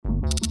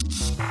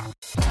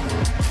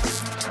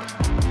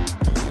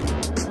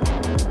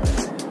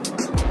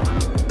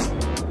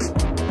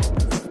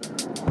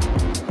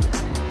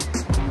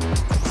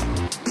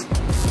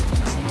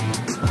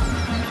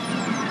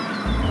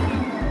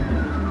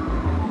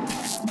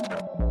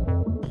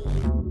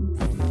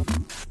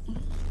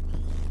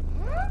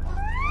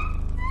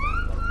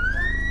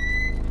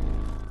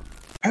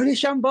Holy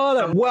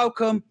Shambhala!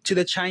 Welcome to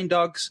the Chain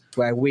Dogs,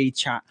 where we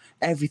chat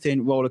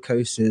everything roller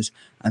coasters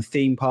and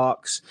theme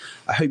parks.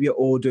 I hope you're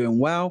all doing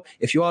well.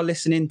 If you are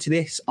listening to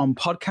this on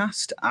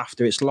podcast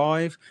after it's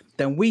live,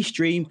 then we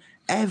stream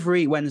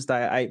every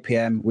Wednesday at 8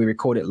 p.m. We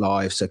record it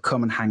live, so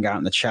come and hang out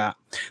in the chat.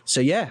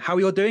 So yeah, how are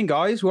you all doing,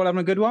 guys? We all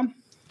having a good one?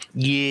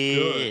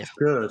 Yeah.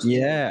 Good.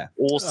 Yeah.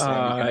 Awesome.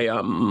 I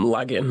am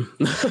lagging.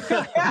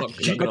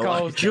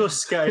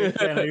 Just getting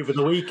over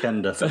the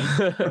weekend, I think.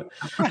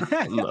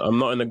 I'm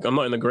not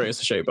in the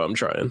greatest of shape, but I'm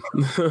trying.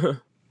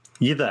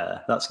 You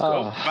there? That's cool.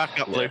 Oh, back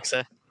up, Luke.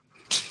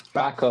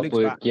 Back up, Luke's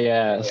Luke. back.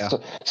 Yeah. Yeah.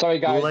 Sorry,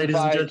 guys. Ladies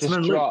if and I gentlemen,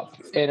 just Luke. drop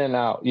in and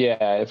out.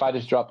 Yeah, if I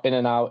just drop in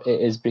and out,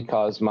 it is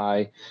because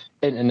my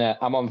internet,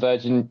 I'm on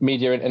Virgin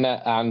Media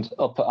internet, and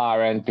up at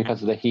our end,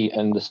 because of the heat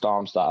and the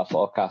storms that are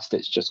forecast,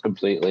 it's just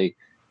completely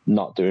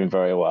not doing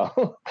very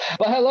well.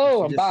 But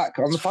hello, I'm back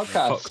on the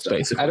podcast. Fucked,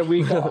 basically. I had a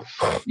week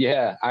off.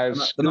 Yeah, I'm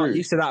They're not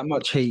used to that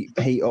much heat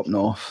up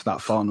north, that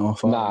far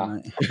north. Nah.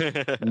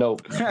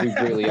 Nope, we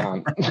really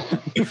aren't.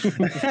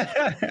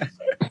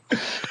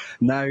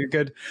 No,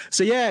 good.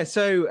 So yeah, as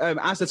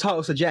the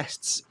title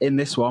suggests, in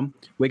this one,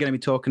 we're going to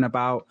be talking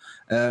about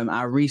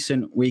our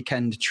recent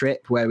weekend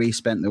trip where we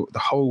spent the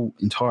whole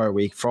entire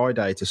week,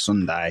 Friday to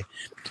Sunday,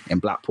 in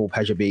Blackpool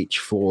Pleasure Beach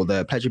for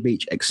the Pleasure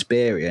Beach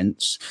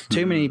experience.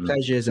 Too many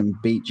pleasures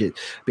and beaches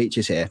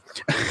here.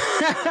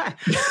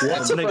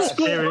 What an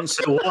experience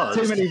it was.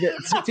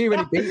 Too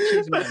many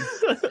beaches, man.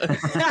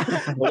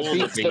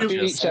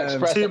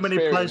 Too many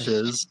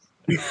pleasures.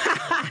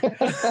 I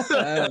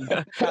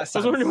was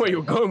wondering where you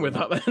were going with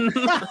that then.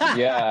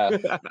 Yeah.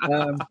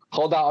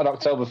 Hold out on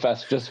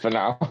Oktoberfest just for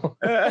now.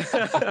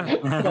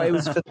 But it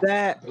was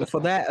for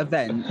their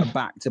event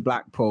back to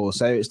Blackpool.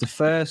 So it's the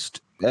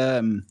first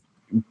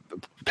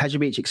Pleasure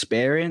Beach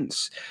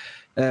experience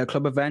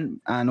club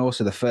event, and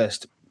also the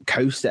first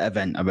coaster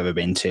event I've ever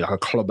been to, like a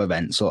club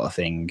event sort of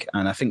thing.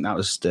 And I think that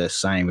was the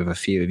same with a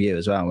few of you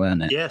as well,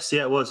 weren't it? Yes,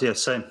 yeah, it was. Yeah,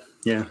 same.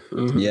 Yeah.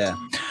 Mm-hmm. Yeah.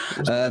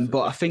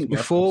 But I think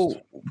before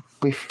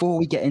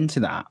we get into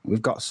that,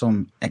 we've got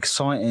some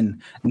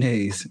exciting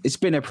news. It's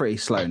been a pretty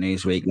slow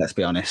news week, let's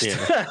be honest.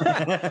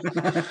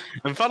 Yeah.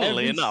 And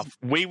funnily enough,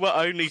 we were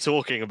only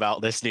talking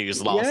about this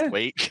news last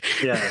week.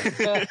 Yeah.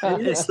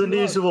 It's the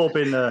news we've all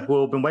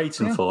been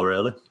waiting for,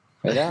 really.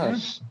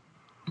 Yes.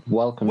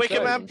 Welcome.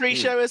 Wicker Man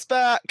pre-show is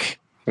back.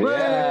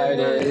 Yeah, it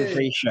is.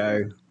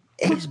 Pre-show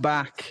is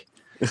back.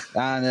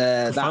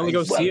 And Finally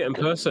go see it in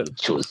person.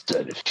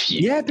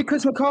 Yeah,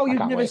 because McCall,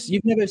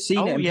 you've never seen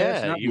Oh, it in yeah,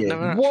 person, have you've you?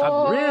 never-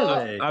 What?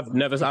 Really? I've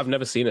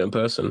never seen it in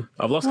person.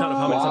 I've lost count of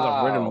how many times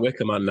I've ridden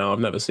Wicker Man now. I've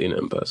never seen it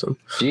in person.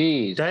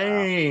 Jeez.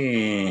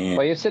 Dang.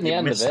 Well, you've seen the You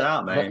end of missed it.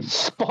 out, mate.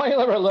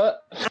 Spoiler alert.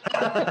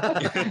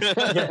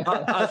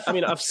 I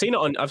mean, I've seen it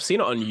on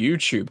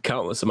YouTube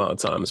countless amount of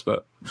times,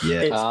 but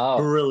Yeah.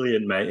 It's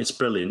brilliant, mate. It's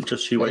brilliant.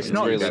 Just you wait. It's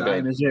not really the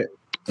same, good. is it?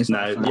 It's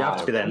No, not. you have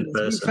to be there in To be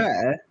person.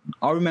 fair,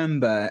 I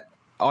remember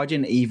I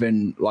didn't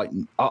even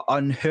I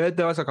heard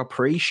there was like a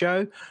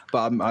pre-show,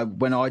 but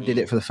when I did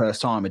it for the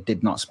first time, it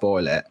did not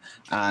spoil it.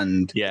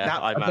 And Yeah,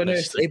 I don't know.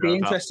 managed to It'd be go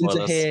without interesting to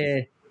spoilers.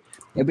 hear.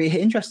 It'd be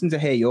interesting to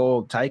hear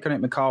your take on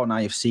it, McCall. Now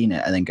you've seen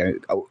it, and then go.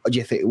 Oh, do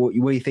you think? What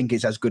do you think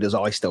it's as good as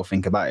I still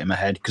think about it in my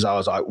head? Because I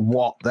was like,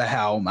 "What the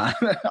hell, man!"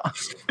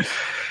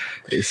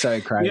 It's so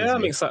crazy. yeah,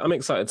 I'm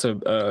excited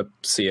to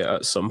see it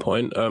at some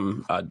point.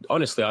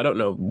 Honestly, I don't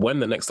know when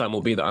the next time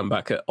will be that I'm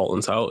back at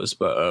Alton Towers,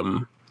 but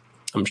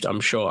I'm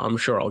sure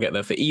I'll get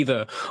there for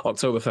either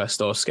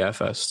Oktoberfest or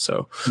Scarefest.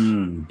 So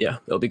yeah,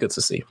 it'll be good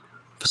to see.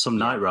 For some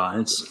night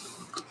rides.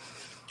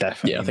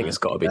 Definitely. Yeah, I think it's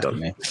got to be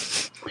done.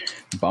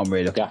 But I'm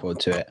really looking forward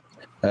to it.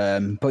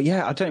 But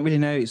yeah, I don't really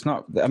know. It's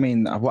not. I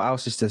mean, what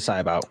else is to say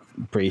about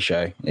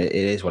pre-show? It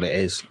is what it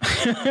is.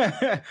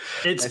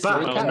 It's You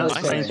back. can't That's really the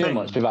say same too thing.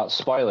 much without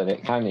spoiling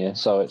it, can you?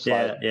 So it's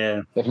Yeah, like,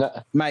 yeah. if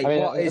not, Mate, I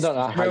mean, what is I don't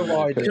know how real you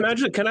wide-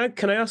 could-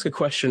 Can I ask a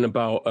question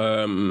about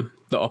the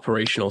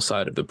operational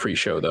side of the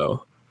pre-show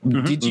though?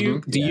 Did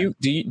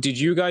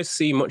you guys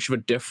see much of a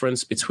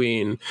difference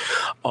between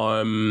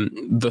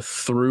the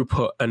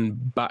throughput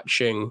and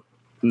batching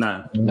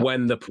No.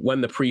 when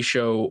the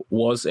pre-show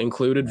was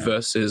included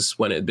versus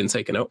when it had been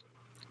taken out?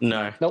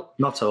 No. Nope.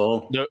 Not at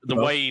all. The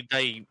way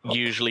they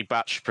usually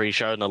batch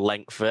pre-show and the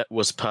length of it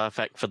was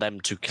perfect for them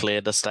to clear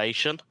the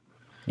station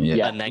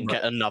Yeah. and then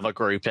get another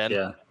group in.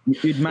 Yeah.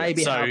 You'd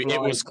maybe So have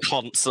it was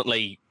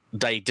constantly,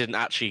 they didn't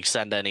actually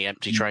send any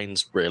empty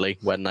trains really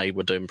when they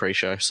were doing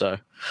pre-show. So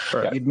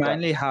You'd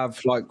mainly have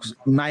like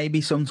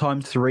maybe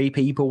sometimes 3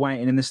 people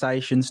waiting in the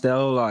station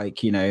still,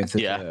 like, you know, if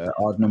there's an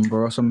odd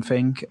number or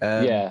something.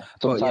 Yeah.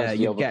 But Sometimes yeah,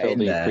 you you get overfill in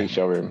the there.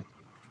 pre-show room.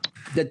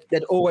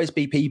 There'd always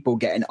be people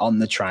getting on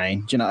the train.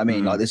 Do you know what I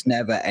mean? Like, there's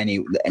never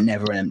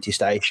an empty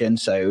station.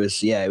 So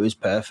it was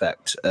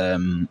perfect.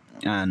 And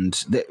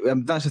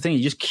that's the thing.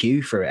 You just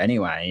queue for it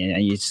anyway,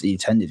 and you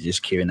tend to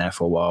just queue in there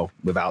for a while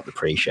without the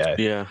pre-show.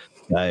 yeah.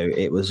 So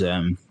it was,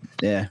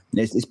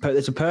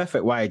 it's a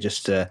perfect way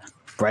just to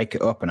break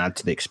it up and add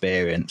to the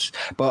experience.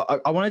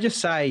 But I want to just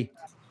say,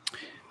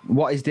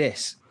 what is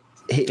this?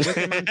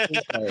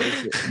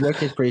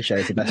 Work is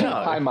appreciated. That's No.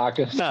 right. Hi,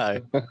 Marcus.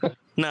 No,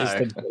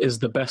 no. Is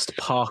the best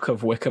park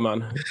of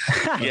Wickerman.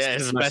 Yeah,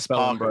 it's the Nice best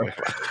spelling, part.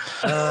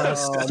 Uh,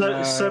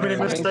 so many I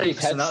think his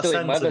mistakes in head's that still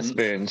in sentence.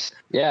 Weatherspoons.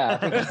 Yeah, I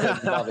think he's still in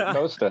Velvet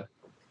Coaster.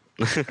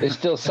 He's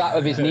still sat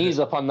with his knees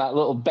up on that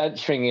little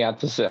bench thing he had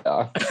to sit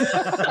on.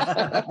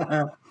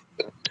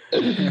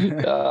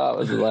 That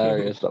was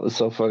hilarious. That was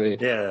so funny.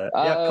 Yeah,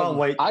 can't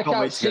wait. I can't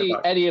wait to get see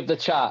back. any of the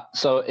chat,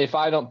 so if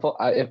I don't put,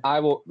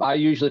 I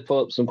usually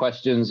pull up some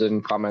questions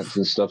and comments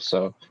and stuff,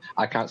 so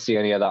I can't see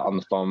any of that on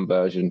the phone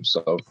version.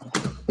 So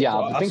yeah,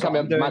 I think I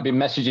might be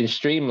messaging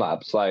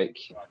Streamlabs like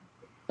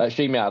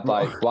StreamYard,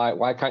 like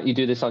why can't you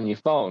do this on your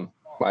phone?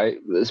 Right,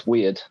 it's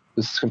weird.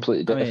 This is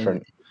completely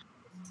different.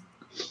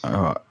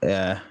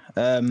 Yeah.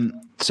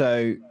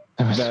 So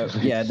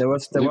there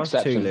was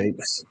two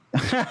loops.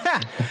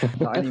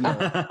 Not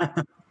anymore.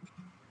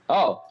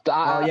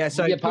 Yeah.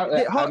 So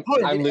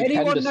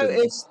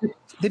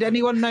did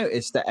anyone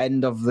notice the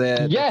end of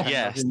the?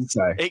 Yes.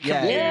 Intro? It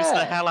confused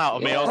the hell out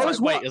of me. I was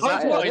like, wait, is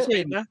that what he's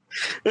been there?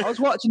 I was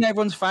watching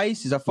everyone's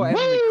faces. I thought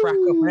everyone would crack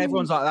up, and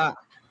everyone's like that.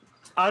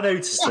 I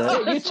noticed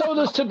it. You told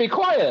us to be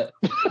quiet.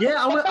 Yeah,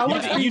 I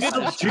was being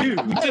subdued.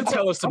 You did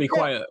tell us to be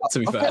quiet, to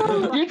be fair.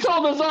 You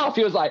told us off.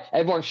 He was like,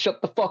 everyone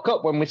shut the fuck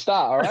up when we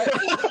start, all right?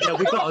 Yeah,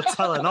 we got to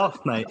tell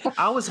off, mate.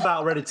 I was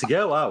about ready to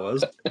go. I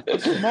was.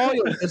 Smile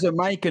doesn't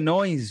make a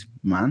noise,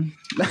 man.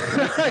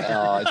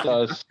 Oh, it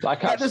does. I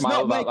can't That does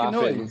smile not about make a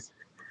laughing. noise.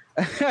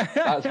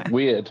 That's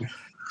weird.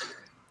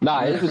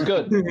 Nah, it was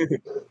good.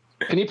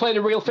 Can you play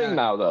the real thing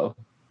now, though?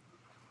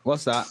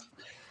 What's that?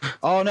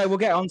 Oh no, we'll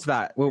get onto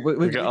that. We'll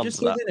get onto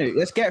just that.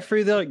 Let's get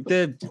through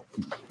the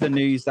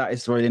news that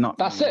is really not.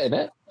 That's news. it, isn't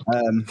it?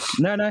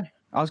 No.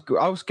 I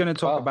was going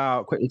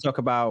to quickly talk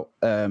about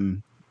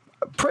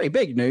pretty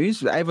big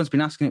news. Everyone's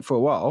been asking it for a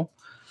while.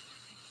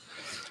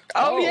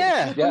 Oh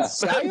yeah.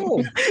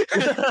 Sale.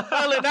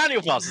 Merlin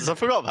annual passes. I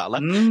forgot about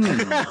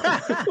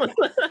that.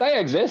 They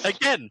exist.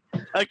 Again.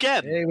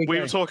 Here we We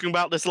go. were talking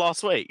about this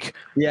last week.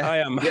 Yeah. I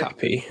am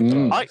happy.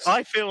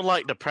 I feel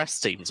like the press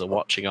teams are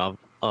watching our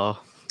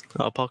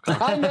podcast.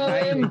 Hi,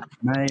 Merlin.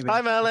 Maybe.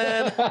 Hi,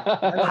 Merlin.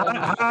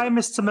 Hi,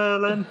 Mr.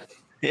 Merlin.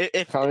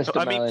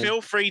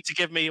 Feel free to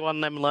give me one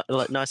of them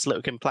like nice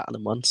little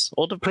platinum ones.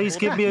 Please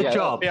give me a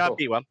job.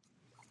 VIP one.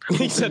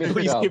 He said,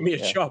 please give me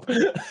a job.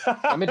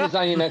 Let me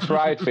design your next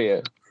ride for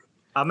you.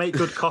 I make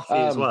good coffee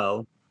as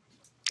well.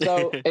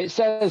 So it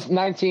says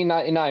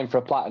 $19.99 for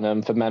a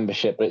platinum for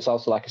membership, but it's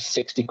also like a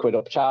 60 quid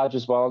upcharge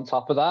as well on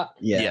top of that.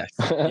 Yeah.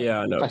 Yeah,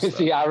 I know. I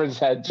see Aaron's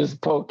head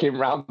just poking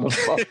round the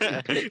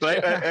fucking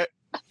Wait.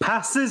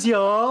 Passes,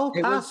 y'all.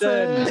 It was,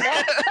 Passes.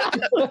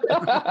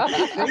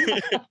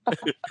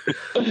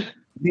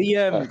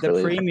 the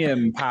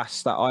premium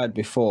pass that I had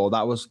before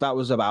that was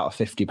about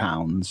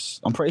 £50.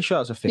 I'm pretty sure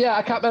it was a 50. Yeah,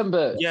 I can't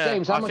remember. Yeah,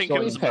 James, how I much think did it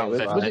we was pay? about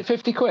 50. Was it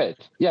 50 quid?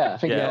 Yeah, I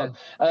think Yeah. it was.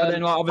 But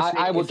then, like, obviously,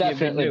 I will if you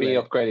definitely be renew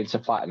it- upgrading to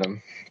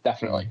platinum.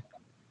 Definitely.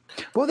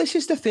 Well, this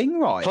is the thing,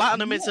 right?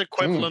 Platinum is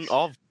equivalent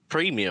of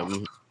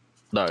premium,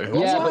 though.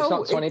 Yeah, but it's Well,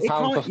 not £20 it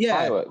can't- for yeah.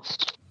 fireworks.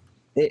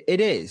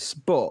 It is,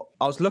 but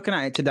I was looking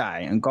at it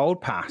today, and Gold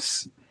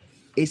Pass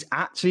is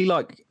actually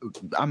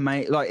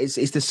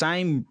it's the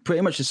same,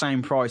 pretty much the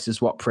same price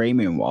as what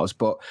premium was.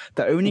 But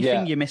the only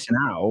thing you're missing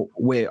out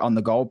with on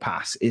the Gold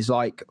Pass is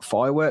like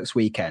fireworks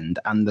weekend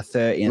and the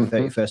 30th and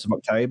 31st of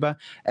October.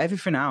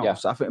 Everything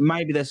else, I think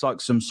maybe there's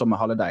like some summer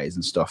holidays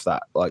and stuff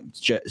that like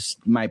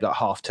just maybe like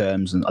half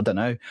terms and I don't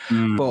know,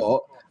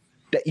 but.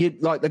 You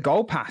like the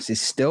Gold Pass is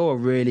still a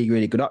really,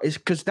 really good. It's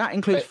because that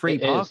includes free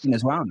parking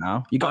as well.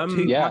 Now you got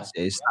two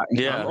passes.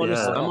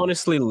 I'm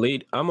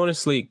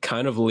honestly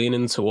kind of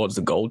leaning towards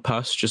the Gold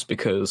Pass just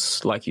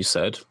because, like you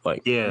said,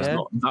 like there's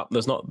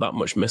not that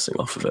much missing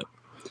off of it.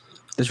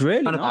 There's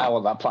really I not.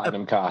 want that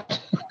platinum card.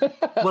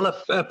 Well,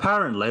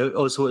 apparently,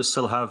 also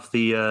still have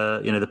the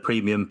the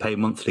premium pay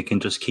monthly can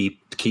just keep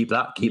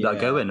that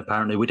going.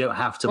 Apparently, we don't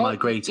have to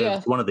migrate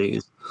over to one of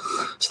these,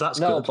 so that's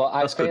good. No, but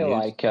I That's good feel news.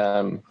 like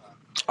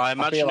I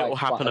imagine it will like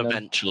happen platinum.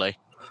 eventually.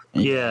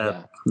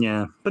 Yeah,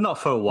 but not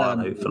for a while,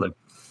 hopefully.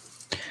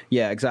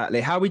 Yeah,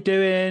 exactly. How we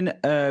doing?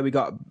 We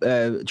got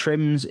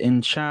Trims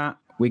in chat.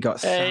 We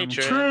got Hey, Sam.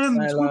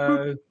 Trims.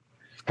 Hello.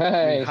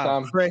 hey, We have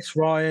Sam. Chris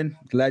Ryan,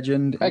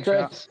 legend. Hey, in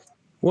chat. Chris.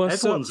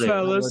 What's Everyone's up, in.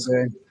 How we're fellas?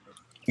 doing.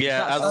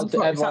 Yeah, Is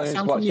that everyone who's Sam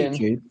from watching.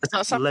 YouTube? is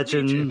that something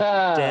from YouTube?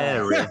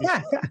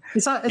 Legendary.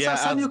 Is that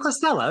Samuel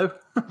Costello?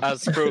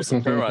 As Bruce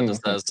and Pura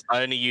says,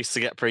 I only used to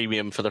get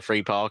premium for the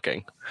free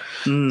parking.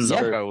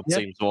 So Gold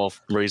seems more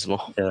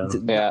reasonable.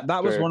 Yeah,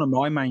 That was true. one of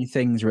my main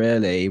things,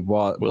 really.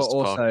 But Was the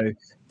also,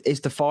 is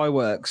the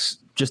fireworks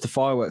just the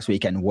fireworks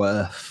weekend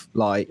worth?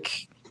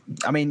 Like,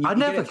 I mean, I'd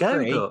never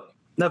go.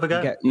 Never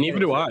go. Neither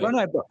do I.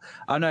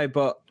 I know,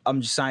 but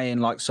I'm just saying,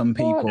 like, some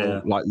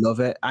people like love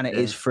it, and it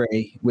is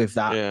free with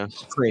that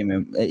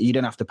premium. You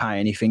don't have to pay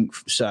anything,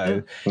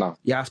 so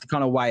you have to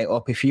kind of weigh it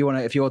up. If you're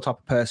the type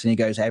of person who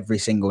goes every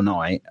single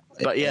night,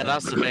 But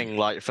that's the thing.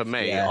 Like for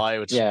me, I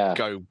would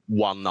go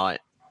one night.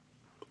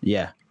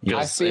 yeah.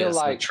 I feel it's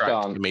like, an attract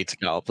John, for me to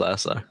go up there.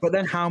 So, But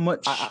then, how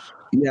much?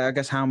 Yeah, I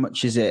guess how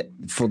much is it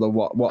for the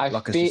what?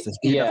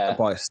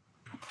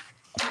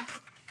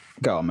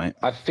 Go on, mate.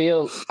 I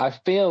feel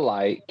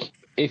like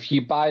if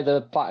you buy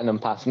the Platinum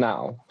Pass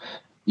now,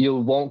 you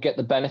won't get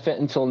the benefit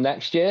until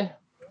next year.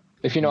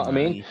 If you know what I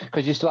mean,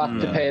 because you still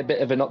have to pay a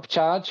bit of an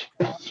upcharge.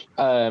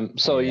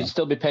 So you'd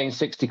still be paying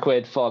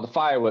 £60 for the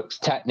fireworks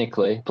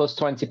technically, plus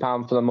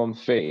 £20 for the month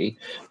fee.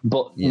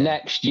 But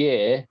next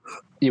year,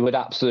 you would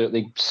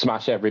absolutely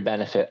smash every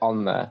benefit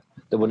on there.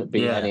 There wouldn't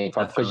be any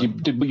problem because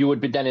you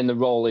would be then in the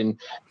rolling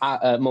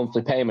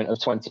monthly payment of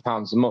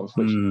 £20 a month,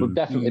 which would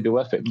definitely be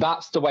worth it.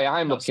 That's the way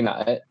I'm looking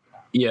at it.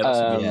 Yeah, that's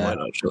a good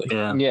point, actually.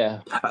 Yeah.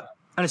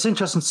 And it's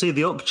interesting to see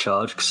the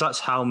upcharge because that's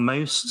how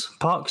most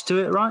parks do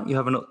it, right? You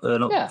have an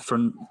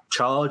upfront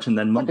charge and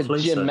then monthly. Like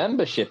a gym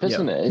membership,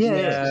 isn't it?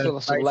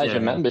 It's a leisure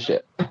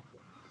membership.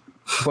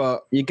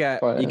 But you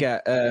get I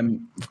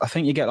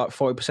think you get like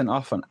 40%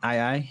 off on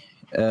AA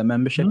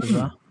membership as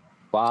well.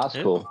 Wow, that's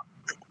cool.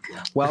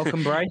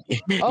 Welcome break.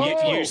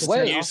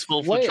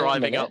 Useful for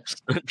driving up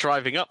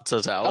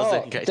to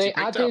towers. They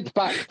added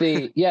back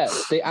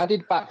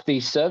the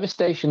service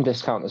station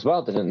discount as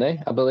well, didn't they?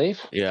 I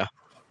believe. Yeah,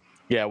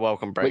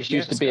 welcome break. Which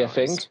used to be a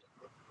thing.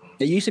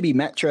 It used to be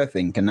Metro, I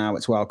think, and now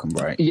it's welcome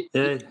break.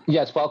 Yeah,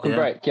 it's welcome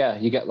break. Yeah,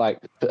 you get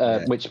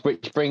which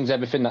brings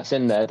everything that's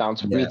in there down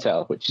to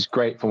retail, which is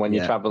great for when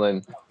you're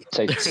traveling.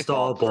 Say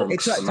Starbucks.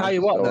 It's like, tell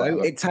you what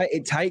though, it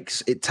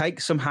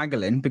takes some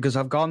haggling because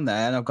I've gone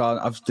there and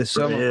there's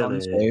some I've gone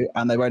to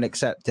and they won't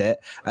accept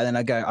it, and then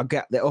I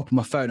get it up on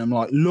my phone. I'm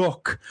like,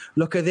 look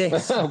at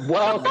this.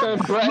 Welcome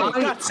break.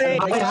 That's it.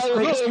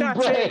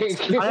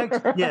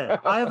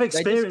 I have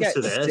experience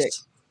of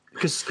this.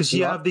 Because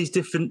you have these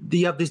different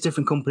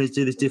companies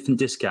do these different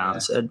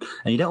discounts, and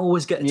you don't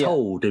always get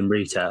told in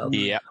retail.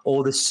 Yeah.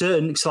 Or there's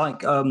certain. It's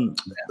like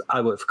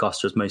I work for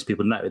Costa, as most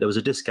people know. There was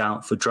a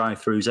discount for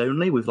drive-throughs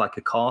only with like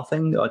a car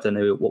thing. I don't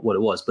know what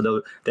it was, but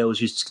they always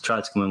used to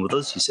try to come in with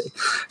us. You see,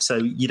 so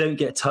you don't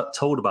get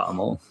told about them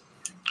all.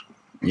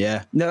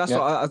 Yeah, no, that's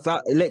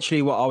that.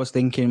 Literally, what I was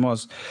thinking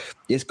was,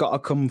 it's got to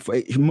come.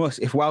 It must.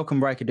 If Welcome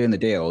Break are doing the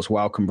deals,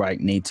 Welcome Break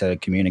need to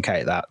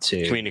communicate that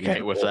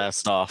with their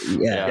staff.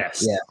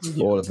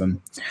 All of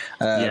them.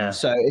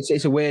 So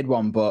it's a weird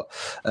one, but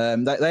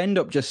they end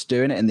up just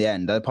doing it in the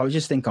end. They probably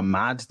just think I'm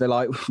mad. They're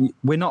like,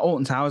 we're not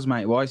Alton Towers,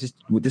 mate. Why is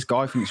this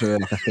guy thinks we're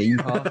like a theme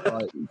park?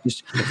 Like,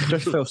 just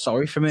feel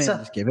sorry for me.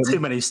 Just give it too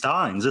many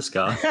Steins. This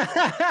guy.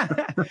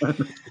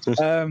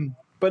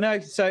 But no,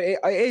 so it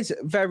is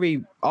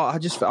very. I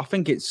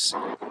think it's.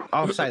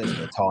 I'll say this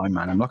all the time,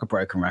 man. I'm like a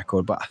broken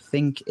record, but I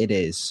think it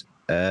is.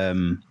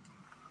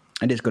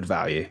 It is good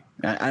value,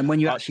 and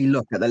when you actually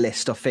look at the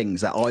list of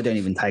things that I don't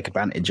even take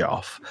advantage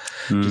of,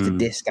 just the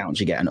discounts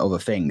you get on other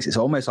things, it's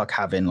almost like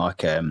having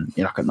like not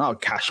a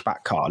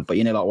cashback card, but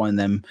like one of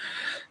them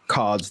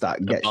cards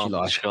that gets you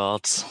like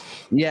cards.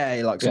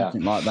 Yeah, like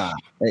something like that.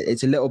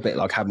 It's a little bit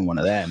like having one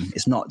of them.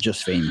 It's not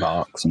just theme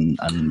parks and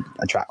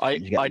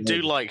attractions. I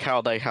do like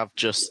how they have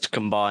just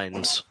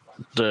combined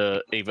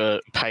the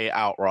either pay it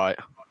outright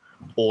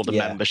or the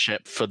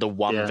membership for the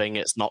one thing.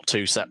 It's not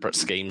two separate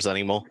schemes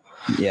anymore.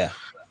 Yeah.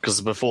 Because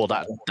before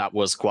that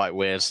was quite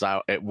weird.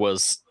 That it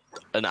was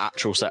an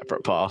actual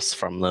separate pass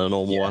from the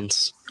normal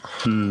ones.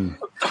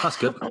 That's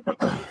good.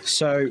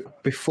 So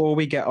before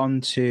we get on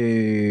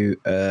to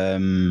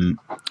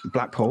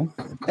Blackpool,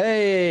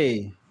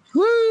 hey,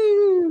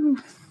 woo!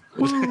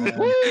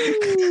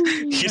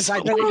 You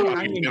sound like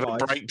you're a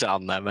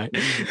breakdown there, mate.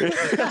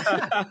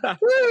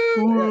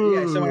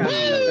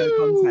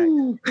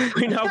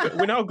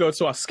 We now go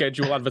to our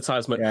schedule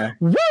advertisement. Yeah.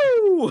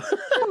 Woo!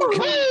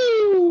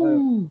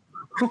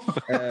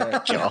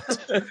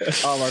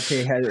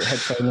 RIP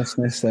headphone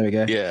listeners. There we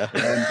go. Yeah.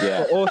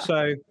 But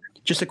also,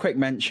 just a quick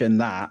mention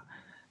that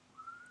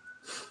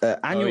the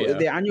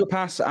annual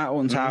pass at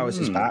Alton Towers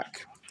is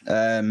back.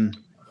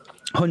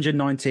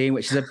 119,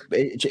 which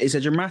is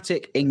a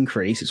dramatic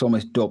increase. It's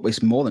almost double.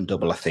 It's more than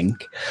double, I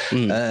think.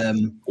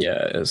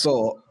 It is.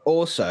 But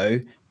also,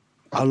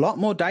 a lot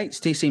more dates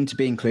do seem to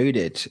be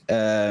included.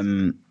 I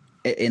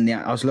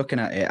was looking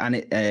at it, and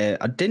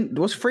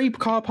was free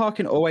car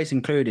parking always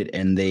included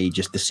in the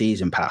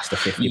season pass, the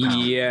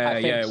 £50? Yeah,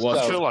 it was.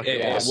 I feel like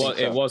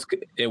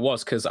it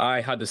was because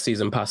I had the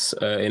season pass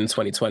in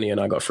 2020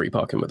 and I got free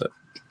parking with it.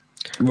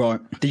 Right.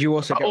 Did you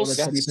also get all the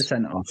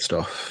 20% off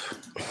stuff?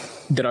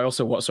 Did I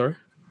also what? Sorry.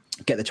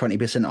 Get the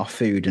 20% off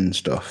food and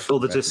stuff. All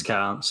the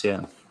discounts,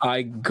 yeah.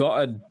 I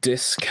got a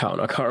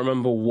discount. I can't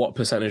remember what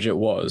percentage it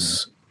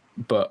was,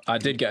 but I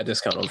did get a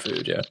discount on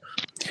food. Yeah.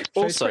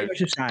 So Also, it's pretty much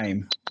the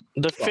same.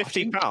 The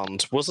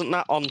 £50 wasn't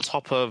that on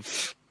top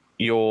of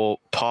your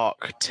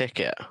park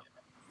ticket?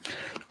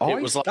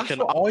 It was like an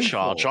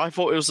upcharge. I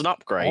thought it was an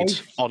upgrade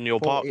on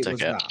your park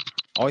ticket.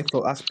 I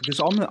thought that's because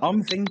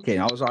I'm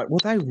thinking, I was like, well,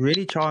 they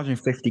really charging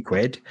 50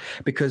 quid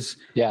because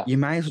you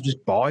may as well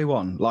just buy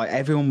one. Like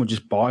everyone would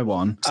just buy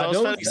one. So I was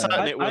fairly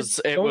certain it was.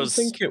 I don't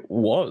think it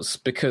was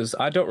because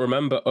I don't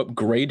remember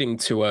upgrading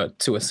to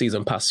a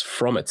season pass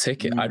from a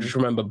ticket. I just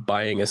remember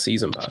buying a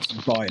season pass.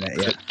 Buying it,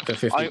 yeah.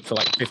 For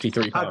like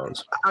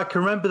 £53. I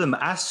can remember them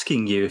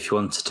asking you if you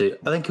wanted to.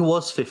 I think it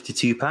was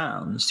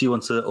 £52. Do you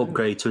want to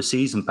upgrade to a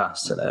season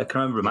pass today? I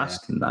can remember them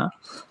asking that.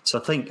 So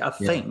I think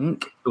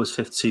it was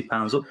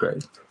 £52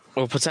 upgrade.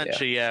 Well,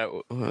 potentially, yeah.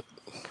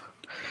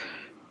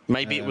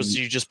 Maybe it was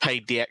you just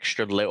paid the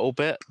extra little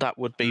bit. That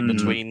would be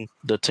between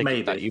the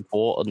ticket that you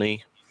bought and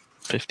the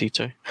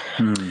 52.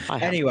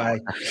 Anyway,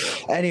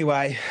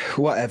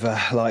 whatever.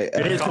 Like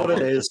it is what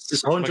it is.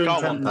 It's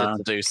 £110. wanted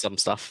to do some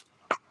stuff.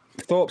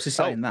 Thorpe's is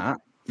saying that.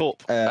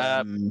 Thorpe.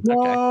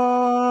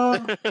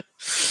 Okay.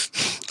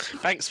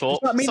 Thanks,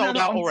 Thorpe. Sold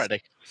out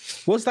already.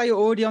 Was they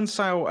already on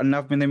sale and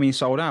have been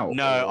sold out?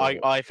 No,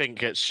 I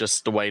think it's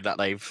just the way that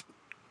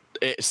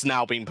it's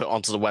now been put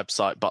onto the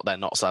website, but they're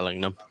not selling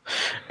them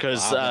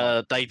because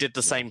they did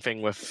the same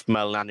thing with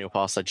Merlin Annual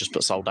Pass. They just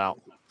put sold out.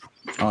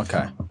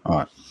 Okay, all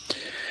right.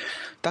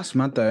 That's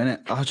mad though,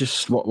 isn't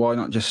it? Why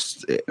not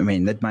just? I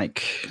mean, they'd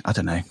make. I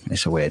don't know.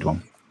 It's a weird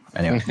one.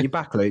 Anyway, you're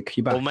back, Luke.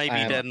 You're back. Well,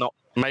 maybe they're not.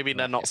 Maybe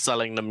they're not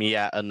selling them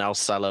yet, and they'll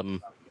sell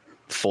them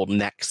for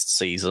next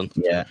season.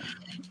 Yeah.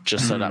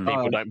 Just so that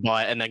people don't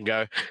buy it and then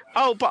go,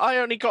 oh, but I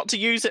only got to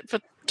use it for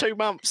 2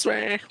 months.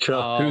 Who's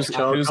going to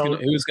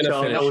finish it?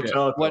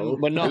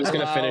 We're not who's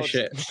going to finish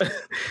it?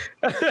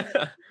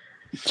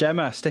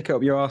 Gemma, stick it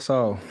up your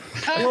arsehole.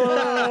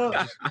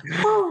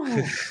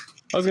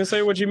 I was going to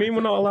say, what do you mean we're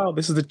not allowed?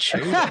 This is the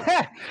chain.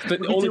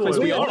 The only place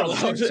we are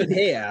allowed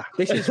here.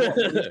 This is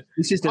the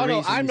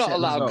reason. I'm not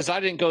allowed because I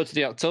didn't go to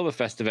the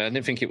Oktoberfest event. I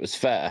didn't think it was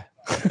fair.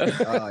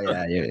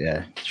 Oh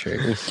yeah,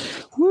 true.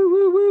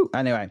 Woo.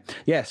 Anyway,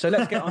 yeah. So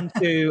let's get on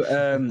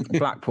to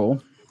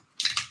Blackpool.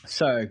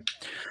 So,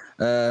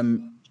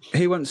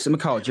 who wants?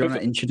 McCall, do you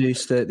want to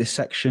introduce this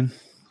section?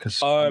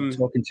 Because I'm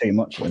talking too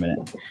much in a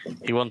minute.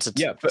 He wanted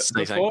to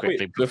say something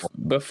quickly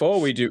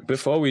before we do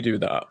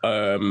that.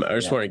 I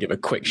just want to give a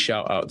quick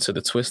shout out to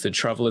the Twisted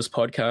Travelers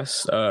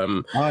podcast.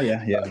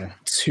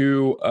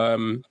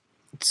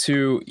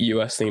 Two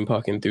US theme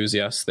park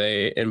enthusiasts.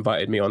 They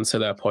invited me onto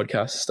their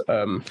podcast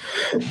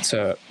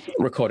to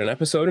record an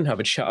episode and have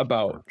a chat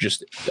about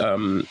just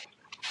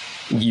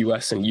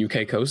US and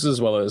UK coasts as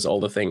well as all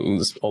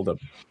the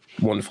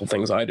wonderful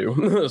things I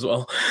do as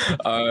well.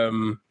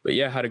 But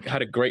yeah,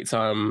 had a great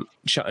time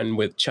chatting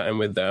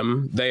with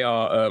them. They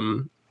are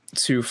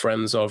two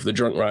friends of the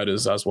Drunk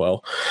Riders as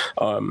well.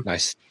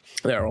 Nice.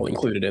 They're all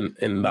included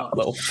in that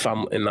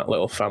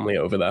little family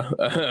over there.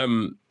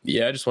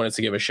 I just wanted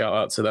to give a shout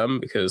out to them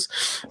because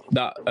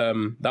that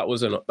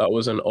was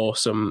an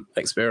awesome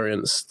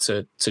experience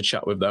to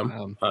chat with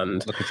them.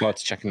 And looking forward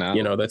to checking out.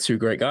 They're two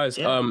great guys.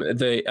 Yeah.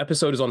 The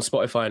episode is on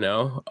Spotify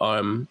now.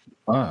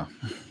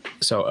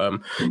 So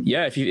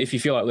if you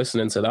feel like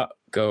listening to that,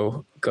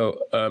 go.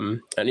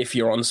 And if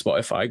you're on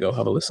Spotify, go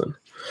have a listen.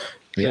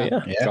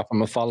 Yeah. Drop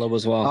them a follow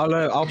as well.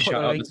 I'll put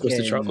shout a out link to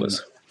Twisted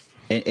Travelers.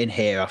 In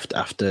here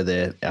after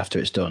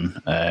it's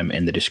done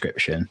in the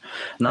description.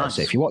 Nice.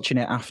 So if you're watching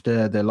it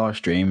after the live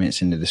stream,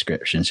 it's in the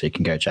description, so you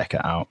can go check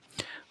it out.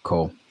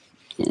 Cool.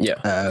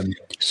 Yeah.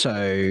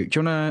 So do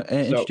you want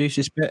to introduce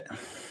this bit?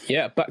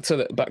 Yeah. Back to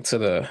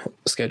the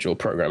scheduled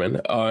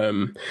programming.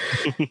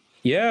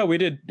 We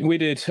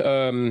did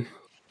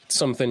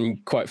something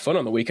quite fun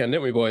on the weekend,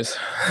 didn't we, boys?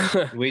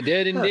 We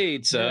did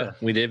indeed, sir. Yeah.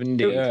 We did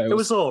indeed. It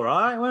was all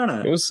right,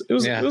 wasn't it?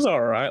 It was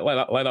all right.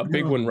 Like that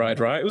big one ride,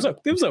 right? It was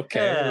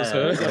okay. Yeah, it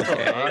was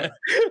okay.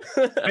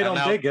 Bit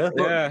on bigger.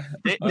 Yeah.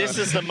 This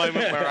is the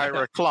moment where I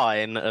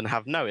recline and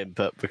have no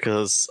input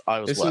because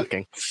I was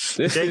working.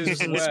 This is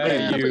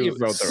where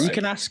you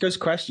can ask us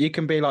questions. You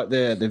can be like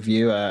the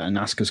viewer and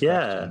ask us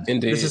questions.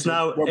 Indeed. This is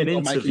now an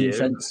interview.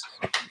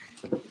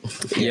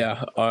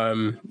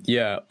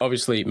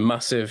 Obviously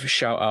massive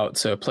shout out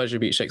to Pleasure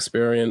Beach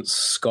Experience,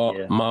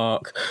 Scott,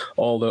 Mark,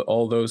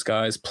 all those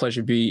guys,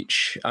 Pleasure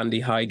Beach,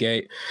 Andy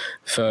Highgate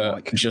for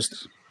Mike.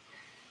 Just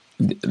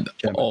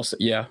also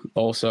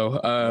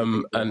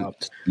and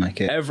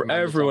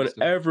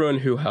everyone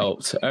who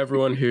helped,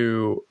 everyone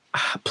who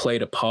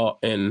played a part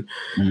in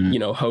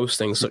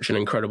hosting such an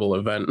incredible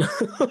event.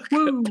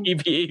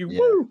 PBE,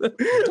 woo!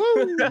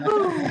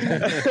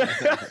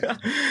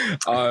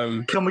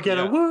 Can we get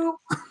a woo?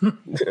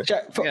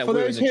 For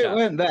those who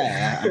weren't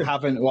there and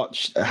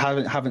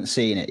haven't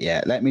seen it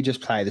yet, let me just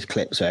play this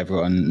clip so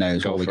everyone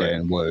knows what we're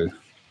doing. Woo!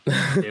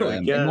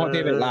 It might be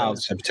a bit loud,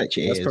 so protect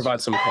your ears. Let's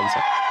provide some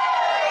context.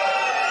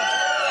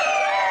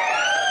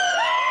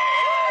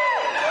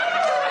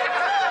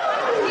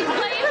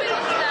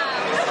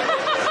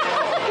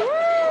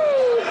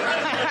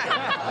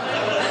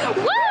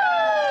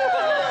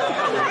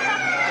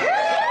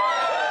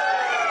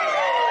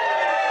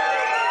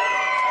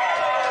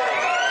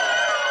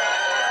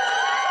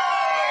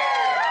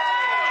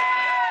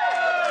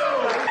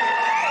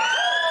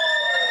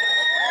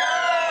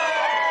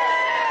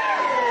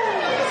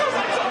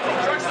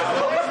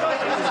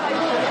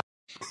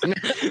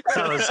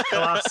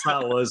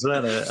 that was,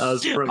 wasn't it? That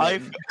was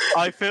brilliant.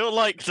 I feel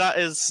like that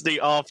is the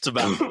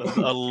aftermath of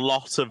a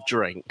lot of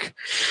drink.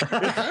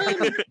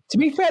 To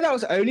be fair, that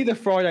was only the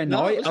Friday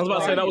night. I was about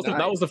to say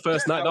that was the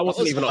first night. That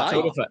wasn't even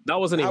Oktoberfest. That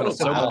wasn't even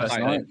Oktoberfest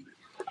night.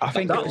 I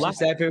think it was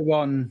just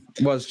everyone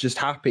was just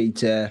happy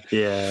to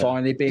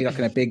finally be like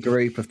in a big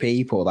group of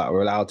people that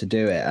were allowed to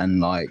do it,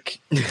 and like,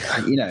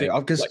 you know,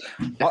 because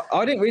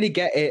I didn't really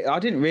get it. I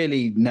didn't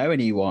really know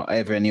any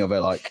other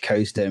like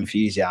coaster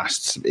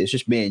enthusiasts. It's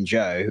just me and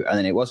Joe, and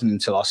then it wasn't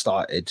until I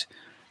started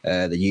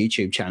the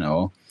YouTube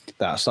channel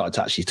that I started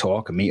to actually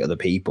talk and meet other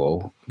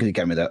people, because it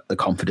gave me the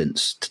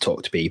confidence to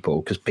talk to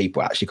people, because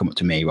people actually come up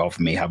to me rather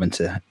than me having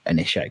to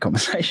initiate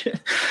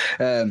conversation.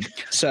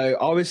 So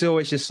I was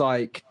always just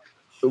like,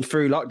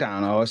 through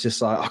lockdown, I was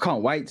just like, I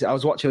can't wait. I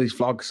was watching these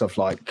vlogs of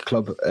like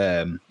club,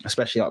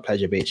 especially like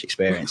Pleasure Beach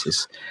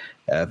experiences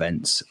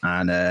events.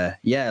 And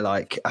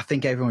like, I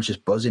think everyone was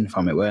just buzzing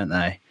from it, weren't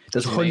they?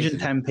 There's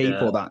 110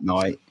 people that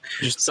night.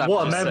 Just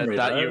what a memory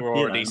that you were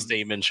already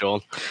steaming,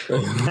 Sean.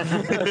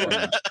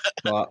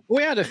 But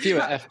We had a few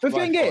at the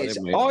thing is,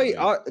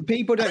 I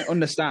people don't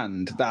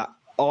understand that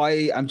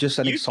I am just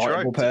an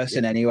excitable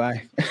person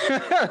anyway.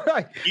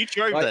 You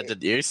drove there,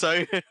 didn't you?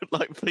 So,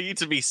 like, for you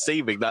to be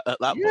steaming that at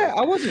that point. Yeah,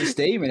 I wasn't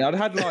steaming. I'd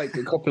had like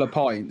a couple of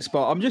pints,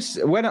 but I'm just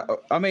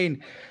I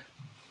mean,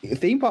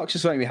 theme parks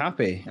just make me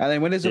happy, and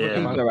then when there's other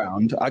people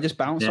around, I just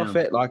bounce off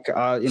it. Like,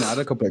 I had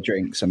a couple of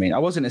drinks. I mean, I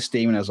wasn't as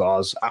steaming as I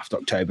was after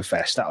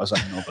Oktoberfest. That was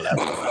like another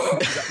level.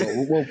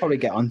 We'll probably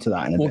get onto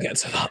that in a bit. Get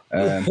to that.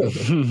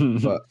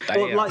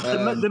 But like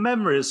the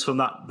memories from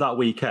that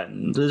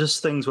weekend, there's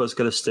just things that's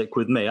going to stick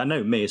with me. I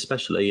know me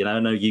especially. You know,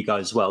 I know you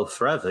guys well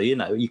forever. You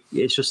know,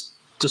 it's just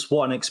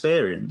what an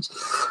experience.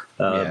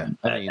 And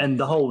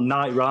the whole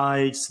night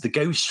rides, the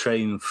ghost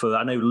train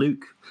I know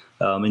Luke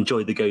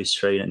enjoyed the ghost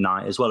train at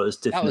night as well. It was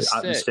different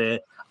atmosphere.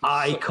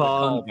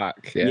 Icon,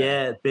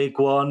 big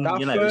one.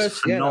 That it was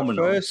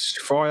phenomenal. That first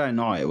Friday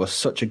night was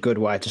such a good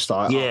way to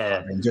start.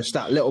 Just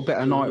that little bit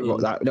of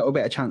that little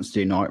bit of chance to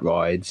do night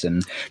rides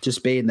and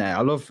just being there.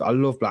 I love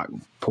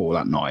Blackpool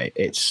that night.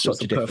 It's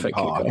such a different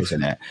park,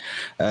 isn't it?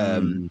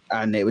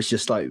 And it was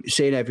just like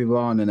seeing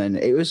everyone, and then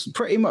it was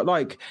pretty much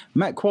like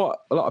met quite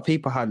a lot of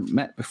people I hadn't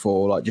met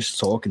before, like just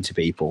talking to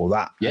people.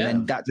 And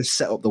then that just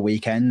set up the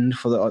weekend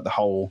for the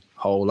whole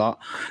lot.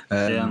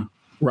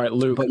 Right,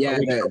 Luke. But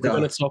we're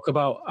going to talk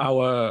about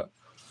our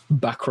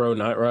back row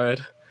night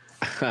ride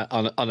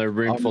on a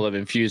room full of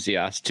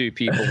enthusiasts. 2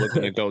 people were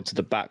going to go to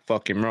the back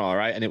fucking row,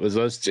 right? And it was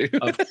us 2.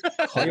 Of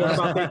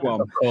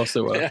course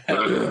it was.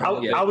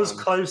 I was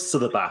close to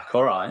the back.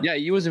 All right. Yeah,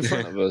 you was in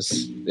front of us.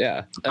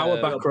 Yeah,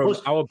 our back row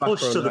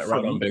night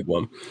ride on big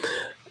one.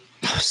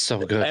 So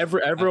good.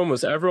 Everyone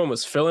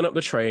was filling up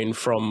the train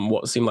from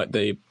what seemed like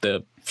the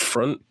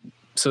front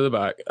to the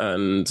back,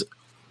 and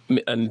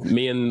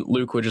me and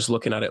Luke were just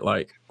looking at it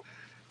like,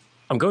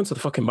 I'm going to the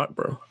fucking back,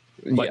 bro.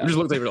 Like, we just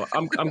looked over like,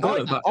 I'm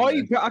going to the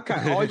back.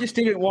 I just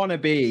didn't want to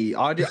be.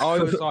 I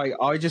was like,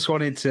 I just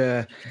wanted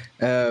to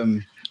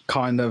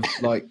kind of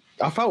like,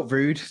 I felt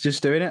rude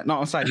just doing it.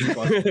 Not saying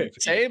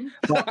same.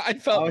 I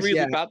felt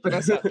really bad when I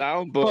sat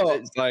down, but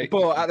it's like.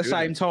 But at the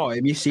same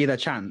time, you see the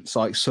chance,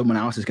 like someone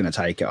else is going to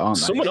take it, aren't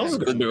they? Someone else is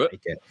going to do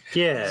it.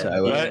 Yeah.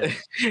 So,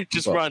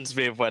 just reminds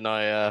me of when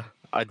I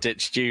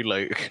ditched you,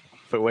 Luke.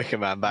 For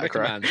Wickerman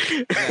background.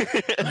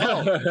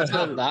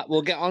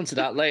 We'll get onto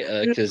that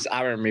later because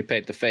Aaron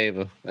repaid the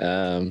favour.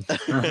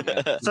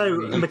 So,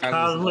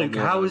 Mikhail and Luke,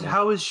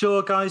 how was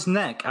your guys'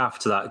 neck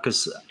after that?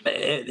 Because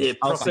it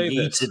probably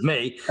eated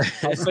me.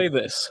 I'll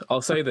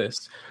say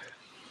this.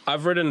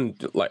 I've ridden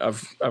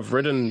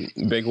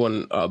Big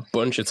One a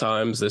bunch of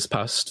times this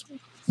past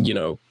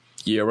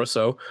year or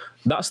so.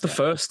 That's the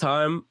first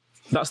time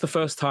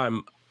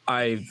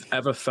I've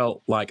ever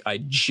felt like I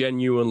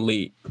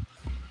genuinely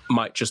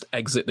might just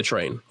exit the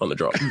train on the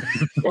drop.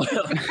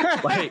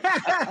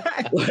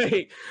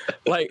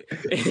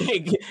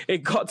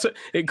 it got to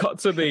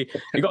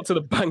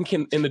the bank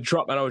in the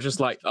drop, and I was just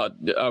like,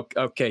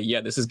 okay,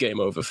 yeah, this is game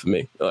over for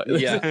me.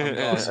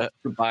 Goodbye.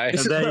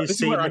 There you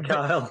see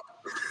Mikhail.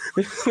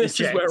 This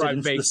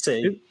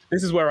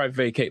is where I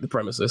vacate the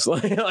premises.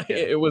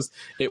 It was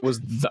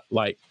that,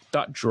 like,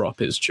 that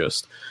drop is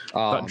just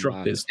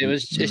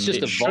it's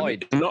just a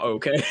void. Not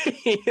okay.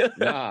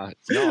 Nah,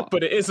 it's not.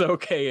 But it is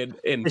okay in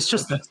it's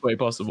just the best way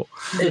possible.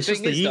 It's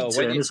just the heat,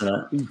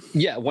 isn't it?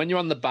 Yeah, when you're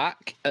on the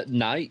back at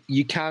night,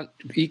 you can't.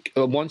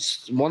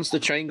 Once the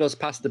train goes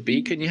past the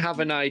beacon, you have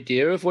an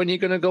idea of when you're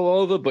going to go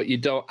over, but you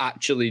don't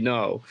actually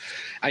know,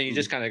 and you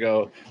just kind of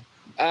go,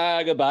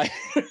 goodbye.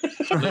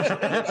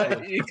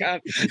 you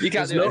can't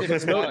do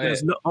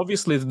anything.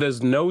 Obviously,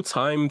 there's no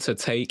time to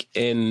take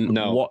in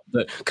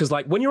because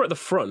like when you're at the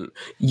front,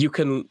 you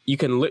can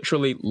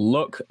literally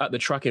look at the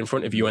track in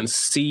front of you and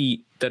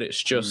see that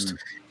it's just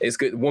it's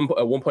good. At one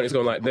point it's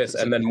going like this,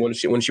 and then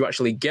once you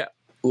actually get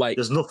like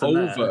There's nothing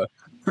over.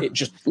 It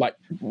just like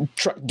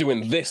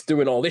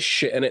doing all this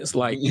shit, and it's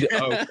like,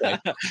 okay,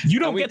 you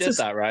don't get to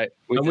that, right?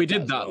 We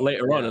did that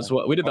later on as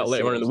well. We did that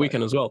later on in the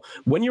weekend as well.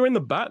 When you're in the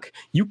back,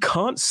 you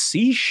can't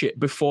see shit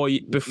before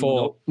you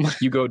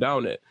go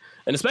down it,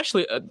 and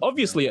especially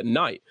obviously at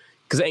night.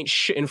 Because there ain't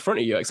shit in front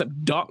of you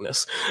except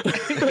darkness.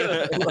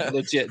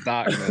 Legit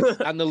darkness.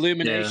 And the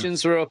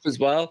illuminations were up as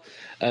well.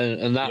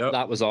 And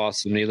that was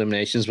awesome. The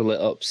illuminations were lit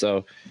up.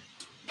 So,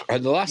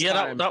 and the last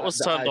time... that was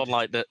turned on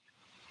like that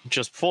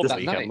just before the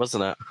weekend,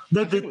 wasn't it?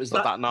 No, it was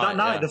that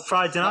night, the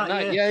Friday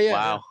night. Yeah.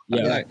 Wow.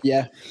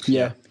 Yeah.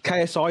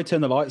 KSI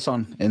turned the lights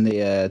on in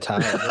the tower.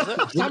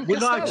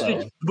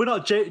 We're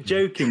not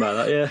joking about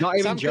that, yeah. Not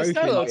even Sam joking.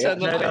 Costello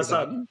turned the lights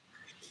on.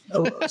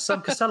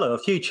 Sam Costello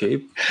of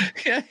YouTube.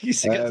 Yeah, you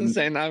see what I'm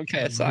saying? I'm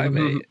KSI,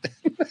 mate.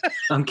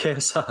 I'm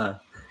KSI.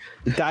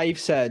 Dave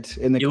said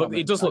in the comments,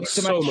 it does look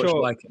so much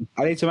like him.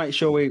 I need to make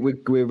sure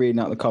we're reading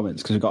out the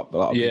comments because we've got a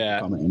lot of people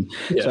commenting.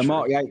 Yeah, so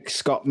Mark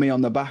Yates got me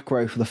on the back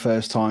row for the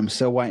first time,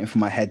 still waiting for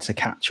my head to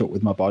catch up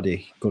with my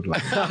body. Good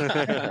luck.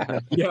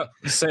 Yeah,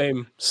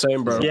 same,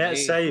 bro. Yeah,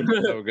 same.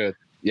 So good.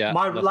 Yeah.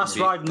 My last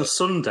ride on the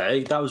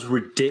Sunday, that was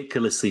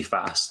ridiculously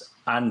fast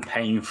and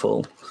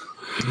painful.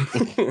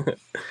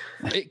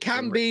 It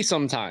can be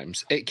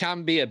sometimes. It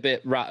can be a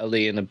bit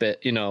rattly and a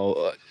bit,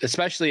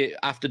 especially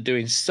after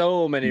doing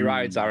so many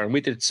rides, Aaron.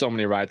 We did so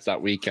many rides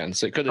that weekend,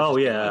 so it could have. Oh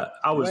yeah,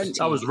 I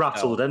was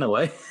rattled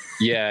anyway.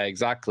 Yeah,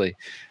 exactly.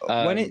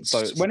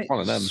 Because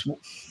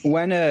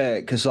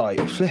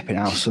like flipping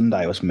out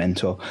Sunday was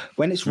mental.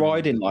 When it's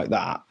riding like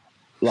that,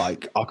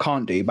 like I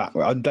can't do back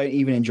row. I don't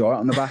even enjoy it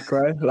on the back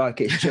row. Like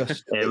it's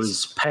just it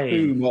was pain.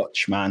 Too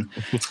much, man.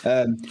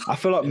 I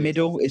feel like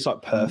middle is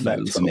like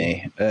perfect for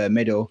me.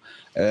 Middle.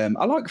 I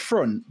like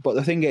front, but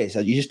the thing is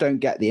that you just don't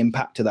get the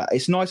impact of that.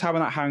 It's nice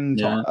having that hang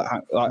top,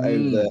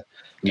 over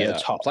the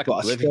top, like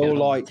but I still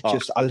like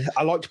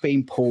I liked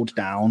being pulled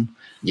down.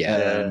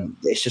 Yeah,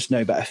 it's just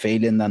no better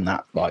feeling than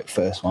that like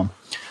first one.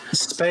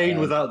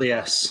 Spain without the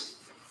S.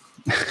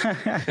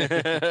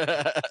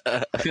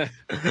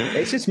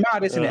 It's just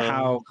mad, isn't it?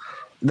 How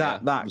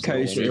that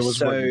coaster was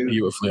so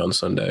beautifully on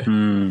Sunday.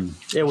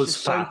 It was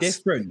so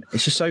different.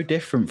 It's just so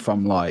different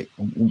from like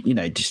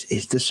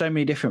there's so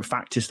many different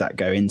factors that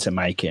go into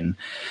making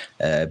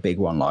a big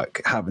one,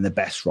 like having the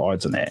best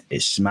rides on it.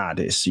 It's mad.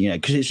 It's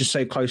because it's just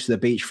so close to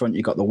the beachfront.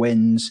 You've got the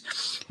winds.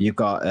 You've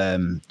got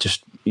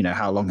just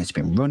how long it's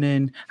been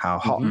running, how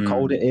hot and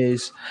cold it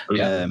is.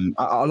 A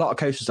lot of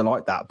coasters are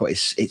like that, but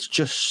it's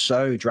just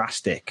so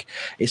drastic.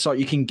 It's like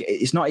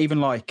it's not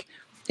even like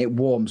it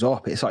warms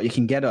up. It's like you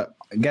can get it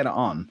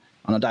on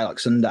a day like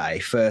Sunday,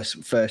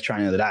 first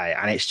training of the day,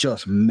 and it's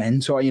just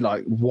mental. And you're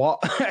like, what?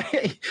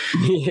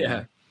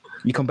 Yeah.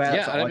 You compare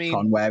that to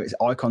Icon, where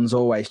Icon's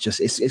always just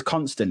it's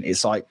constant.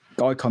 It's like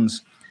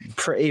Icon's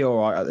pretty all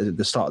right at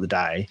the start of the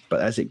day,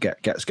 but as it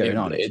gets going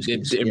on,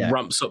 it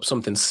ramps up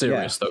something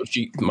serious though.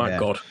 My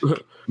God.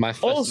 My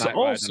first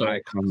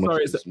sorry,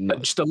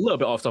 just a little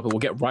bit off topic.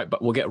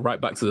 We'll get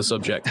right back to the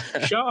subject.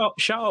 shout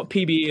out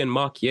PBE and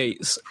Mark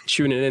Yates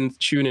tuning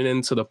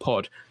into the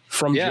pod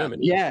from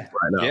Germany. Yeah. Right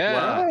now. Yeah.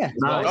 Wow.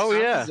 Nice. Oh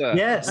yeah.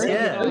 Yes.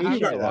 Yeah.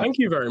 Thank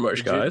you very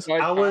much, guys.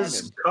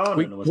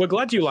 We're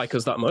glad you like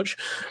us that much.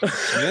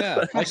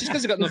 Yeah. It's just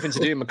because they've got nothing to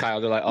do, Mikhail.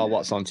 They're like, oh,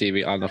 what's on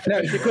TV? Oh, nothing.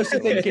 No, because they're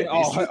thinking,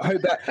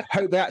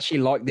 hope they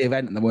actually like the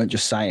event and they weren't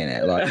just saying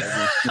it. Like,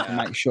 to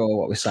make sure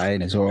what we're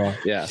saying is all right.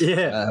 Yeah.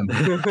 Yeah.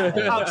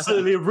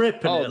 Absolutely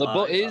ripping. Oh, the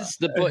butt in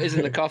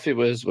the coffee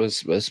was. So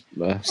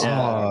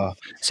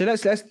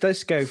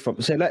let's go from.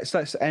 So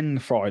let's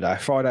end Friday.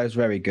 Friday was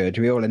very good.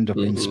 We all ended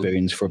up in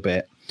spoons for a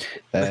bit,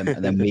 and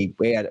then we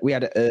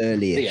had an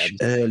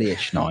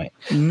early-ish night.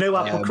 No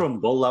apple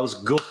crumble. I was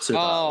gutted.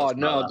 Oh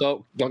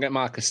no! Don't get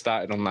Marcus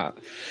started on that.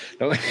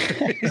 In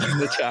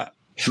the chat,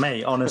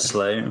 mate.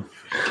 Honestly.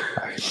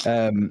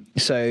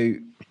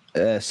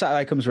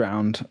 Saturday comes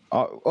around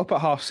up at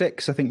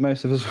 6:30. I think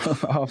most of us were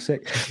up at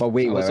 6:30. Well,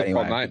 we were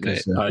anyway.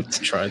 I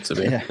tried to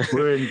be. Yeah.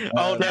 We're in.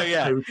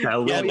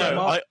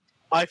 Hotel.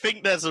 I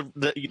think this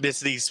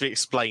needs to be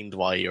explained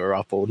why you were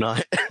up all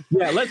night.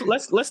 Yeah,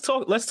 let's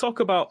talk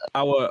about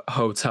our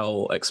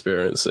hotel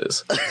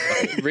experiences.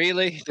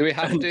 Really? Do we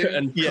have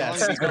to?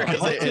 Yes,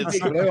 because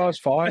I was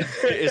fine.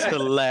 It is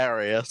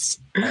hilarious.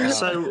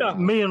 So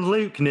me and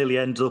Luke nearly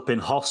ended up in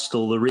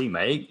Hostel, the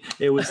remake.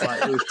 It was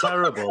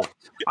terrible.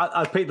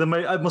 I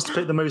must have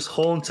picked the most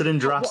haunted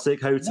and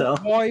drastic hotel.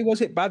 Why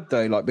was it bad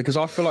though? Like because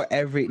I feel like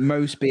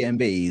most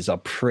B&Bs are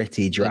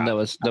pretty drab. And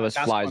there was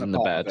flies in the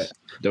bed.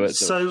 There was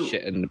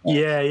shit in the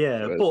bed.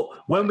 Yeah. But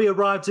when we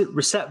arrived at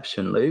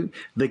reception, Luke,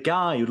 the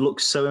guy who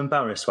looked so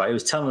embarrassed, right? He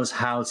was telling us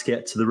how to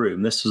get to the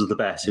room. This was the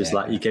best. He was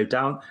like, you go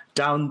down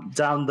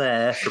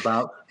there for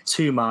about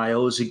 2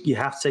 miles. You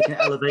have to take an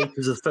elevator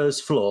to the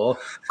first floor,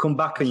 come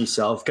back on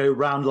yourself, go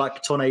round like a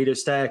tornado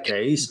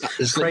staircase,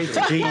 pray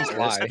to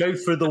Jesus, go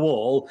through the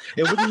wall.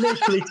 It would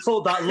literally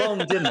took that long,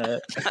 didn't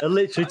it? It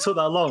literally took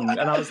that long.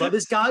 And I was like,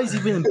 this guy's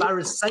even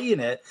embarrassed saying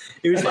it.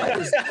 It was like,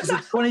 it's a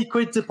 20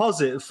 quid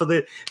deposit for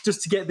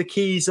just to get the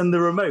keys and the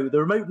remote. The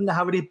remote didn't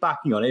have any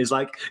backing on it. It's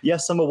like,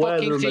 yes, I'm aware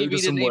the remote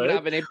doesn't work. Even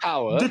have any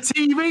power. The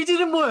TV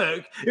didn't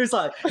work. It was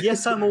like,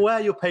 yes, I'm aware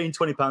you're paying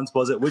 £20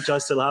 deposit, which I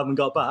still haven't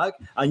got back.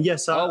 And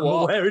yes, I'm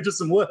aware it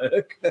doesn't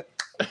work.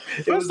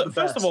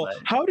 First of all,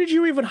 how did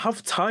you even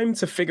have time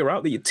to figure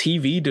out that your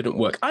TV didn't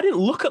work? I didn't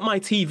look at my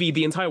TV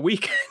the entire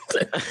weekend.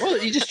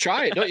 Well, you just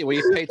try it, don't you? Well,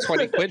 you pay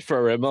 20 quid for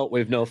a remote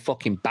with no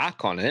fucking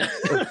back on it.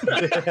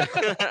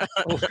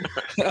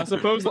 I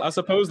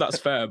suppose that's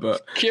fair,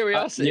 but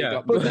curiosity.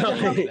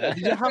 Did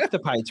you have to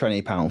pay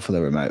 £20 for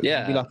the remote?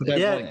 Yeah,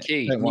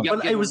 Key.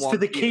 It was for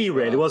the key,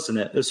 really, wasn't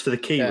it? It was for the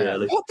key,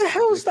 really. What the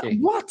hell is that?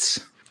 What?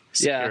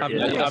 Yeah,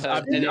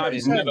 I've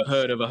never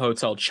heard of a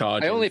hotel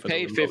charge. I only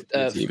paid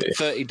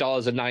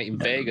 $30 a night in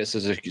Vegas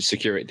as a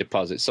security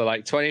deposit, so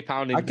like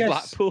 £20 in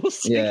Blackpool.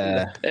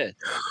 Yeah,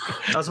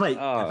 that's mate.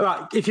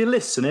 Right, if you're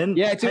listening,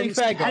 to be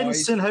fair, guys,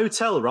 Henson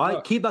Hotel,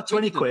 right? Keep that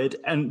 20 quid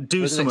and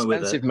do something with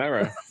it. Expensive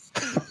mirror.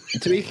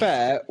 To be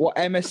fair, what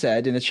Emma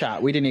said in the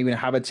chat, we didn't even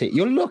have a TV.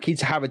 You're lucky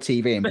to have a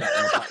TV in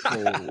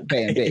Blackpool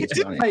B&B.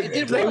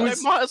 They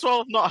might as well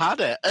have not had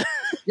it.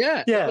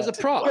 Yeah, it was a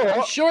prop.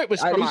 I'm sure it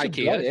was from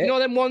IKEA. You know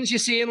them ones you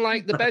see in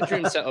like the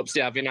bedroom setups they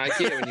have in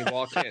IKEA when you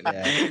walk in.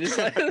 It's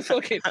like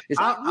fucking. Is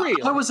that real?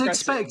 I was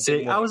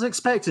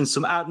expecting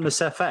some Atmos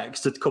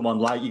FX to come on,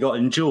 like you got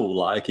in Jewel,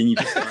 like, and you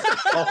just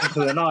off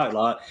for the night,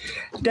 like,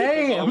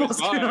 damn,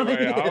 what's going on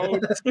here?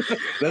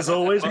 There's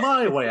always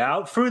my way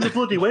out through the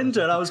bloody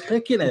window, and I was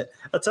picking it.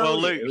 I tell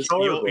you, Luke, it was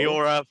horrible.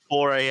 your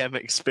 4 a.m.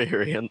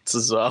 experience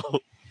as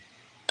well.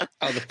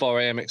 Oh, the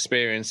 4 a.m.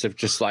 experience of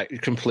just like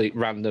complete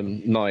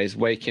random noise,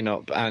 waking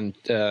up and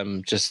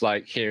just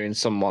like hearing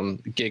someone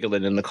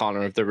giggling in the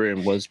corner of the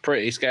room was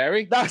pretty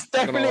scary. That's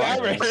definitely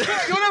Aaron.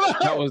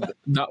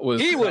 That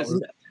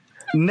was.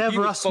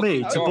 Never asked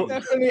me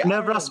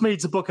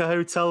to book a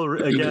hotel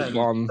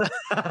again.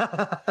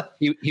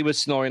 He was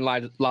snoring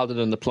louder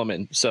than the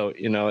plumbing, so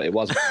you know it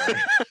wasn't.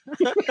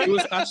 He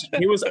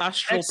was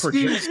astral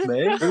Excuse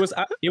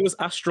He was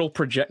astral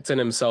projecting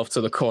himself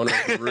to the corner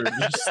of the room.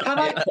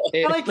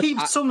 Can I keep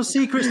some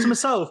secrets to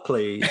myself,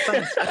 please?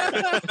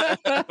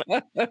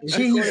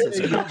 Jesus,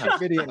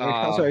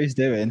 that's what he's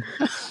doing.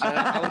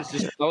 I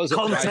was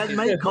content,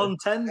 mate.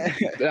 Content.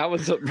 I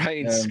was up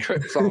writing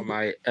scripts all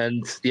night,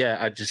 and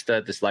I just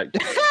this like,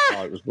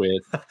 it was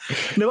weird.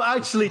 No, I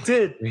actually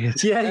did.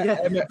 Yeah.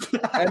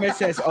 Emma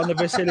says on the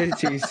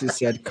facilities it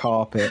said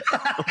carpet.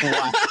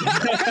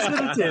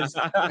 Facilities,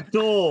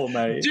 door,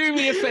 mate. Do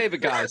me a favor,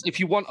 guys. If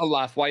you want a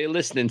laugh while you're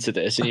listening to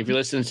this, and if you're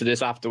listening to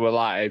this after we're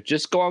live,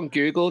 just go on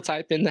Google,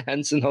 type in the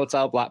Henson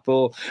Hotel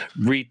Blackpool,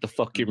 read the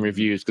fucking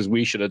reviews because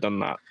we should have done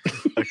that.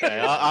 Okay,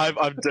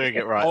 I'm doing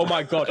it right. Oh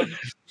my god!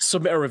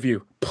 Submit a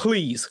review,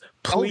 please.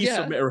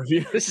 Submit a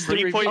review. This is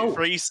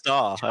 3.3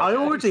 star. I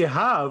already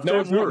have. No,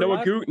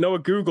 a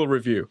Google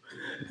review.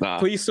 Nah.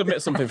 Please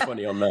submit something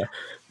funny on there.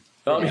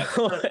 That'll be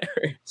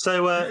hilarious.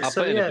 So, I'll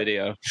put in a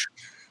video.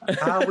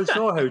 How was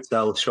your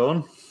hotel,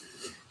 Sean?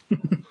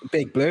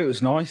 Big Blue, it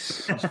was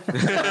nice.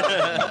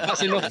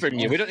 That's enough from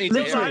you. We don't need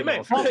to hear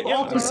anymore.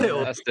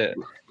 That's it.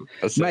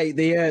 Mate,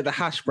 the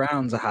hash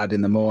browns I had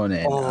in the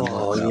morning.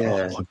 Oh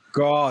my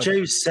god!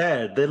 Joe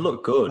said they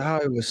look good. Oh,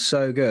 it was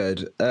so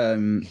good.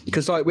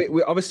 Because like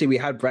we obviously we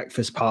had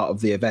breakfast part of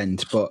the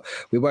event, but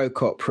we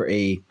woke up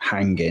pretty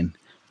hanging.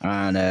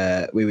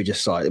 And we were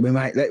just like, we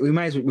may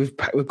as well,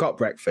 we've got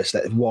breakfast.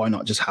 Why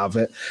not just have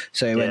it?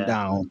 So we went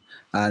down,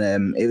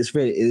 and it was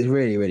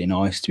really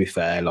nice. To be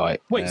fair,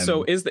 like wait,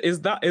 so is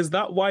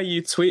that why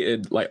you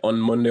tweeted like on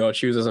Monday or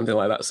Tuesday or something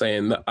like that,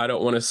 saying that I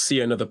don't want to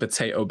see another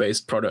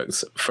potato-based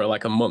product for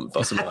like a month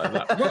or something like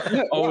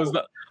that? Or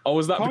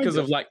was that because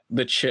of like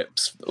the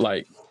chips,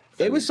 like?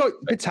 It was like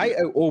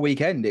potato all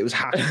weekend. It was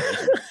hash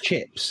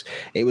chips.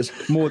 It was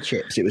more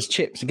chips. It was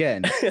chips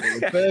again.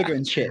 It was burger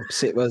and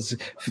chips. It was,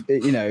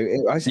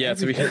 that's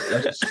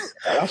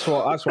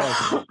what.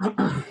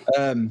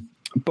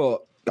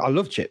 But I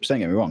love chips. Don't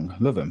get me wrong. I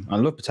love them. I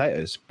love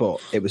potatoes.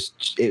 But it was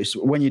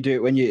when you do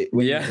it when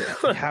you're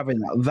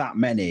having that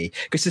many,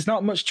 because there's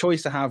not much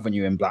choice to have when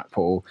you're in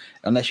Blackpool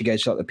unless you go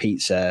to like the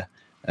pizza.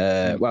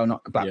 Well,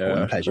 not Blackpool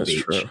and Pleasure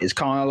Beach. True. It's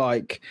kind of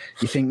like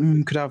you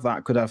think could have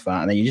that,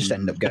 and then you just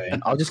end up going,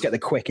 I'll just get the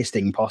quickest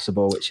thing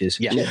possible, which is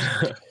It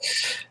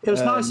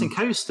was nice in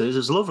Coasters. It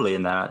was lovely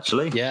in there,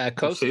 actually. Yeah,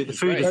 Coasters. The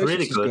food is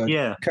really good.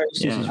 Yeah,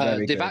 Coasters is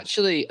very they've good.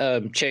 actually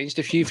changed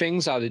a few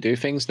things, how they do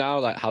things now,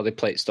 like how they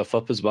plate stuff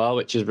up as well,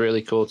 which is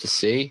really cool to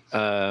see.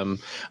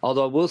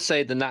 Although I will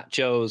say the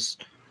nachos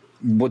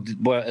you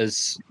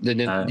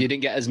didn't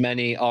get as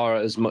many or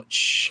as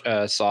much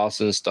sauce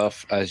and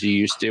stuff as you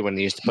used to when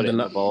they used to put it in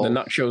the bowl. The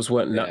nachos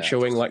weren't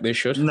nachoing like they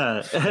should.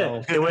 No,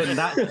 they were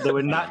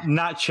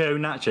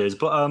nachos,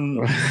 but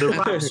the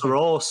wraps were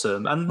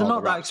awesome, and they're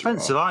not that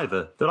expensive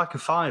either. They're like a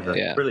 £5.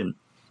 Yeah. Brilliant.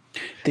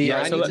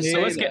 Yeah,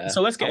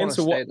 So let's get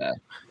into what.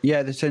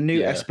 Yeah, there's a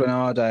new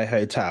Esplanade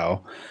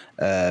hotel.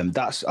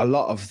 That's a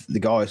lot of the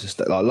guys,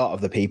 a lot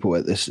of the people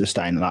are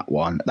staying at that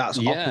one. That's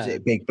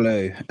opposite Big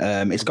Blue.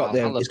 It's got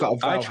a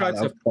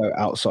Valhalla boat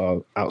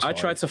outside. I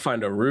tried to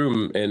find a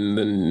room in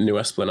the new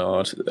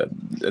Esplanade.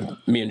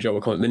 Me and Joe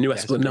were calling it the new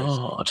Esplanade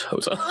hotel.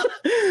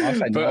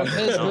 Esplanade.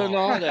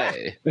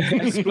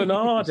 The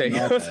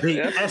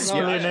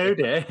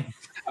Esplanade.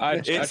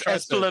 It's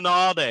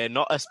Esplanade,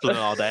 not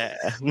Esplanade.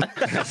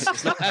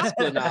 It's not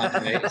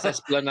Esplanade, it's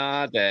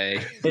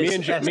Esplanade.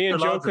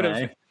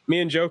 Me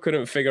and Joe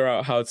couldn't figure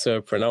out how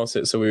to pronounce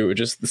it, so we were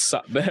just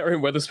sat there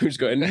in Wetherspoons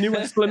going, New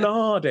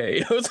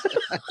Esplanade.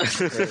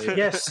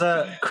 Yes,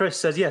 Chris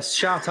says, yes,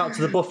 shout out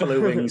to the Buffalo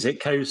Wings at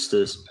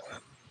Coasters.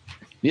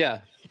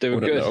 Yeah, they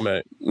were good. Know,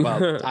 mate.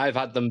 Well, I've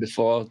had them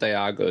before. They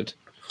are good.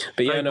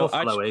 But yeah, no,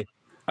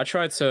 I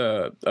tried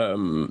to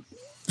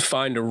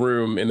find a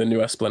room in the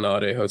new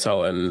Esplanade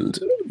hotel, and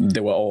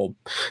they were all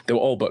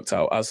booked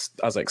out as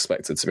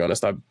expected. To be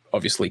honest, I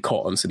obviously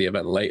caught onto the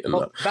event late, and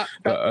that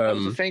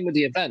was the thing with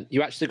the event.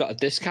 You actually got a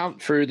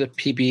discount through the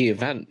PB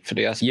event for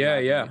the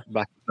Esplanade. Yeah.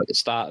 Back at the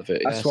start of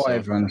it. That's why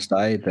everyone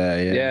stayed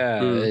there.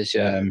 Yeah, it is.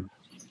 Yeah.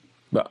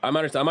 But I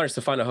managed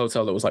to find a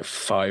hotel that was like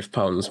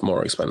 £5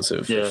 more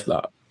expensive. If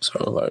that.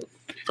 So like,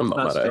 I'm not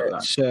mad at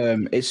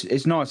it.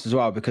 It's nice as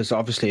well because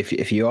obviously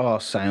if you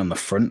are staying on the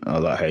front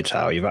of that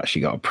hotel, you've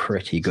actually got a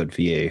pretty good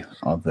view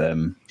of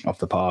the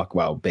park.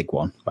 Well, big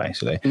one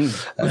basically.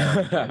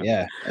 At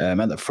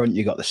the front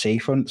you got the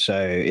seafront, so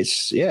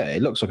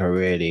it looks like a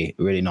really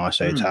really nice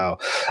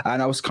hotel.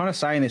 And I was kind of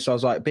saying this, I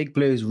was like, Big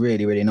Blue is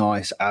really really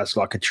nice as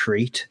like a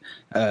treat,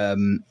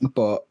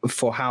 but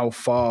for how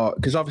far?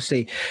 Because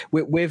obviously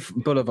with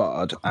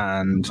Boulevard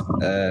and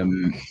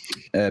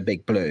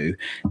Big Blue,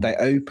 they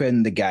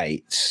open the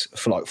gates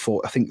for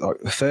I think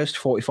the first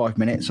 45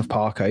 minutes of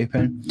park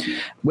open,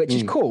 which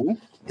is cool.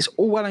 It's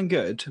all well and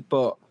good,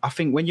 but I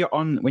think when you're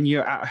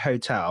at a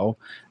hotel,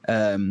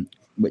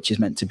 which is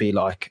meant to be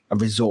like a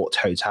resort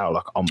hotel,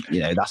 like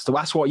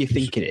that's what you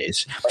think it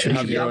is. Should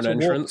have your own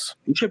entrance.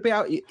 You should be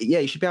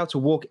you should be able to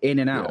walk in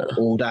and out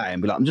all day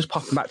and be like, I'm just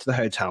popping back to the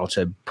hotel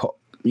to put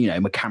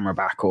my camera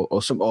back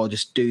or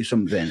just do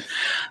something.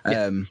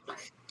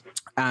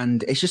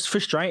 And it's just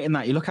frustrating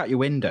that you look out your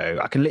window,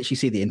 I can literally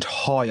see the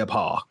entire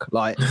park.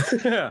 Like,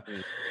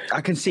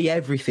 I can see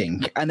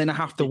everything, and then I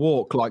have to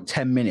walk like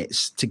 10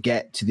 minutes to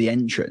get to the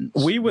entrance.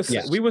 We were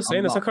saying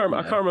this. I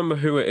can't remember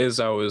who it is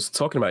I was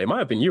talking about. It might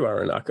have been you,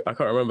 Aaron. I can't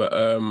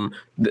remember.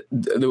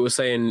 They were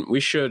saying they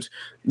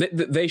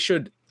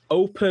should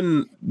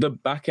open the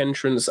back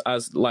entrance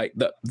as like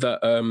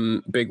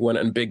the Big One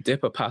and Big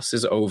Dipper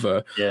passes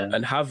over,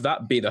 and have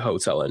that be the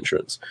hotel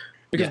entrance.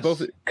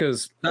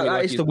 Because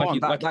that is the one.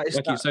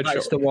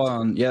 That's the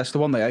one. Yeah, it's the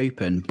one they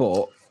open.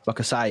 But like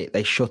I say,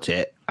 they shut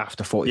it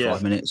after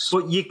 45 minutes.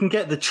 But you can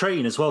get the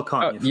train as well,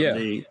 can't you?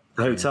 From the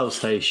hotel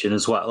station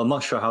as well. I'm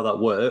not sure how that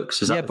works.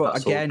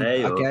 But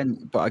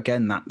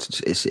again, that's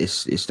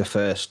it's the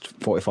first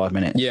 45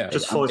 minutes. Yeah,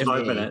 just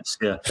 45 minutes.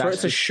 Yeah, for it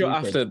to shut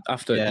after.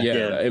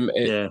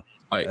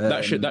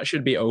 That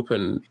should be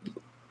open.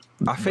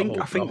 I think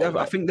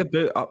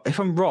if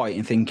I'm right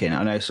in thinking,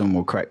 I know someone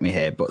will correct me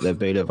here, but the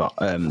Boulevard,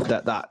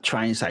 that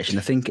train station,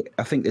 I think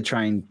the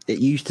train, it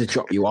used to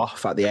drop you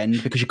off at the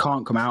end because you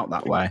can't come out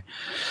that way.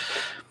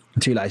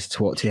 I'm too lazy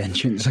to walk to the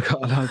entrance. I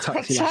got a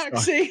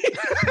taxi.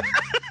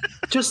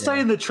 Just stay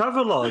in the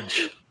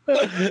Travelodge.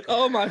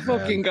 Oh my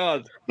fucking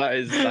god! That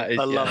is.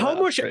 How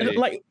much?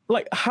 Really...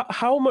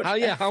 How much?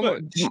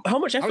 How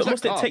much effort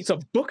must it take to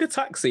book a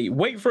taxi,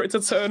 wait for it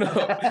to turn up?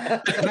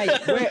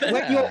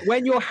 Mate,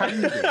 when you're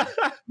hungry,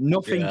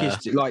 nothing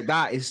is like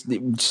that. Is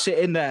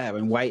sitting there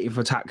and waiting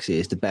for a taxi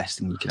is the best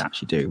thing you can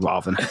actually do,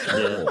 rather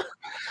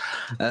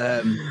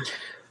than.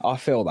 I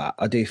feel that.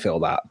 I do feel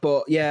that.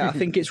 But yeah, I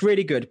think it's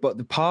really good. But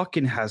the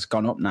parking has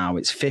gone up now.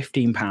 It's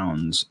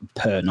 £15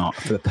 per night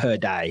per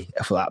day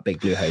for that Big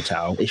Blue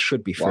hotel. It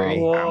should be free.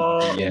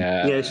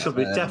 Yeah, it should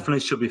be. Definitely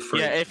should be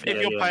free. Yeah, if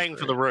you're paying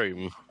for the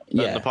room,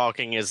 the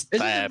parking is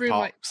there. Isn't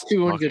like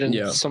 200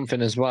 and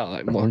something as well,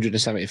 like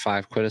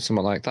 175 quid or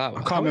something like that?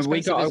 I can't remember.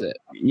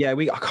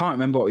 I can't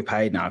remember what we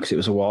paid now because it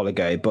was a while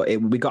ago. But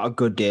we got a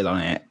good deal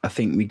on it. I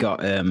think we got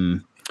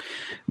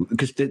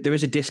because there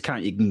is a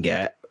discount you can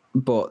get.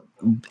 But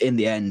in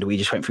the end, we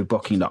just went through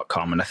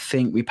booking.com and I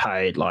think we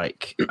paid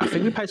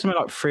something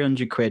like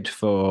 300 quid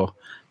for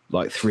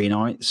like 3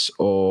 nights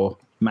or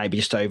maybe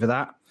just over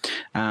that.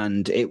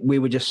 And we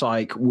were just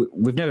like,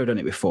 we've never done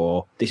it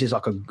before. This is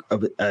like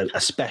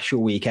a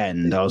special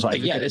weekend. I was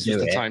like, this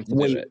is the time to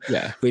do it.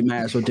 Yeah, we may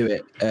as well do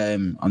it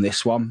on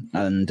this one.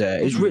 And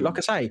it's really, like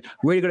I say,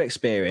 really good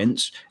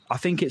experience. I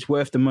think it's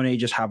worth the money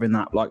just having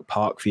that like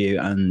park view,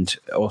 and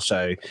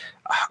also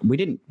we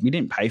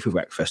didn't pay for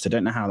breakfast. I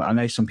don't know how. I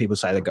know some people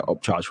say they got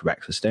upcharged for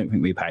breakfast. I don't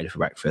think we paid for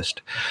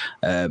breakfast,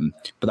 but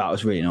that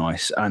was really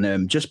nice.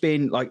 And just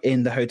being like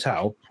in the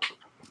hotel.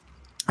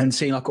 and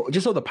seeing like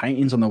just all the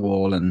paintings on the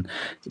wall and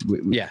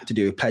to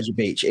do with Pleasure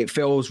Beach, it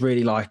feels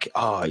really like,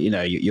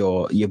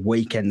 your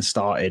weekend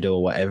started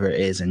or whatever it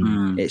is,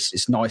 and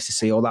it's nice to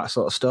see all that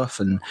sort of stuff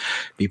and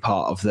be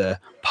part of the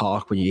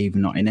park when you're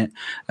even not in it.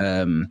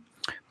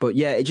 But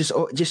yeah, it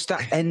just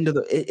that end of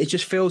it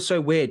just feels so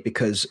weird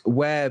because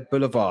where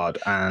Boulevard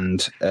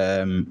and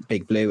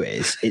Big Blue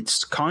is,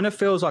 it's kind of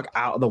feels like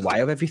out of the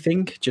way of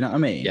everything. Do you know what I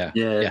mean? Yeah.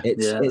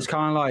 It's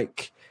kind of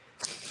like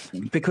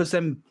because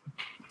them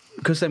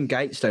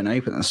gates don't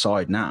open on the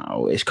side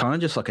now, it's kind of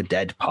just like a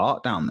dead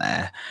part down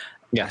there.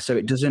 Yeah, so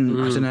it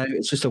doesn't. I don't know.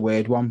 It's just a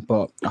weird one,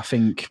 but I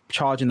think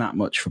charging that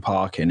much for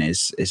parking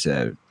is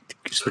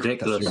it's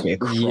ridiculous.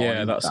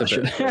 Yeah, that's a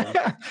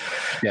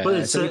bit.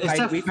 But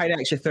so we paid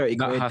extra 30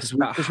 quid.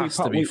 That has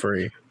to be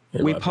free.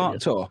 We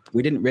parked up.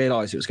 We didn't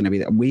realise it was going to be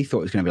that. We thought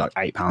it was going to be like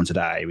 £8 a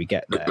day. We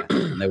get there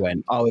and they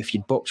went, if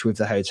you'd booked with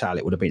the hotel,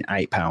 it would have been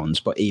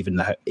 £8. But even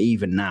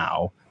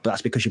now, but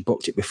that's because you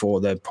booked it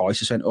before the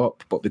prices went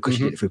up. But because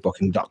you did it through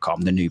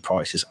Booking.com, the new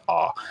prices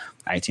are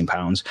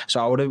 £18. So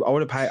I would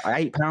have paid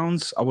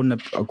 £8. I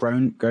wouldn't have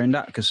grown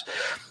that because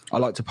I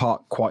like to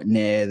park quite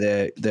near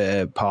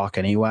the park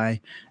anyway,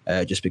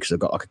 just because I've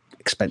got like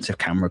expensive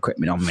camera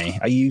equipment on me.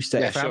 I used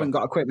to, if I haven't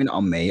got equipment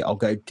on me, I'll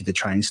go to the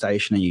train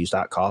station and use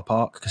that car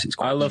park because it's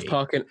quite I love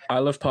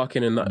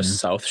parking in that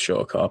South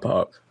Shore car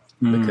park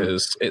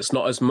because it's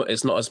not as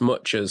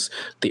much as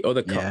the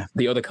other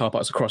car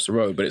parks across the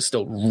road, but it's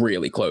still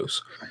really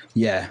close.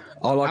 Yeah,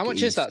 how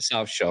much is that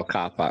South Shore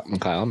car park,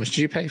 Mikhail? How much did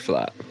you pay for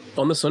that?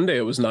 On the Sunday,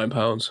 it was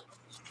 £9.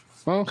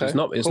 Oh, okay, it's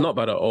not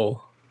bad at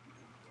all.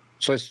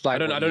 So it's like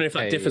I don't know if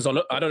that differs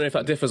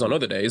on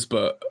other days,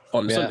 but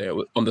on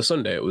the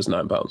Sunday it was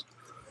 £9.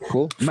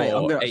 Cool. Mate,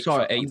 I'm going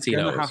for 18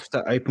 to have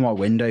to open my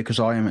window because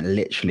I am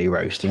literally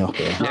roasting up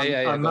here.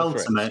 I'm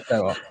melting, mate.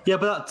 Yeah,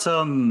 but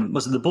that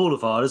was it the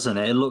Boulevard, isn't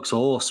it? It looks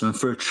awesome. And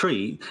for a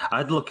treat,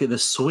 I'd look at the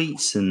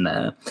suites in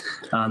there.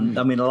 And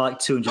I mean, I like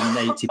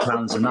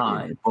 £280 a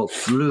night, but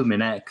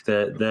blooming heck,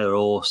 they're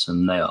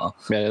awesome. They are.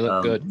 Yeah, they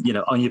look good. You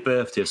know, on your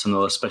birthday or some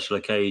other special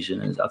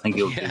occasion, I think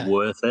it would be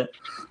worth it.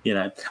 You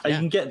know, and you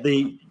can get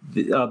the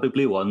Big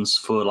Blue ones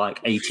for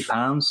like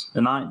 £80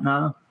 a night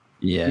now.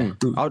 Yeah,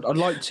 I'd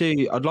like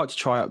to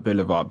try out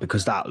Boulevard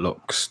because that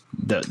looks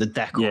the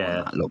decor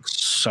on that looks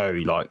so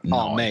like nice.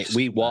 Oh mate,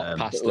 we walked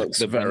past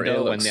the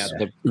window when they had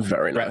the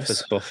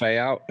breakfast buffet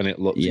out, and it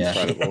looked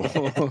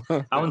incredible.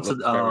 I wanted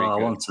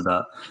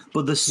that,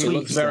 but the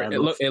suites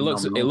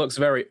it looks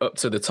very up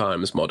to the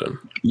times, modern.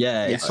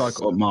 Yeah, it's like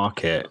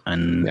upmarket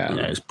and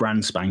it's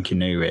brand spanking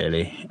new,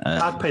 really.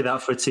 I'd pay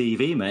that for a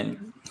TV, mate.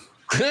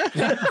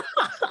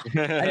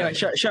 Anyway,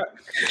 shall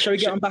we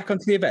get on back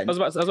onto the event? I was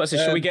about to say,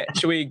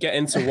 should we get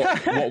into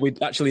what we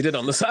actually did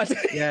on the Saturday?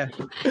 Yeah.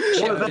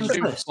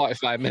 For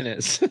 45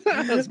 minutes.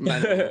 That's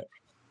mental.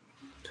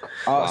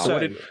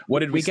 So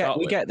what did we start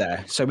with? We get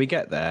there. So we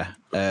get there.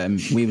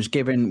 We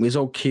was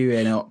all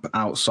queuing up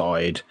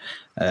outside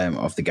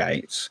of the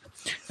gates.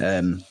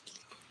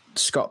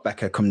 Scott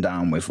Becker come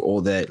down with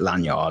all the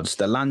lanyards.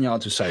 The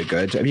lanyards were so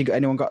good. Have you got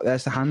anyone got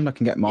theirs to hand? I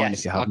can get mine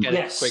if you haven't. I'll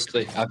get it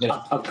quickly. I've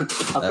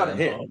got it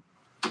here.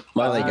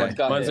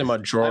 Mine's in my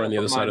drawer on the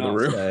other side of the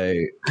room. So,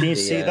 can you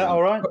see that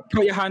all right?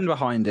 Put your hand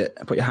behind it.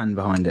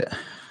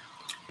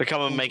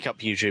 Become a makeup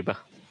YouTuber.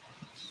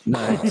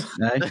 No.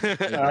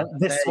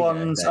 This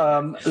one's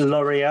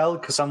L'Oreal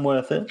because I'm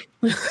worth it.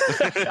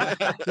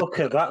 Look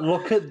at that!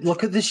 Look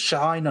at the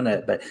shine on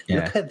it, but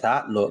look at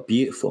that! Look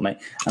beautiful, mate.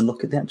 And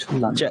look at the actual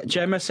lamp.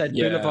 Gemma said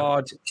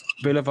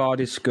Boulevard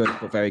is good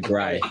but very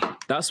grey.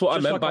 That's what I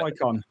meant by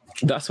Icon.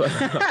 That's what.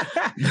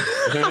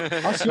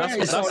 That's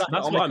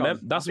what I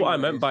meant. That's what I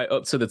meant by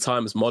up to the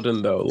times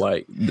modern though.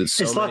 Like it's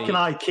like an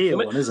IKEA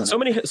one, isn't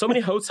it? So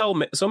many hotel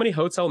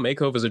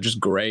makeovers are just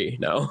grey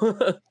now.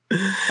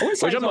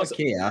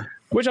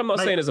 Which I'm not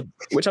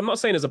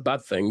saying is a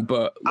bad thing,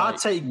 but like,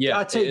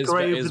 I take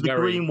grey over the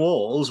green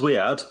walls we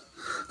had.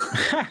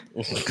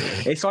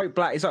 It's like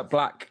black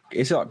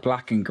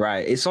and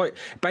grey. It's like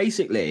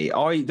basically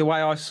the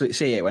way I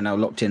see it when I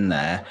looked in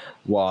there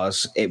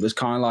was it was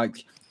kind of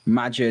like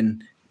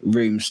imagine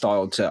room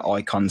style to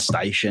Icon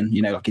Station,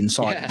 you know, like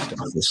inside.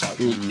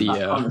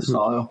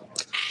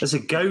 There's a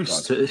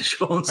ghost at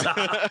Sean's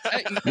house.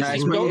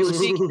 Go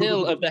seek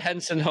ill of the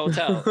Henson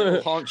Hotel.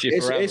 It'll haunt you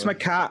forever. It's my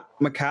cat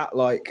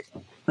like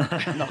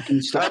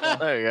knocking stuff.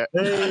 There you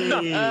go.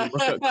 Hey,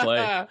 look at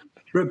Clay.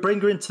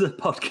 Bring her into the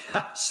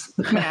podcast.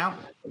 Meow.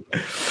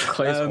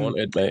 Clay's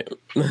haunted, mate.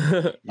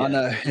 I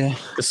know. Yeah.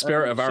 The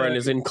spirit of Aaron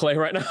is in Clay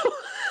right now.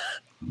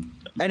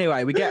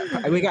 Anyway, we get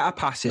our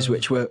passes,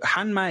 which were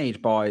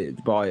handmade by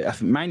I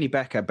think mainly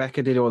Becca.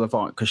 Becca did all the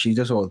because she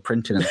does all the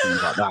printing and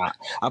things like that.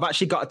 I've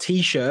actually got a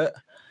T-shirt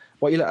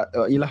What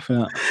are you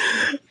laughing at?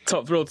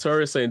 Top Thrill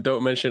Tourist saying,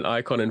 "Don't mention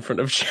Icon in front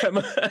of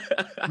Gemma."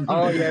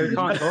 Oh yeah, we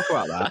can't talk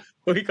about that.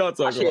 We can't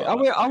talk Actually,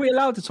 about that. are we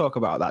allowed to talk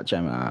about that,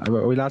 Gemma?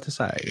 Are we allowed to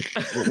say?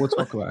 We'll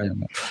talk about it.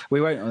 We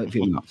won't if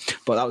you're not.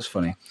 But that was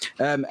funny.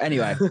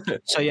 Anyway,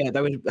 so yeah,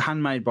 they were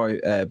handmade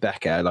by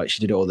Becca. Like she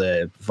did all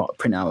the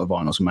print out the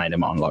vinyls and made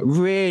them on. Like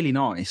really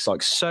nice.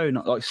 Like so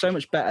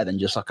much better than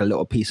just like a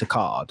little piece of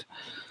card.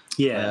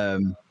 Yeah.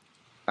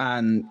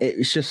 And it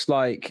was just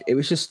like it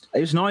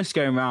was nice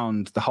going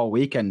around the whole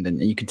weekend, and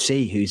you could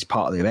see who's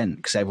part of the event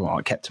because everyone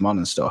like kept them on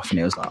and stuff, and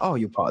it was like, oh,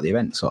 you're part of the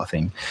event sort of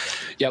thing.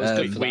 Yeah, it was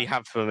good. We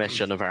have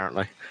permission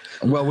apparently.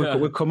 Well,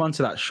 we'll come on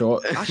to that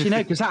short. Actually, no,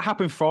 because that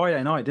happened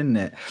Friday night, didn't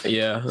it?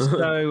 Yeah.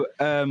 So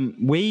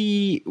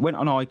we went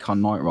on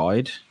Icon Night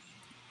Ride,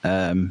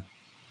 and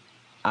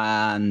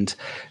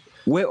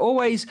we're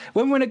always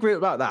when we're in a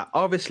group like that.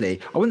 Obviously,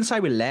 I wouldn't say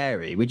we're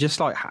leery. We're just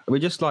like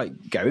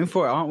going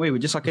for it, aren't we? We're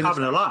just like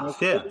Having a laugh,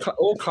 yeah,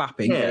 all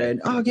clapping, yeah.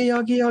 and oh,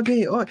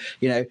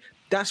 you know.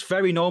 That's a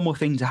very normal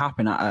thing to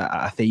happen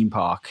at a theme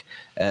park.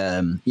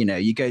 You know,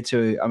 you go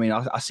to, I mean,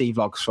 I see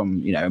vlogs from,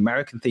 you know,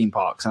 American theme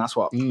parks, and that's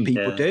what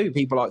people do.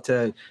 People like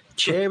to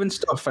cheer and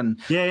stuff. And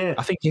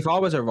I think if I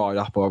was a ride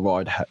up or a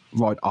ride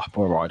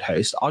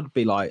host, I'd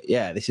be like,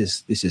 yeah, this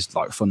is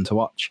like fun to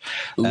watch.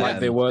 Like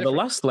they were the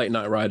last late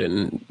night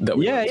riding that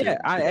we went to.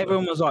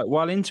 Everyone was like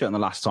well into it on the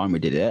last time we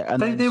did it.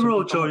 And they were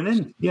all joining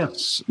in. Yeah.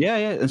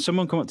 And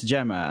someone come up to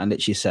Gemma and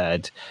literally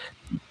said,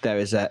 there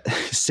is a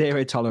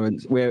zero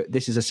tolerance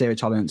this is a zero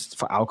tolerance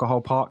for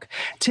alcohol park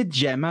to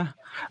Gemma.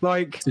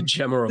 Like the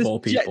Gemma of all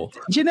people.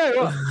 Do you know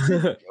what?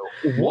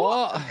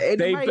 What?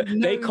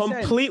 They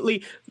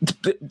completely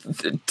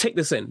take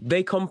this in.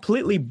 They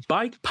completely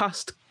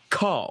bypassed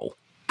Carl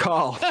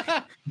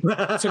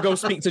to go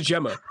speak to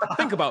Gemma.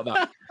 Think about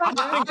that.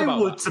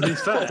 To be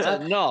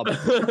fair, knob.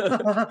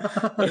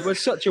 It was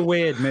such a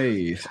weird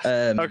move.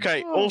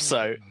 Okay.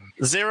 Also,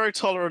 zero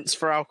tolerance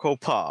for alcohol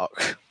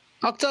park.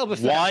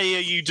 Oktoberfest. Why are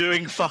you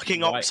doing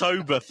fucking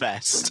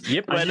Oktoberfest?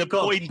 Yep, where the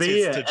point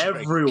is to drink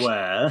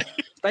everywhere.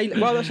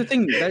 Well, that's the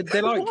thing.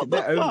 They're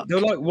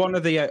like one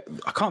of the. I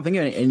can't think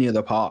of any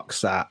other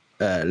parks that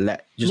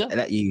let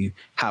you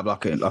have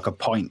like a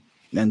pint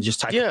and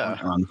just take a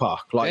pint around the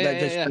park. Like they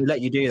just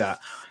let you do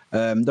that.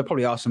 There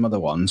probably are some other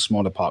ones,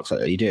 smaller parks that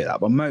let you do that,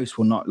 but most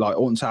will not. Like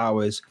Alton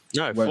Towers.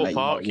 No, full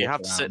park. You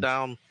have to sit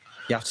down.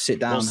 You have to sit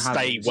down. Or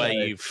stay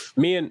wave.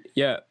 Me and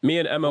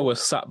Emma were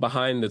sat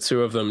behind the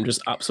two of them,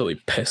 just absolutely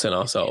pissing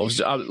ourselves.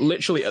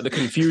 Literally at the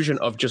confusion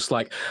of just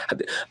like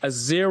a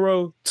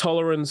zero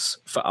tolerance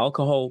for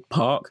alcohol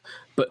park,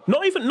 but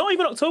not even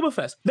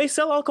Oktoberfest. They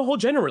sell alcohol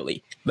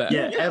generally there.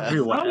 Yeah,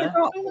 everywhere.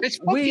 It's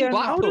fucking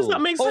Blackpool. How does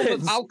that make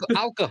sense?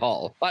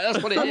 Alcohol, like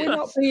that's what it is.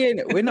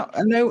 We're not.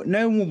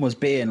 No one was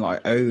being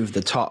like over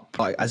the top,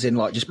 like as in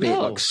like just being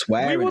like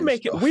swearing. We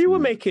were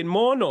making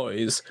more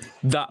noise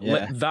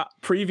that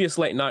previous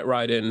late night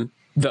riding.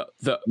 That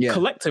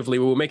collectively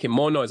we were making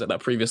more noise at that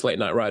previous late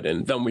night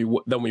riding than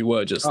we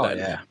were just then.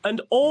 Yeah.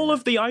 And all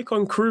of the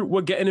Icon crew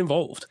were getting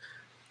involved.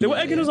 They were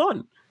egging us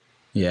on.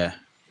 Yeah.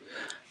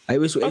 It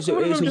was just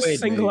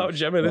single out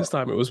Gemma this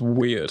time. It was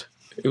weird.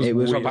 It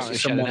was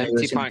about an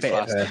empty pint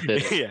glass.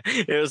 Yeah,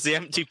 it was the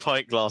empty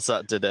pint glass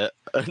that did it.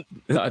 I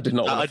did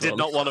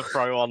not want to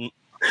throw on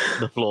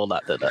the floor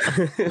that did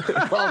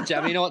it. Well,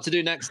 Gemma, you know what to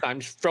do next time?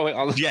 Just throw it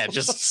on. Yeah,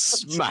 just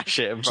smash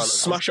it in front of us.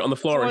 Smash it on the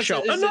floor and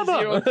shout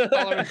another.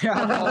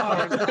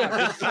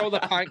 Just throw the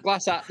pint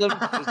glass at them.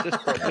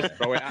 Just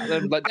throw it at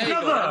them. Like, there you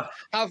go.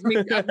 Have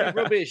me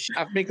rubbish.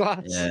 Have me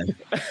glass. Yeah.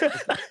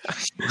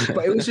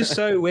 But it was just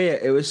so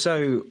weird. It was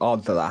so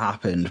odd that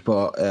happened.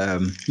 But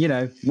you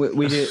know,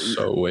 we did.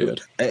 So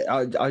weird.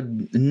 I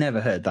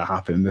never heard that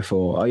happen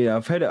before.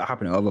 I've heard it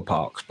happen at other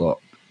parks, but.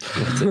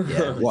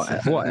 Yeah,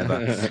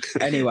 whatever.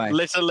 Anyway,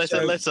 litter.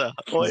 Zero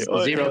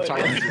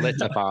tolerance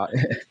litter part.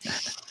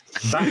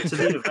 Back to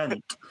the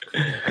event.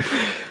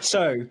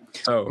 So,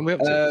 we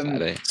up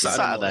to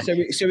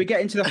Saturday. So we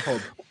get into the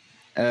hub.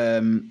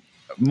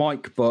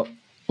 Mike Butt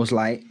was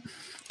late,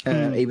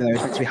 even though he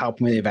was meant to be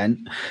helping with the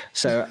event.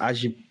 So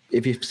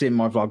if you've seen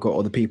my vlog or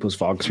other people's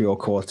vlogs, we all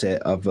caught it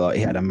of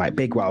he had a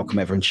big welcome.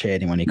 Everyone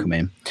cheered him when he come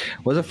in.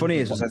 What's the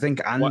funniest was I think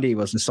Andy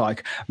was just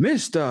like,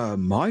 Mr.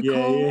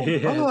 Michael.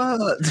 Yeah.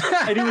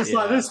 And he was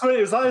like this way.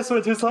 He was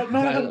like,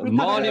 no.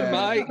 Morning,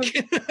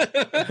 Mike.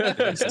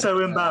 So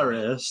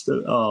embarrassed.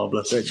 Oh,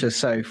 bless him. Which is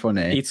so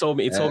funny. He told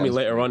me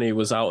later on he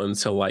was out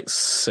until like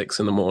 6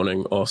 a.m.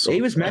 or so.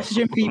 He was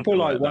messaging people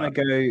like want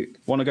to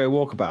go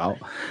walkabout,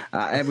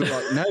 and we're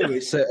like, no,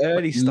 it's an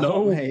early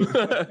start, mate.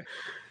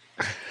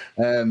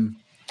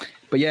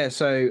 But yeah,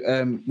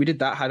 so we did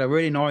that. Had a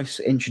really nice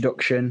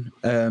introduction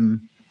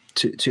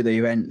to the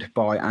event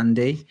by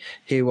Andy.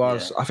 He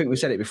was, I think we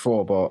said it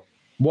before, but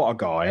what a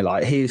guy!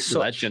 Like he's such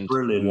legend,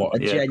 brilliant, what a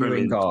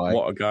genuine guy.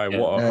 What a guy!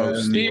 What a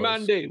host! Team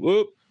Andy,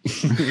 whoop!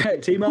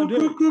 Team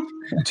Andy,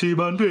 Team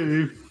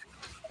Andy.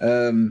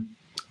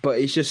 But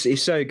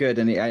he's so good,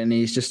 and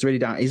he's just really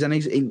down.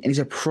 He's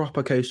a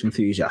proper coaster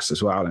enthusiast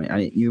as well,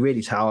 and you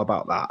really tell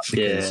about that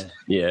because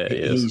he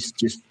he's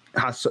just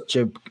has such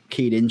a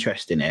keen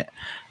interest in it.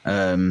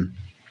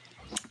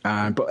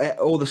 But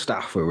all the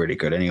staff were really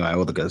good anyway.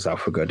 All the good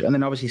staff were good. And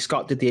then obviously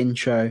Scott did the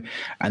intro,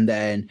 and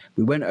then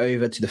we went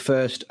over to the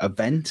first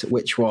event,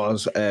 which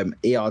was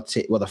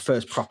ERT. Well, the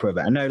first proper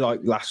event. I know,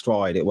 like last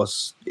ride, it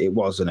was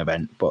an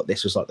event, but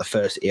this was like the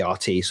first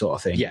ERT sort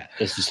of thing. Yeah,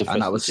 this is the first.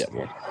 And that was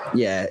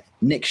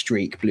Nick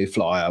Streak Blue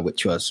Flyer,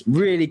 which was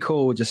really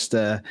cool. Just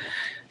to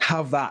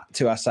have that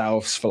to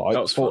ourselves for like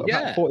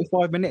about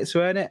 45 minutes,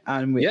 weren't it?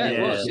 And it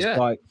was just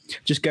like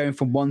just going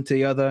from one to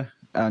the other.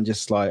 And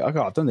just like, okay,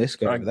 I've done this,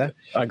 go over there.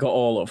 I got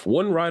all of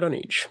one ride on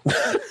each.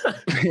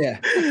 Yeah.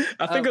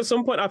 I think at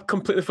some point I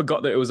completely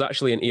forgot that it was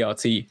actually an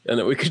ERT and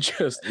that we could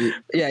just...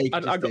 Yeah, you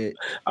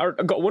I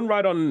got one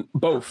ride on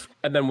both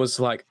and then was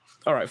like,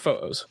 all right,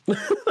 photos.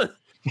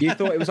 You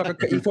thought it was like a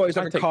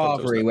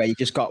carvery where you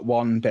just got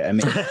one bit of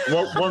meat.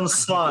 One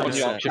slide.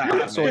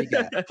 That's all you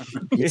get.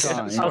 You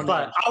can't, I was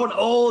like, I want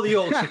all the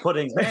Yorkshire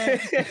puddings.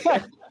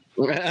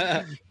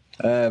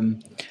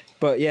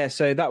 But yeah,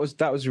 so that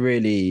was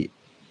really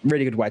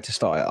good way to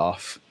start it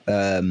off.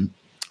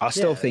 I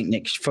still think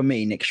Nick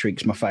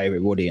Streak's my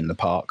favourite Woody in the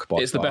park.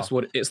 It's the best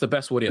Woody. It's the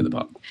best Woody in the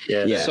park.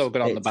 Yeah, so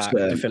good on the back,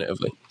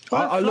 definitively.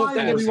 I love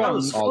that. It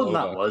was fun,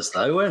 that was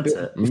though, weren't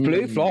it?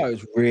 Blue Fly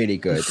was really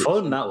good.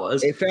 Fun that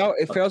was. It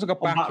feels like a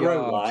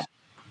backyard.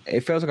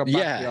 It feels like a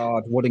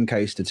backyard wooden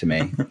coaster to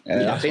me.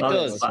 It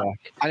does.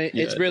 And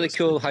it's really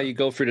cool how you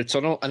go through the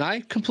tunnel. And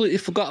I completely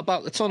forgot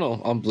about the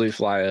tunnel on Blue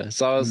Flyer.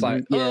 So I was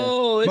like,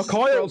 oh, it's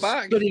Mikhail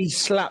bloody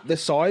slapped the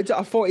sides.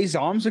 I thought his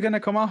arms were going to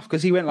come off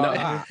because he went like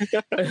that.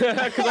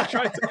 Because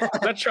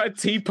I tried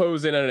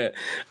T-posing on it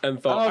and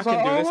thought, I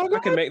can do this. I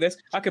can make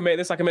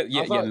this. I can make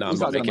this. Yeah, no, I'm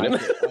not making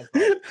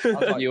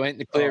it. You ain't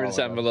the clearance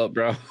envelope,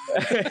 bro.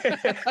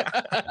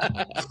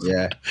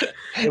 Yeah.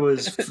 It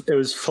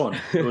was fun.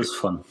 It was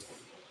fun.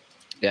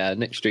 Yeah,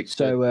 Nick Streak.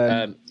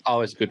 So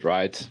always a good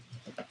ride.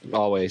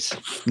 Always.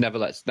 Never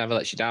lets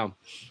you down.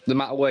 No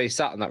matter where you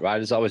sat on that ride,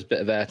 there's always a bit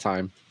of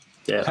airtime.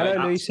 Yeah.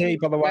 Hello, Lucy.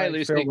 By the way,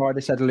 Lucy. Phil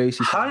Ryder said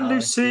Lucy. Hi,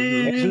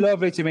 Lucy. It was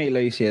lovely to meet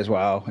Lucy as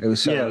well. It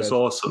was it was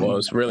awesome. Well, it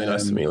was really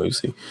nice to meet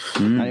Lucy.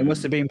 And it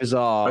must have been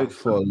bizarre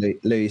for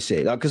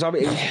Lucy, because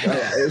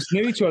it was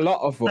new to a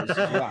lot of us as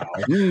well.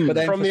 But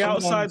then from the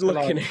outside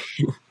looking,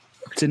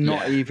 to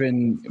not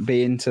even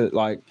be into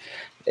like.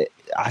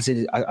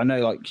 I know,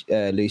 like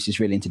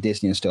Lucy's really into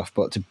Disney and stuff,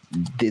 but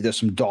there's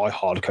some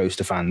die-hard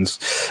coaster fans.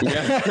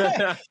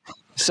 Yeah.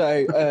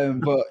 So,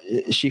 but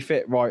she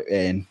fit right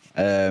in.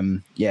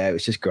 It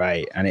was just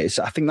great, and I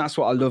think that's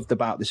what I loved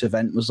about this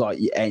event was like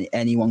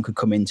anyone could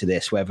come into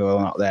this, whether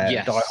or not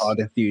they're a die-hard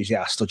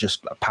enthusiast or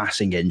just a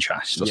passing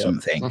interest or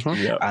something.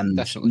 And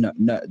there's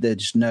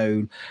just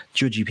no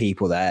judgy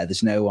people there.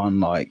 There's no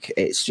one like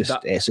it's just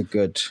it's a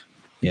good.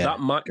 Yeah,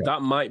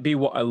 that might be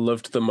what I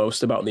loved the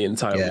most about the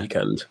entire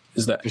weekend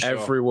is that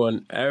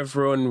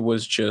everyone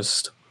was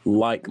just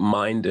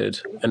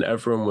like-minded and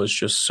everyone was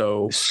just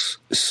so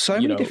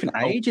many different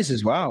ages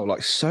as well,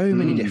 like so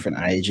many different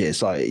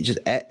ages, like just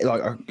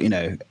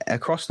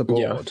across the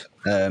board.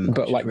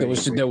 But like really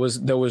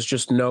there was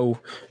just no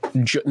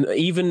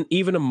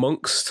even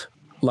amongst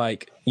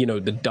like the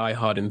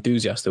diehard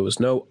enthusiast, there was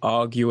no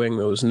arguing,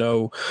 there was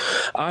no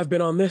I've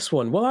been on this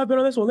one, well I've been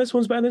on this one, this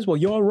one's better than this, well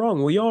you're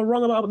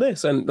wrong about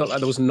this, and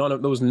there was none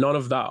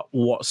of that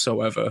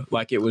whatsoever.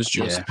 Like it was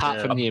just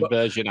apart from the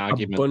inversion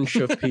argument, a bunch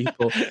of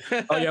people.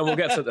 We'll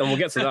get to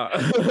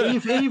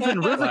that. even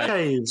river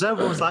caves,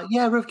 everyone's like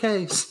river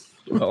caves,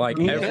 but like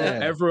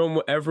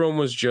everyone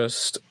was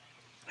just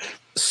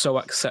so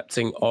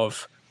accepting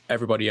of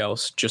everybody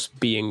else just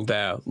being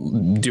there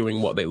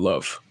doing what they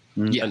love.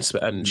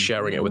 And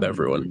sharing it with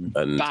everyone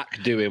and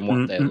back doing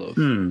what they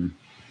love.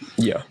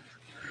 Yeah,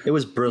 it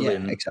was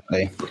brilliant. Yeah,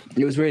 exactly.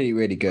 It was really,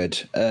 really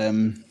good.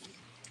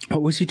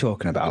 What was he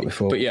talking about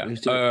before? But he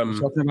was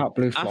talking about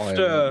Blue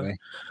Flyer.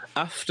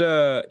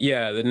 After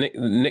the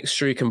Nick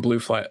Streak and Blue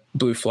Flyer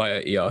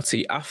ERT.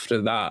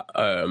 After that,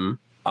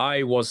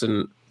 I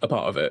wasn't a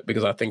part of it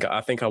because I think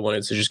I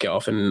wanted to just get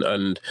off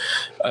and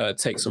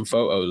take some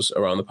photos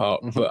around the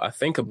park. But I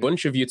think a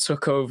bunch of you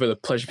took over the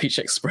Pleasure Beach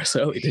Express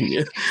early, didn't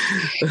you?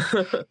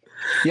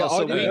 Yeah, I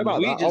didn't know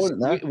about that. I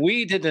wasn't there.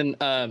 We didn't.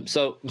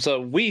 So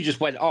we just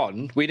went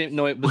on. We didn't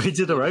know it was. We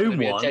did our own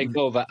one.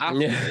 Takeover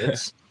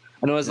afterwards.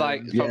 And it was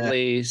like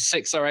probably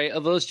 6 or 8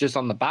 of us just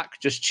on the back,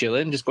 just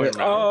chilling, just going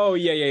around. Oh,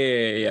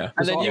 yeah.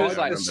 And then you was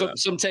like,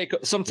 some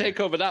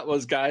takeover that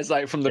was, guys,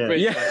 like from the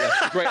bridge. Yeah.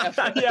 Like, great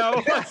effort.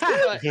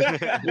 Like,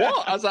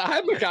 what? I was like, hi,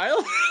 Mikhail.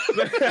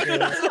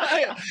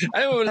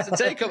 Everyone was to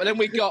take up, and then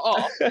we got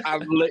off,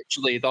 and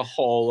literally the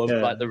whole of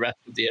like the rest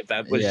of the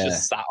event was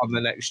just sat on the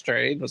next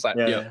train. It was like,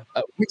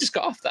 we just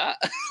got off that.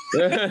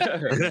 So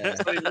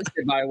we missed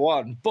it by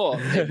one. But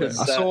it was,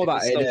 I saw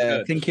that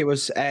in, I think it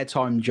was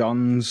Airtime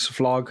John's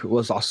vlog.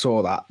 I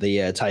saw that the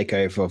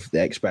takeover of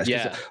the Express.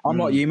 Yeah, I'm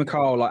like you,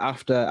 Mikhail. Like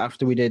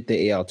after we did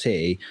the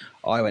ELT,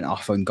 I went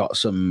off and got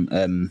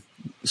some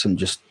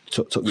just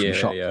took some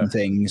shots and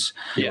things.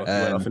 Yeah,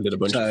 went off and did a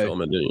bunch of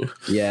filming, didn't you?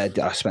 Yeah,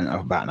 I spent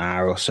about an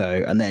hour or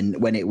so, and then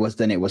when it was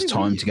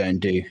time to go and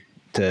do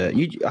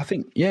I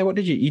think, yeah. What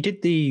did you? You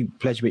did the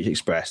Pleasure Beach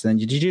Express. Then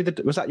did you do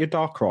the? Was that your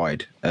dark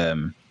ride?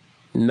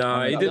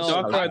 No, you did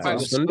Dark Rides on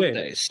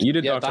Sunday. You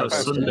did Dark Rides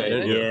on Sunday,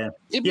 didn't you?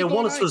 Yeah,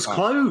 Wallace was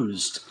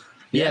closed.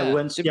 Yeah, we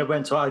went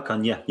to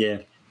Icon. Yeah,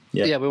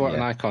 we went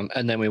on Icon,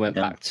 and then we went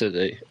back to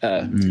the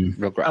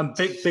Rugrats. And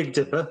Big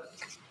Dipper.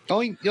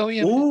 Oh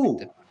yeah. Ooh,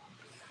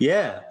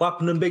 yeah. What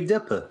happened in Big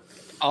Dipper?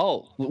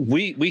 Oh,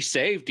 we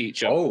saved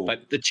each other.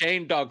 Like the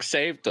chain dog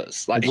saved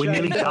us. Like we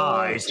nearly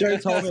died. Joe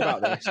told me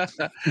about this.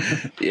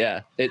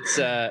 Yeah, it's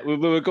we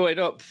were going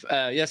up.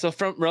 So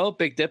front row,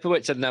 Big Dipper,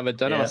 which I'd never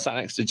done. I was sat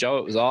next to Joe.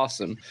 It was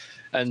awesome,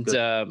 and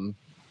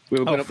we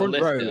were going up front the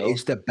row lift hill.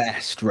 is the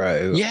best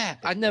row. Yeah,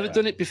 I'd never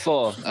done it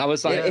before. I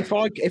was like, if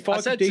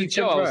I said could to do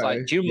Joe, I was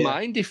like, do you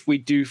mind if we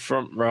do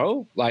front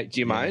row? Like, do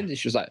you mind? And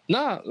she was like,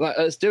 no,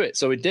 let's do it.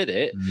 So we did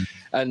it,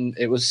 and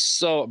it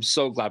was I'm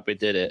so glad we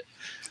did it.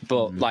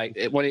 But like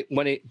when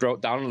it broke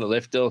down on the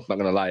lift hill, not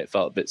gonna lie, it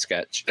felt a bit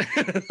sketch.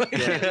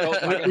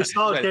 We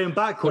started going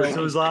backwards.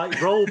 It was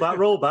like roll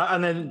back,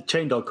 and then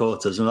chain dog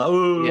caught us. And like,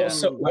 oh, yeah.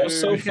 What's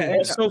so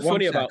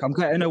funny about? I'm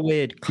getting a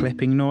weird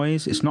clipping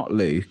noise. It's not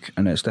Luke,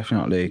 and it's definitely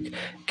not Luke.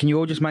 Can you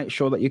all just make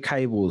sure that your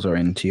cables are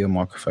into your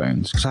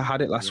microphones? Because I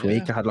had it last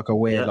week. I had like a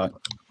weird like.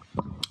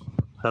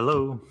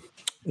 Hello,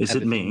 is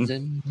it me?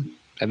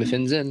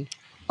 Everything's in.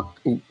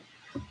 Ooh.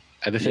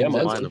 Everything's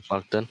mine are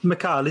plugged in.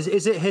 Mikhail,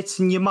 is it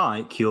hitting your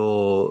mic?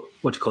 Your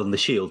what do you call them? The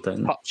shield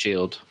thing. Pop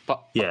shield.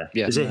 Yeah.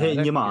 Is it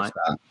hitting your mic?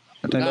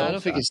 I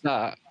don't think it's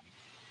that.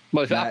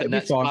 Well, if it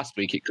happened last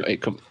week,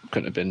 it couldn't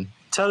have been.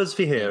 Tell us if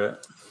you hear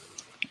it.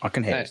 I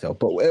can hear it still,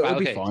 but it'll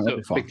be fine. It'll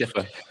be fine. Big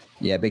Dipper.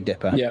 Yeah, Big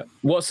Dipper. Yeah.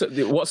 What's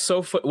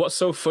so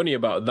funny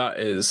about that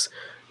is,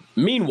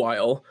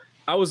 meanwhile,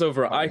 I was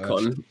over at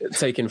Icon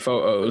taking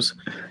photos,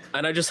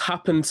 and I just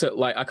happened to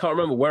I can't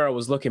remember where I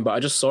was looking, but I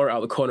just saw it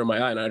out the corner of my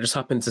eye, and I just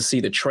happened to see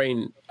the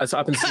train. I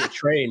happened to see a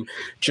train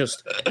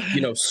just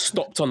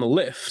stopped on the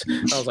lift.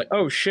 And I was like,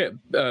 oh shit,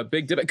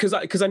 Big Dipper, because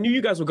I knew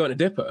you guys were going to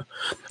Dipper,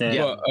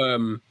 but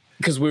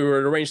because we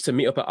were arranged to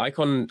meet up at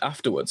Icon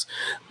afterwards.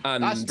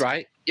 And that's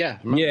right. Yeah.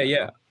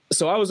 Yeah.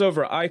 So I was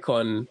over at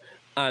Icon,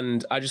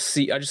 and I just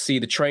see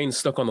the train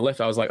stuck on the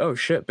lift. I was like, oh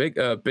shit, Big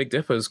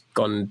Dipper's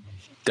gone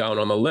down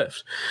on the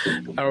lift.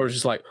 I was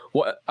just like,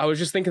 what? I was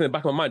just thinking in the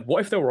back of my mind,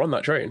 what if they were on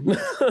that train?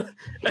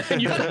 And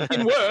you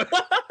fucking were.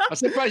 I'm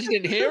surprised you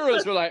didn't hear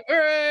us. We're like,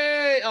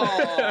 hooray!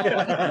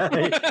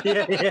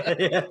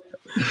 Yeah.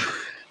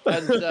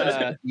 And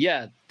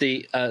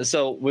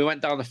so we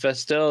went down the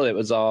first hill. It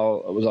was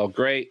all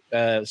great.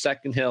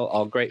 Second hill,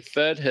 all great.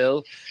 Third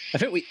hill, I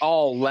think we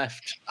all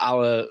left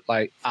our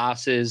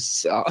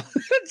asses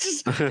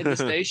just in the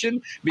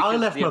station. I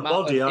left my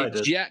body. I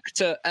did.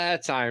 Ejector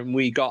airtime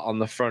we got on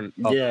the front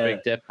of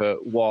Big Dipper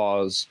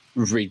was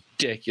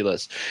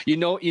ridiculous. You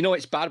know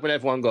it's bad when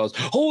everyone goes,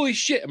 holy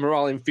shit, and we're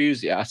all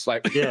enthusiasts.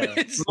 Like, we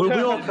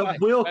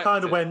all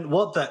kind of went,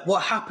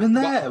 what happened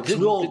there? We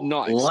all did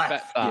not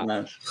expect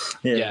that.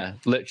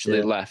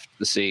 Literally left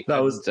the seat.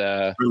 That was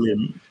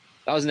brilliant.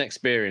 That was an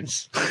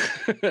experience.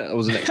 That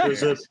was an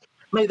experience.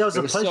 Mate, that was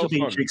a Pleasure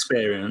Beach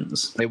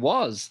experience. It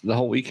was. The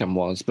whole weekend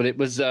was, but it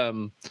was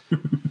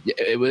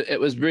it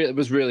was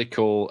really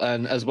cool.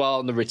 And as well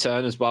on the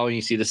return as well, when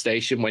you see the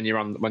station when you're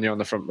on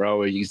the front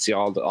row, you see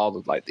all the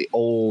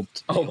old.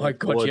 Oh my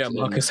god! Yeah,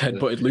 Marcus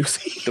headbutted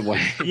Lucy. The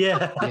way.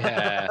 Yeah.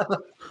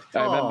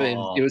 I remember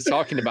he was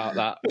talking about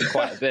that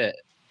quite a bit.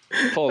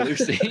 Poor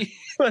Lucy.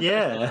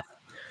 Yeah,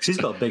 she's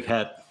got a big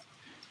head.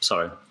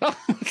 Sorry.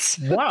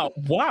 Wow.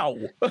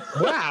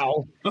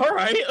 All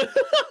right.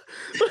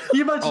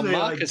 You imagine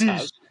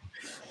it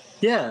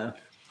yeah.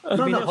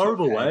 Not in a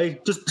horrible way.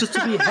 Just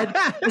to be head.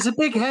 It's a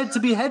big head to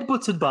be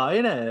headbutted by,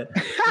 isn't it?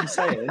 I'm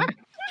saying.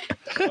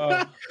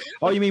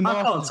 You mean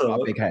Marcus got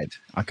a big head?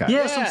 Okay.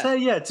 Yes, I'm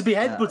saying to be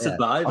headbutted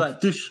by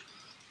dush.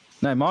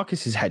 No,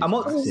 Marcus's head. I'm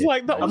not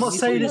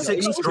saying it's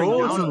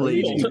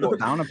extraordinary.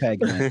 Down a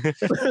peg.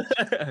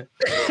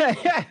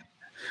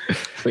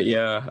 But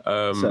yeah.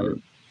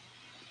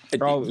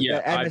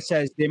 Emma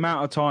says the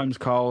amount of times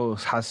Cole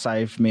has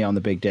saved me on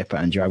the Big Dipper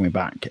and dragged me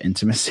back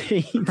into my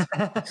seat. Do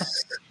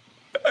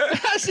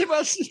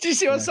you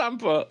see what Sam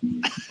put?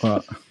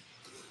 What?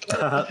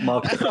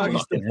 Mark, I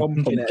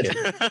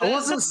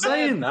wasn't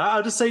saying that.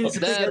 I'm just saying it's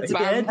their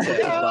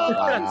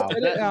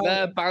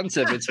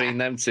banter between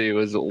them two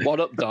was what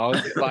up, dog?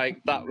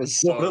 Like that was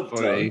so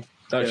funny.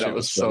 That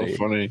was so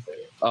funny.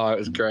 Oh, it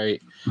was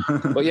great.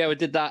 But yeah, we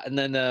did that, and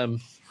then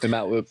we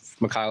met with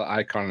Mikhail at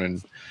Icon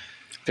and.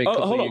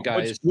 Hold on. You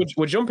guys.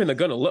 We're jumping the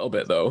gun a little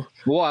bit, though.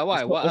 Why?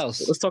 What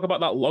else? Let's talk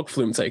about that log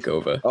flume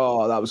takeover.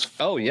 Oh, that was.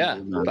 Oh yeah,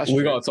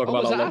 we got to talk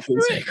about that log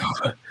flume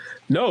takeover.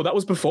 No, that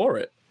was before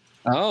it.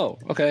 Oh,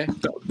 okay.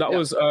 That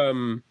was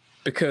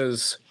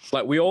because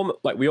we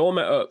all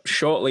met up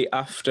shortly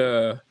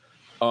after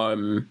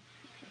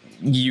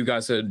you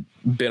guys had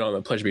been on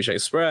the Pleasure Beach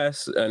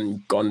Express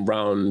and gone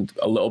round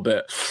a little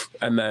bit,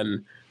 and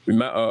then we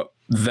met up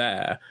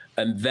there,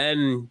 and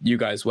then you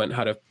guys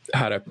had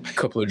a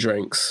couple of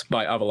drinks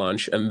by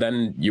Avalanche, and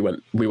then we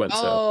went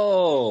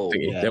to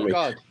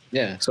God.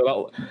 Yeah.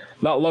 So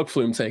that log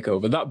flume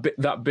takeover,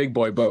 that big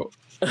boy boat.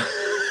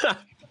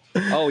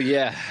 Oh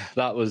yeah,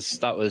 that was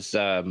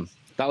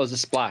a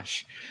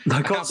splash.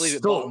 I can't believe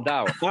it bottomed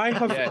out.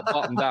 Yeah, it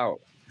bottomed out.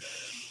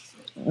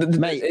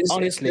 Mate,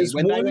 honestly,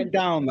 when they went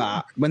down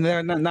that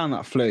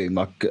flume,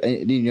 like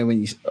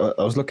when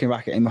I was looking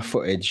back at in my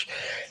footage,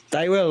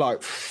 they were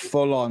like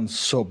full on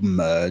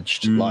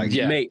submerged. Like,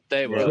 Yeah, mate,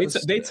 they were.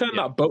 They turned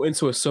that boat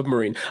into a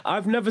submarine.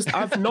 I've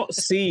not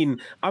seen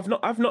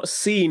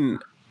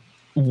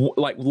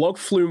like log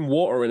flume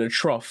water in a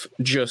trough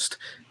just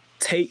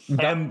take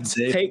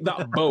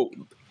that boat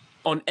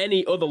on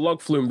any other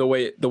log flume the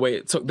way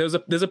it took. There's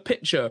a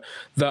picture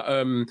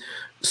that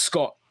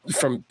Scott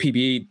from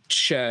PBE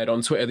shared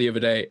on Twitter the other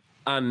day,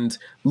 and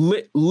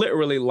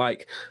literally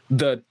like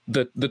the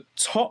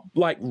top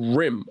like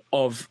rim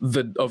of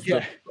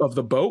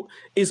the boat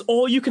is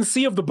all you can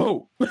see of the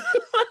boat.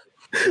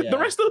 The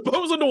rest of the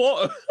boat's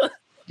underwater.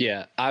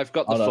 Yeah, I've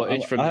got the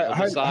footage from the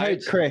other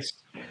side.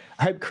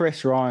 I hope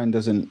Chris Ryan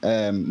doesn't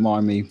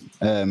mind me.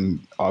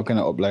 I'm going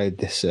to upload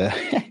this.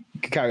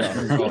 Carry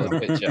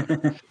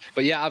on.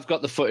 But yeah, I've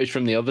got the footage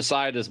from the other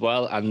side as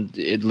well, and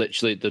it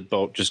literally the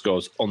boat just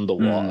goes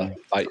underwater.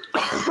 Like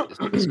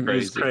it's crazy.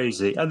 It's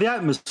crazy, and the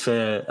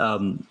atmosphere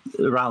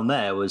around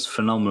there was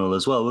phenomenal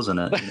as well, wasn't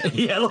it?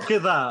 Yeah, look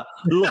at that!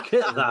 Look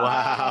at that!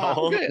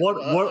 Wow!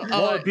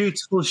 What a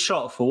beautiful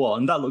shot for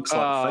one. That looks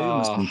like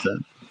foam or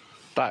something.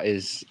 That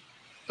is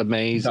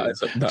amazing.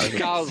 That is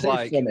Carl's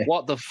like, funny.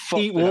 what the fuck?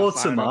 Eat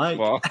water, Mike.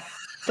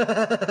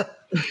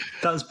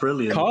 That's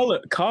brilliant.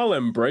 Carl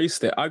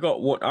embraced it. I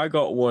got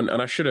one,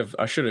 and I should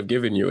have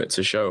given you it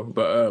to show,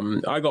 but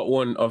I got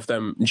one of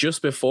them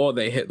just before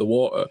they hit the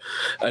water,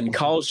 and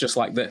Carl's just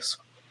like this.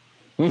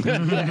 I mean,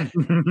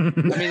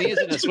 he is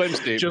in a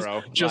swimsuit,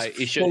 bro. Just like,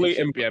 he should be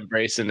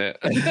embracing it.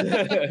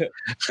 The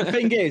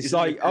thing is,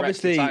 like,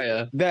 obviously,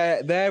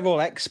 they're all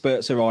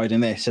experts at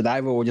riding this, so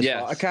they're all just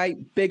like, okay,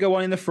 bigger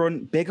one in the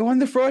front.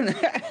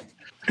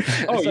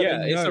 Oh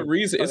yeah,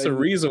 it's a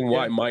reason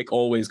why Mike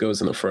always goes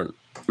in the front.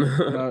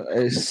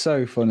 It's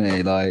so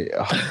funny. Like,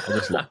 I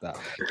just love that.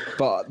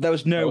 But there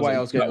was no way I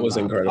was going. That was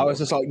incredible. I was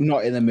just like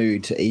not in the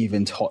mood to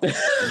even talk.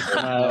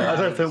 I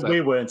don't think we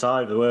weren't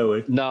either, were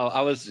we? No,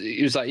 I was.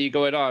 He was like, "You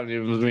going on?" It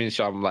was me and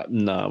Sean. I'm like,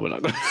 "No, we're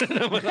not going.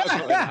 We're not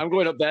going. I'm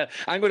going up there.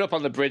 I'm going up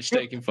on the bridge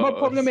taking photos." My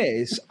problem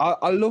is,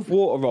 I love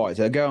water rides.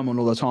 I go on one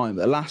all the time.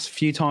 But the last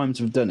few times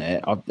I've done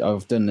it,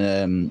 I've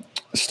done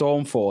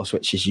Storm Force,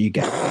 which is you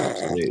get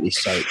absolutely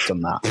soaked on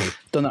that.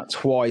 Done that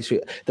twice.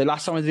 The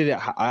last time I did it,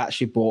 I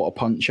actually bought a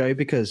poncho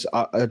because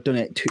I'd done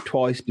it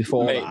twice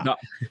before that.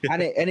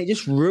 And it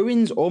just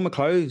ruins all my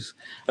clothes.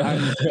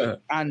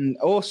 And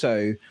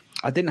also,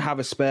 I didn't have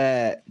a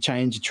spare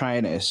change of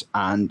trainers,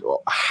 and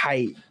I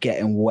hate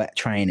getting wet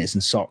trainers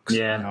and socks.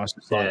 Yeah, and I was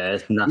just like,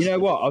 it's nasty. you know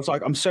what? I was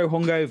like, I'm so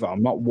hungover.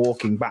 I'm not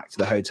walking back to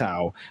the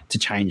hotel to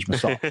change my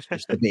socks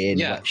just to be in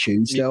wet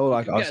shoes still.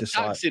 Like I was just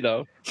taxi, like,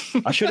 though.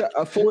 I should have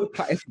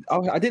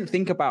I didn't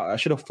think about it. I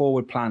should have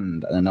forward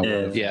planned, and then I would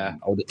have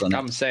done it.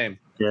 I'm the same.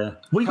 Yeah,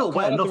 we got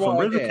wet enough on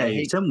River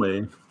Caves, didn't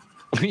we?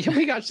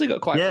 We actually got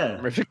quite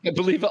horrific.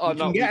 Believe it or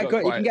not, you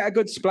can get a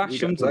good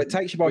splash. It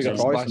takes you by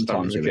surprise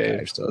sometimes. River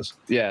Caves does.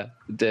 Yeah,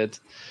 it did.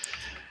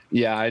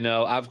 Yeah, I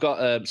know. I've got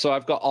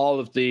I've got all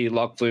of the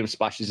log flume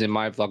splashes in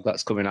my vlog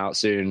that's coming out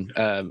soon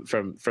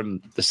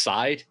from the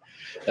side.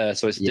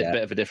 So it's a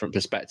bit of a different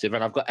perspective,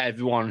 and I've got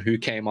everyone who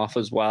came off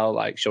as well,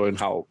 like showing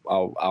how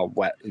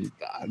wet,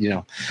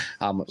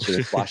 how much of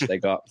a splash they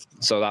got.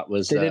 So that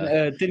was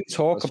didn't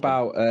talk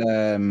about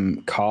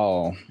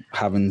Carl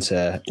having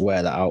to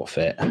wear that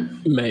outfit,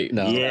 mate.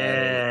 No,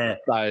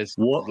 that is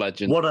what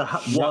legend. What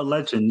a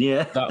legend!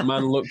 Yeah, that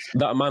man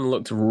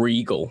looked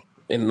regal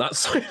in that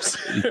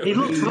swimsuit. He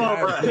looked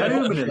rather at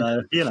home,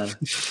 you know.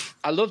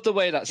 I love the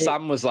way that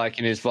Sam was like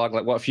in his vlog,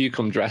 like, what have you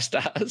come dressed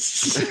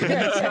as? You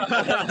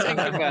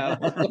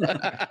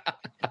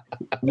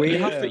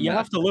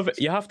have to love it.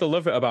 You have to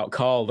love it about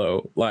Carl,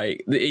 though.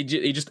 Like he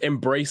just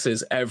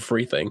embraces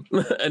everything,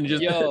 and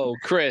just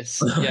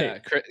Chris. Yeah,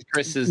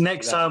 Chris is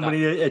next time we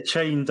need a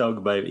chain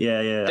dog boat.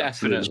 Yeah,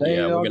 definitely.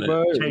 Yeah, we're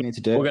gonna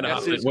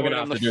have to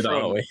do that,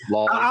 aren't we?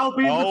 I'll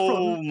be in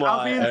the front.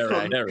 I'll be in the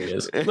front. There he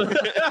is.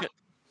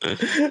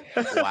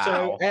 Wow.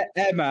 So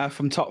Emma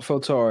from Top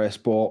Full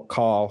Tourist bought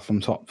Carl from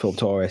Top Full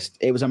Tourist.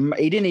 It was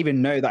he didn't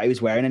even know that he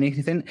was wearing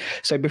anything.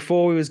 So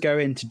before we was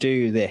going to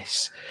do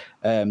this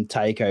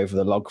take over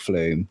the log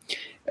flume,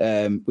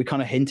 we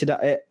kind of hinted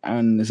at it,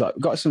 and it's like,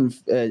 got some.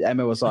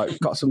 Emma was like,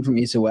 got something for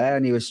me to wear,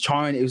 and he was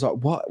like,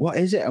 what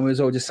is it? And we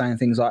was all just saying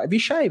things like, have you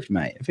shaved,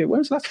 mate? When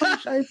was the last time you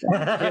shaved?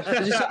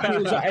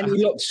 And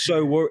he looked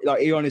so worried.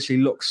 Like he honestly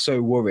looked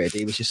so worried.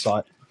 He was just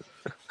like,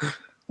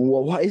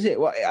 well, what is it?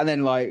 And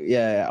then,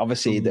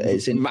 obviously,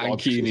 it's in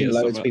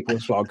loads of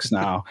people's vlogs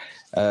now.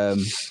 You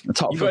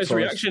got his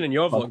reaction in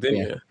your vlog, didn't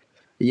you?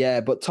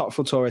 Yeah, but Top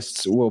Full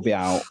Tourists will be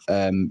out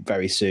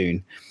very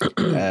soon,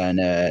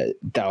 and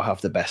they'll have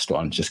the best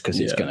one just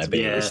because it's going to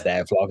be it's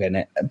their vlog, isn't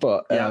it?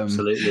 But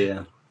absolutely,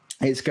 yeah.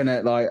 It's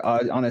gonna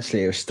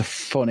honestly, it was the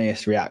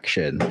funniest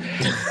reaction.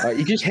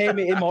 You just hear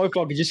me in my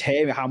vlog. You just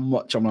hear me how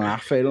much I'm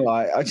laughing.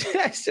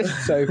 It's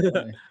just so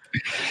funny.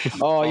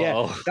 Oh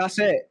yeah, that's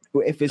it.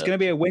 If there's going to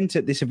be a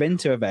winter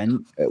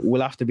event,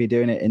 we'll have to be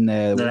doing it in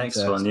the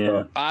next one.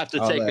 Yeah, I have to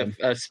take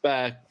a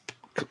spare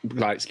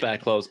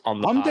clothes on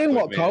the. I'm doing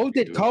what Cole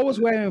did. Cole was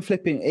wearing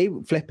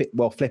flipping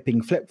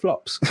flip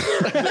flops.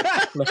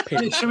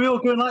 Should we all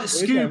go like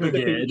scuba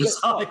gear?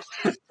 Just like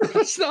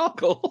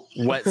snorkel,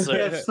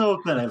 wetsuit, yeah,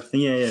 snorkel and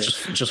everything. Yeah.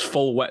 Just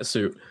full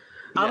wetsuit.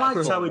 I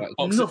liked how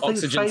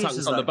oxygen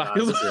tanks on the back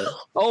of it.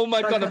 Oh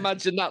my god!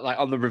 Imagine that,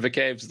 on the River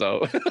Caves,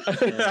 though.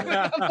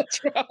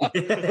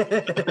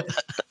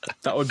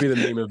 That would be the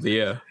meme of the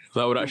year.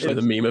 That would actually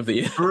be the meme of the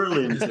year.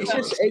 Brilliant.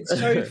 It's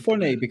so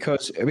funny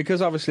because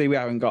obviously we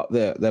haven't got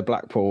the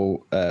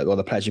Blackpool or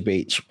the Pleasure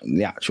Beach,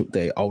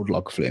 the old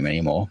log flume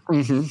anymore.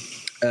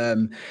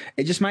 Mm-hmm.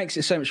 It just makes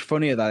it so much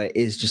funnier that it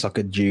is just like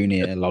a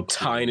junior log,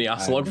 tiny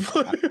ass log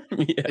flume.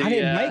 And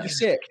it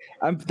makes it.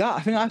 I think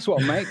that's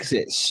what makes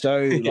it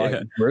so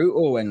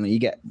brutal when you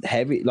get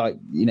heavy,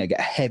 get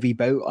a heavy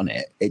boat on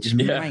it. It just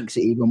makes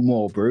it even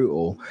more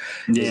brutal.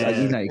 Yeah,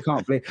 you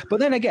can't believe.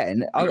 But then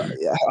again, I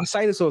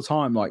say this all the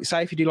time.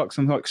 Say if you do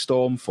something like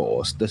Storm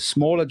Force, the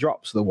smaller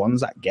drops are the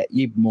ones that get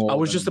you more. I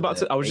was just about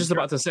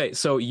to say.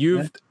 So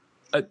you've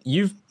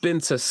been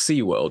to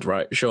SeaWorld,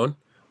 right, Sean?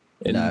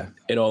 In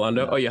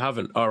Orlando? No. Oh, you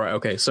haven't? All right,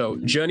 okay. So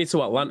Journey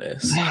to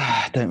Atlantis.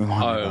 Don't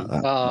remind me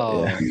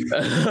about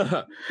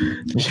that.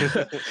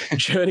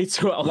 Journey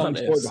to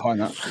Atlantis.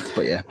 Behind that,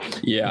 but yeah.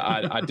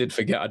 Yeah, I did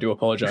forget. I do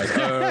apologize.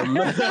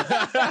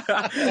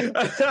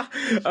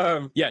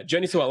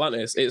 Journey to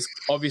Atlantis, it's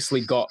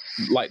obviously got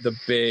the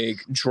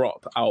big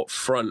drop out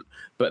front,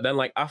 but then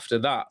after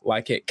that,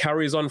 it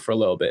carries on for a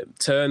little bit,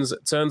 turns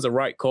a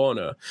right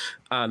corner,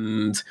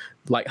 and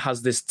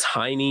has this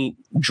tiny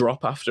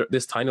drop after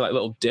this tiny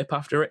little dip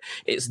after it.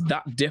 It's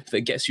that dip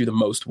that gets you the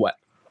most wet,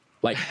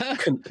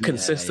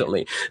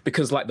 consistently,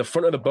 because the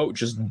front of the boat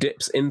just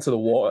dips into the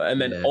water, and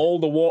then all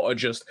the water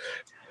just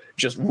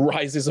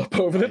rises up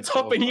over the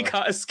top, and you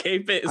can't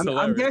escape it.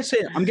 I'm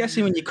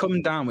guessing when you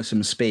come down with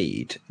some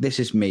speed, this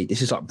is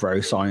like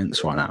bro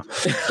science right now.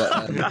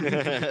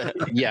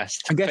 But, yes,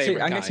 I'm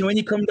guessing when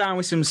you come down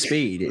with some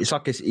speed, it's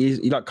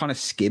you kind of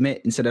skim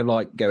it instead of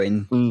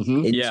going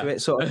into it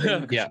sort of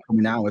thing. Yeah,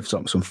 coming down with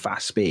some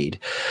fast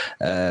speed.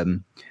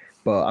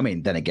 But I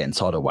mean, then again,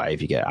 tidal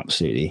wave, you get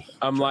absolutely.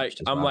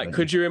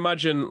 Could you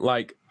imagine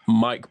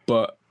Mike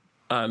Butt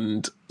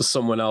and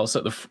someone else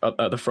at the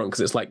front, because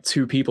it's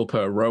two people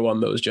per row on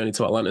those Journey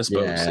to Atlantis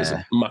boats. There's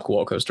a Mack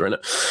water coaster in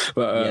it.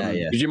 But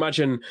could you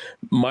imagine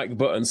Mike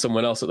Butt and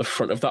someone else at the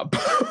front of that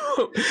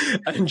boat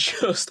and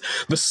just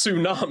the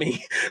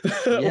tsunami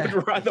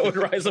that would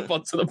rise up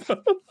onto the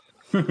boat?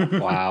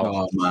 Wow.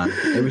 Oh man,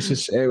 it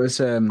was.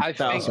 I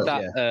think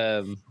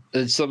that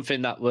it's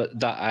something that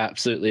I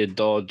absolutely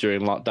adored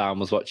during lockdown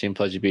was watching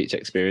Pleasure Beach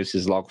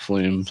Experiences log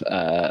flume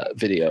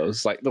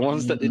videos, the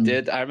ones that they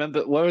did. I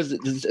remember, where was it?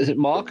 Is it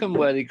Markham,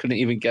 where they couldn't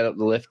even get up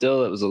the lift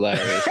hill? It was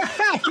hilarious.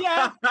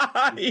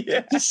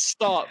 Just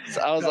stopped.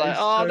 I was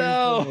oh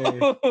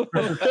no.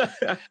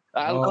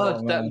 I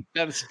loved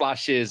them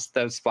splashes.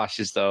 Them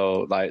splashes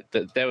though,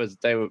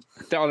 they were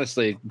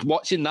honestly,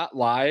 watching that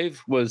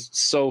live was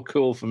so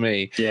cool for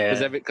me.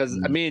 Yeah, because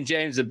me and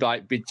James would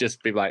be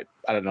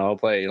I don't know,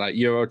 play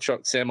Euro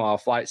Truck Sim or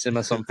Flight Sim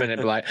or something,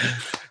 and be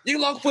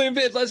 "You log flume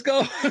vid, let's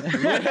go!"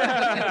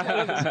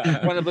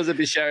 One of us would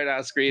be sharing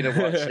our screen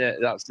and watching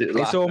it.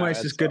 Absolutely, it's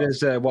almost as good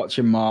as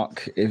watching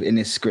Mark in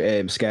his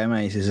scare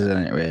mazes,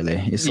 isn't it?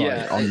 Really, it's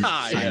on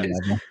the same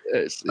level.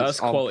 That's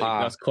quality.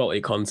 That's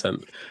quality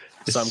content.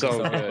 Sam so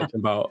Costello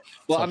about.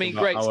 Well, I mean,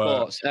 great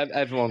sports.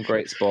 Everyone,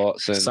 great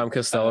sports. And, Sam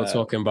Costello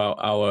talking about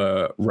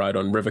our ride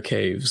on River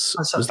Caves.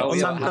 Sam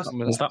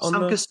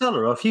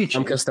Costello off YouTube.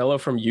 Sam Costello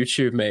from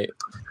YouTube, mate.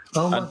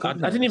 Oh my I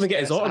didn't even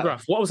get his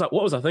autograph. What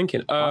was I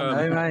thinking?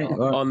 I know, mate.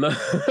 On the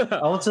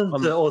I wanted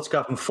the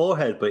autograph and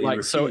forehead,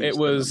 but so it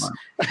was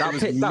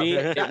me.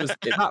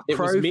 That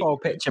profile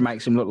picture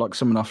makes him look like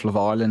someone off Love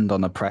Island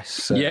on a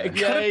press. Yeah,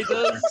 he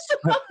does.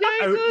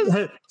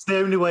 It's the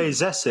only way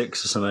is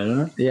Essex or something,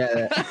 isn't it?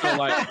 Yeah.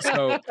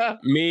 So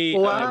me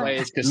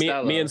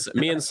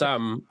and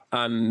Sam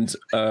and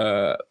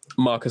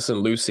Marcus and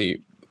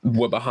Lucy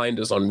were behind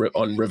us on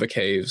River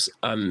Caves,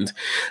 and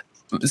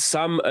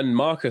Sam and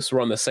Marcus were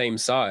on the same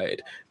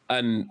side,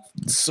 and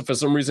so for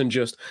some reason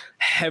just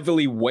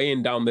heavily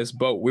weighing down this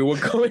boat. We were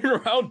going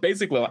around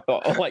basically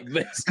like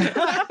this.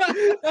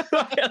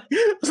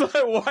 It's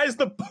why is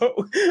the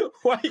boat?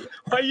 Why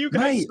are you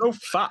guys so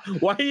fat?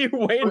 Why are you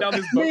weighing down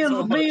this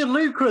boat? Me and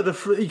Luke were at the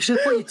front. You should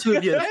put you two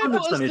of you in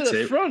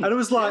front, and it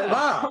was like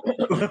that.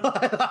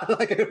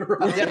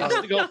 You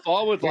have to go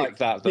forward like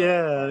that. Though.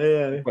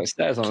 Yeah. But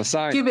stairs on the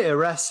side. Give it a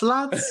rest,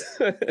 lads.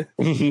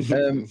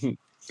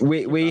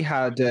 we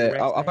had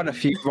I've had a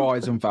few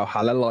rides on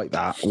Valhalla like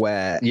that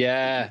where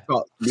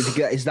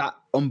is that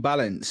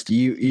unbalanced?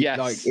 You Yes.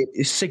 like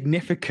it's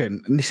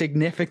significant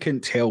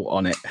tilt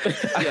on it.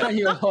 And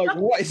you're like,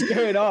 what is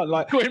going on?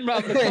 Like going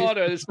round the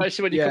corner,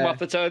 especially when you come off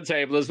the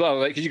turntable as well.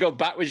 Like, because you go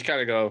backwards, you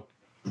kind of go.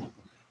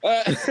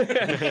 It's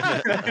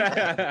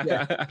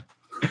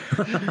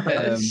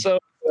so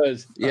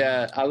good.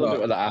 Yeah, I love it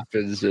when that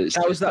happens.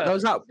 That was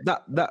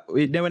that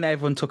you know when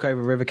everyone took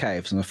over River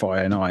Caves on the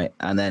Friday night,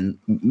 and then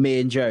me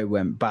and Joe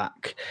went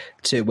back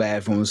to where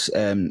everyone was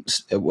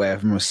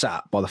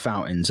sat by the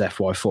fountains,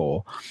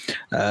 FY4.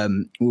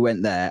 We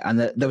went there, and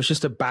there was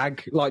just a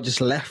bag like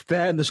just left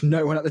there, and there's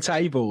no one at the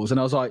tables. And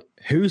I was like,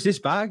 "Who's this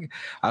bag?"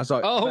 I was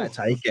like, "Better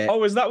take it."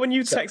 Oh, is that when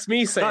you text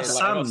me saying like,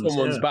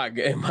 someone's bag?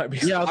 It might be.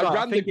 Yeah,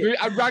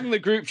 I rang the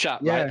group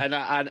chat, right? And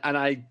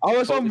I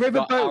was on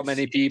Riverboat. How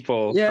many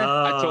people? Yeah,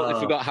 I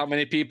totally forgot how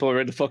many people were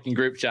in the fucking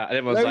group chat, and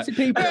everyone's loads like, of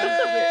people.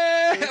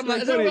 Hey! I'm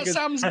like, "Is that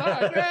Sam's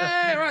bag?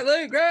 Hey, right,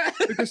 Luke, right?"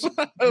 Because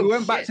we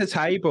went back to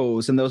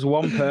tables, and there was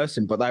one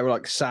person, but they were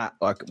like sat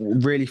like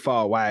really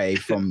far away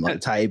from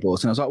like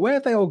tables, and I was like, "Where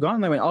have they all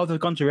gone?" They went, "Oh, they've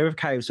gone to River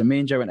Caves." So me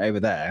and Joe went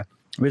over there.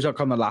 We was like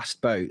on the last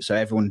boat, so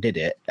everyone did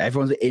it.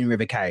 Everyone's in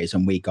River Caves,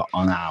 and we got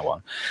on our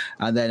one.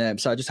 And then,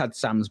 so I just had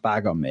Sam's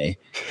bag on me,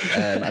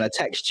 and I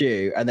text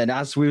you. And then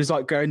as we was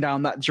like going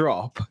down that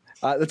drop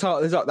at the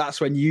top,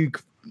 that's when you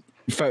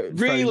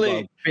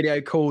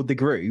video called the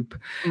group,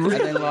 and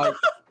then like.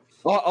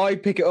 I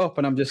pick it up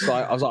and I'm just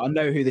like, I was like, I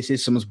know who this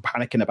is. Someone's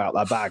panicking about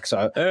that bag.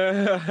 So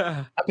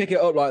I pick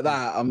it up like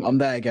that. I'm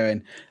there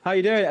going, how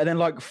you doing? And then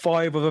like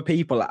 5 other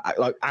people like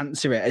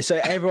answer it. So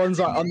everyone's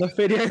like on the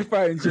video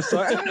phones, just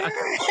like.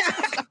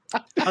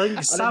 I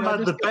think Sam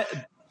had the best.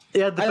 He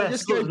had the best.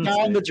 Just go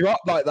down the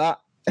drop like that.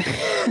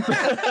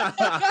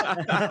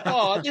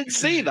 I didn't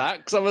see that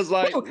because I was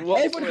like,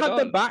 everyone had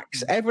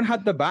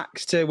the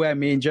backs to where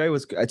me and Joe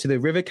was to the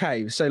River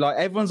Cave. So like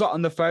everyone's like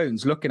on the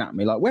phones looking at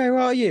me like, where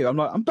are you? I'm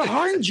like, I'm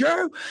behind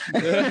Joe.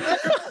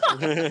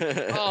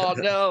 Oh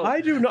no, I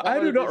do not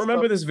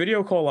remember this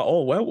video call at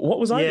all. What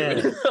was I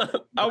doing?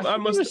 I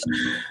must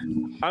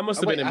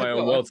have been in my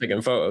own world taking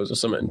photos or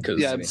something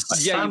because you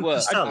were.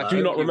 I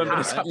do not remember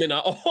this happening at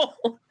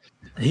all.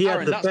 He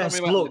had the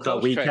best look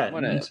that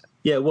weekend.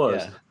 Yeah, it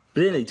was. Yeah.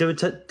 But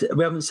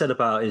we haven't said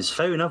about his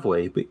phone, have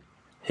we? But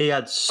he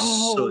had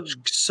so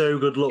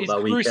good luck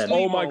that weekend.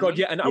 Oh my god,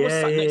 yeah! And I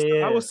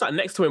was sat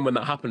next to him when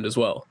that happened as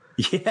well.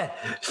 Yeah,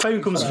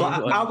 phone comes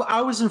flying.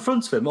 I was in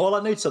front of him. All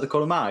I noticed at the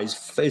corner of my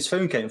eyes, his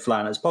phone came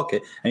flying out of his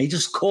pocket, and he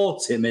just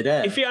caught it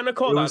midair. If he hadn't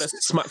caught that, it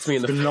smacked me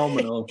in the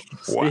phenomenal.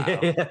 Wow!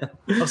 Yeah.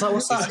 I was like,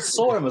 "What's that?" I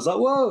saw him. I was like,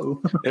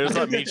 "Whoa!" It was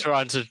like me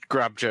trying to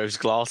grab Joe's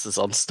glasses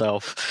on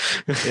stealth.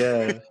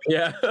 Yeah.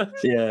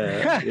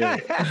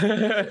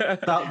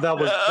 That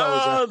was.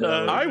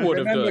 I would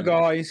have Remember,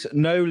 guys,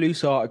 no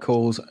loose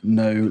articles.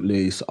 No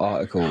loose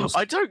articles.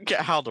 I don't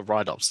get how the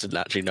write-ups didn't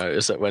actually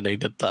notice it when he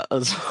did that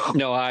as well.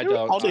 No, I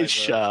don't. On his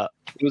shirt.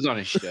 It was on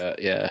his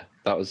shirt. Yeah,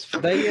 that was.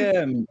 They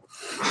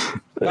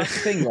that's the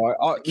thing, right?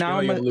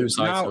 Now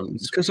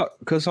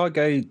because I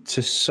go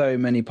to so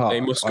many parks.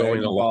 They must go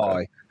in a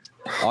lot.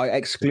 I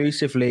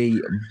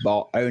exclusively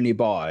only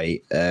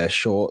buy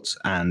shorts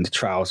and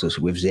trousers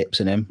with zips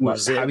in them.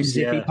 Like having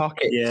zippy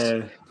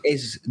pockets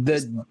is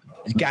the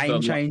game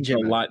changer.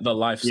 The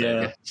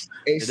lifesaver. Yeah.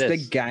 It's the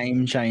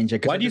game changer.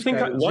 Why do you think?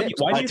 I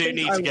do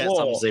need to get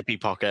some zippy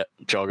pocket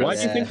joggers.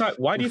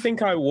 Why do you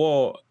think I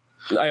wore?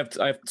 I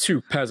have 2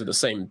 pairs of the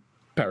same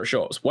pair of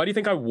shorts. Why do you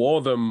think I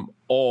wore them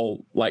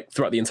all like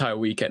throughout the entire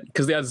weekend?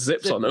 Because they had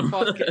zips on them.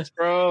 Pockets,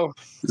 bro.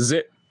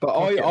 Zip. But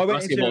I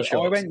went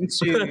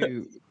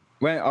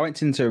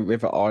into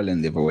River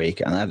Island the other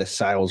week, and I had a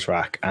sales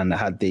rack, and I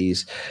had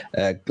these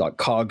like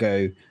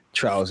cargo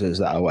trousers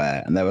that I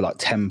wear, and they were like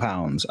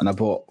 £10, and I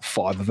bought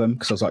 5 of them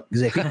because I was like,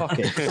 zippy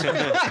pockets.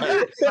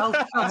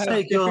 I'll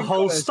take your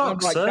whole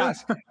stock, sir.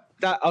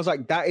 I was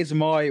like, that is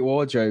my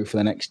wardrobe for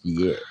the next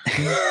year.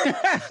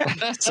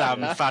 Sam,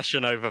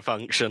 fashion over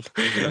function.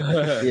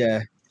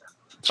 Yeah.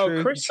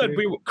 True,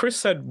 Chris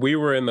said we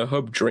were in the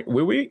hub drink.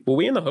 Were we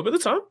in the hub at the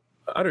time?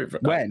 I don't.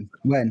 When?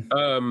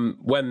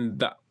 When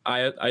that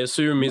I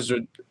assume is.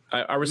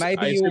 I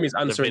assume he's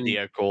answering the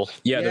video call.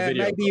 Yeah,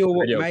 the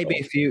video. Maybe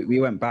if we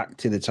went back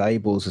to the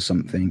tables or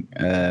something.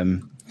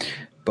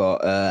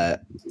 But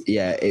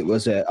it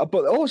was.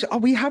 But also,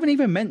 we haven't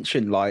even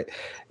mentioned like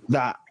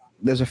that.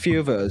 There's a few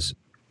of us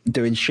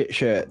doing shit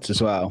shirts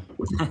as well.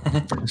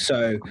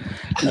 So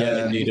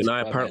indeed, and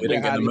I apparently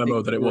didn't get the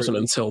memo that it wasn't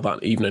until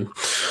that evening.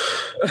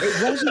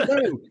 It wasn't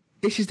though.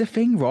 This is the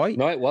thing, right?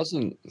 No, it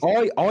wasn't.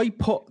 I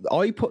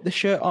put the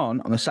shirt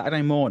on a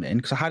Saturday morning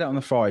because I had it on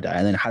the Friday,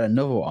 and then I had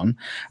another one,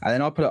 and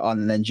then I put it on,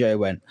 and then Joe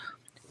went,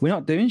 "We're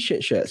not doing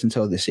shit shirts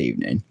until this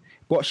evening."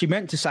 What she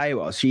meant to say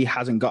was she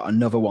hasn't got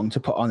another one to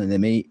put on in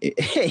the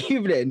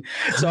evening.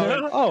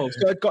 So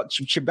so I got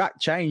back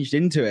changed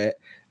into it,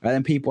 and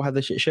then people had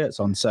the shit shirts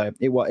on. So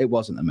it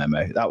wasn't a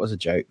memo. That was a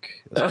joke.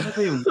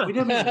 We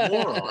didn't even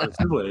wore ours,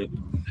 did we?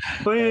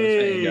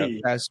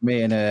 Whee! That's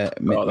me and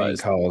me and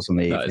Carl's on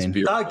the that is evening.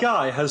 beautiful. That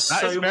guy has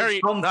That is so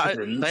very. much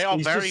confidence. They are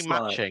He's very just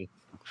like- matching.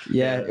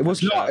 Yeah, it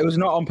was not. It was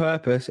not on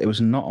purpose. It was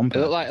not on It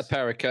purpose. looked like a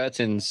pair of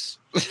curtains.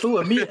 Oh,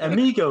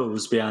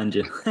 amigos behind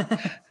you.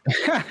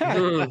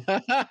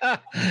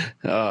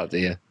 Oh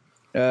dear.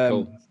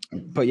 Cool.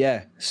 But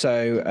yeah,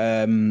 so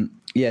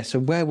so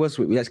where was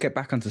we? Let's get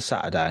back onto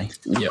Saturday.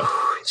 Yeah.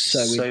 So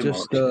we've So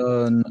just much.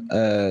 done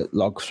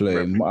log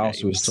flume. What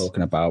else was we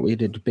talking about? We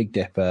did Big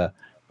Dipper.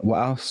 What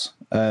else?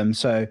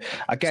 So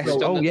I guess.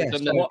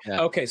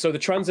 Okay, so the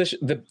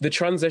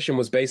transition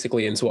was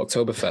basically into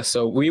Oktoberfest.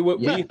 So we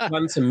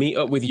planned to meet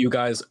up with you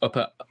guys up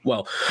at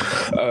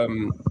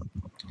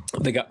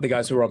the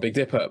guys who were on Big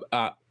Dipper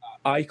at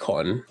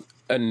Icon,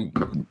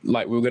 and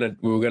like we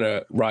were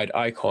gonna ride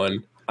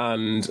Icon,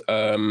 and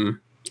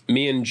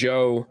me and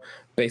Joe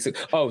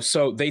basically. Oh,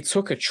 so they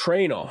took a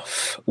train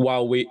off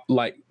while we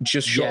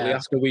just shortly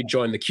after we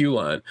joined the queue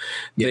line.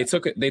 They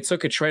took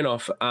a train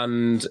off,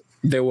 and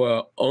they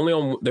were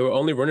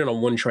only running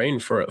on one train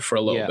for a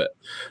little bit,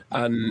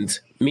 and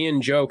me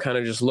and Joe kind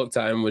of just looked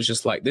at him and was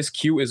just like, this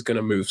queue is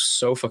gonna move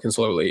so fucking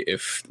slowly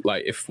if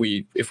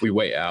we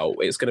wait out,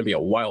 it's gonna be a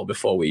while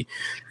before we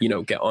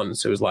get on.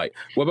 So it was like,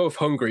 we're both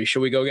hungry,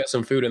 should we go get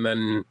some food and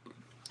then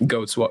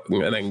go to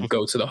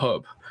the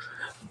hub?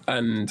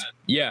 And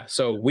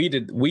so we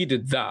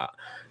did that.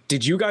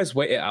 Did you guys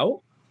wait it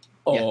out?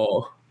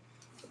 Or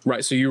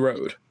right, so you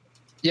rode?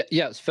 Yeah,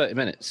 it's 30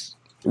 minutes.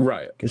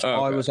 Right. Because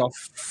I was off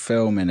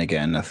filming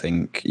again, I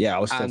think. Yeah, I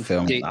was still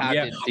filming.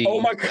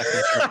 Oh my god!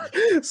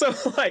 So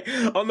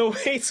on the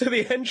way to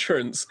the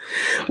entrance,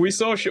 we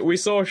saw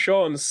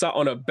Sean sat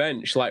on a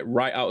bench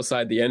right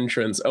outside the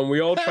entrance, and we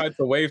all tried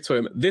to wave to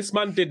him. This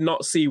man did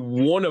not see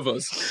one of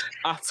us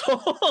at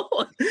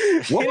all.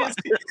 What?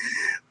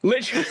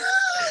 Literally.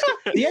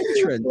 The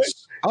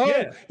entrance.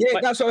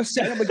 That's what I was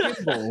setting up a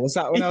gimbal. Was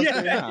that when I was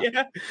doing that?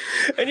 Yeah.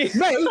 And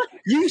mate,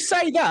 you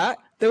say that.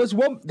 There was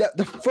one of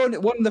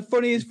the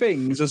funniest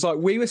things was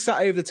we were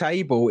sat over the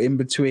table in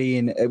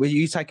between. Were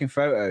you taking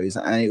photos?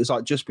 And it was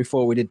just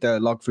before we did the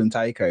log flume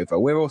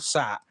takeover. We're all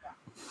sat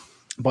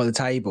by the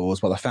tables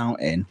by the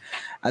fountain,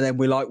 and then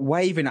we're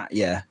waving at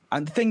you.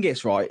 And the thing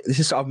is, right,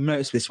 I've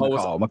noticed this with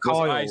Kyle.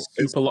 Was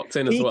super locked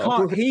in as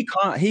well. He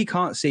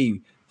can't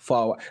see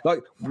far away.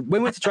 When we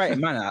went to Drayton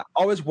Manor,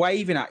 I was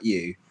waving at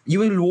you. You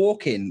were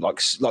walking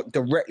like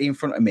directly in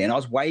front of me, and I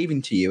was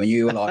waving to you, and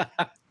you were like.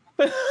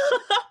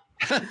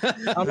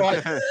 I'm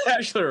like, I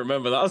actually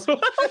remember that as well.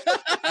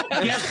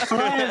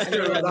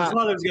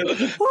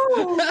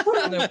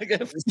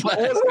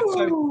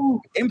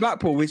 So in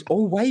Blackpool, we was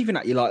all waving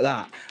at you like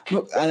that,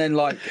 and then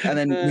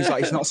he's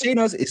like, "It's not seeing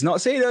us. It's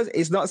not seeing us.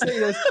 It's not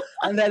seeing us."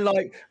 And then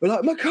we're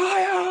like,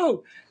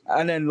 "Makayo,"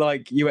 and then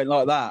you went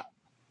like that,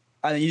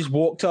 and then you just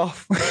walked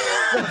off.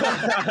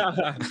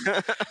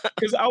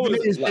 Because I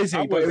was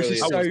busy, but it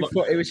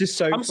was just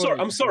so.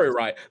 I'm sorry,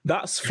 right?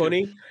 That's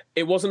funny.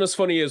 It wasn't as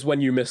funny as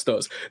when you missed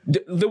us.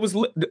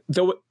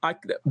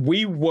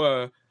 We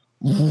were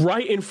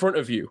right in front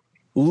of you,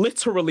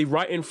 literally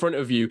right in front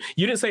of you.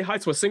 You didn't say hi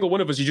to a single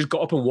one of us. You just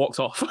got up and walked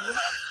off.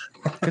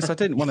 Because I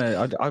didn't want to.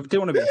 I didn't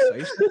want to be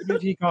associated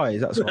with you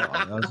guys. That's why.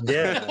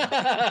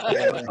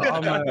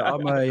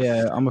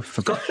 I'm a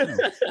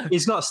professional.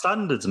 He's got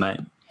standards,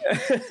 mate.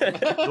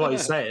 That's what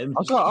he's saying.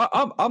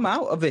 I'm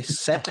out of this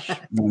set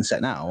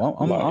now.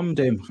 I'm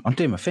doing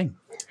my thing.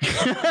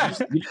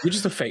 You're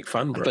just a fake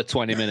fan, bro. For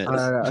 20 minutes.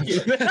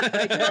 He's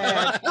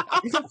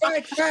a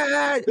fake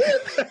fan.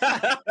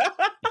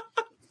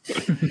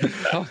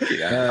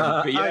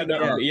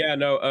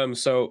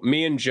 So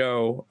me and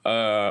Joe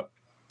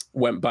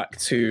went back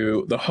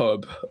to the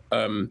hub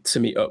to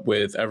meet up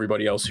with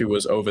everybody else who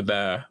was over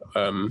there,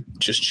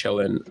 just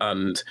chilling,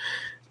 and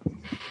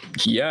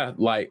Q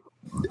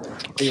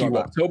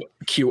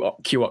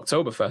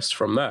Oktoberfest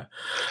from there.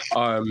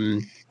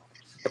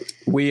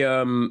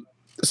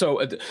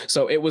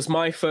 So it was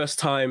my first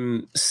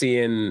time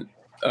seeing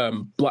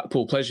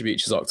Blackpool Pleasure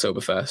Beach's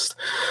Oktoberfest.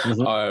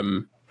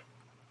 Mm-hmm.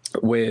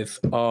 With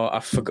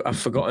I've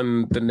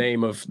forgotten the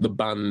name of the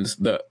band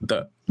that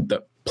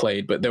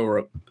played, but they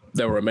were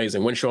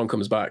amazing. When Sean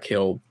comes back,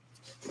 he'll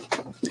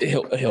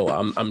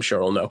I'm sure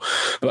he'll know.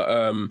 But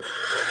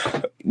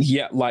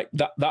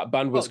that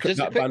band was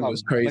crazy.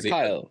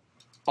 Mikhail,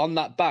 on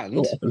that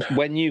band,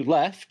 when you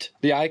left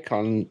the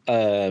Icon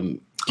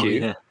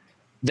queue,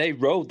 they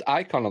rode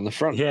Icon on the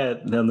front. Yeah,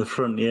 on the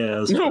front.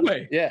 Yeah. No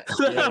way. Yeah. I've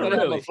got it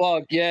on my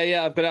vlog.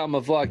 Yeah, I've got it on my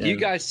vlog. Yeah. You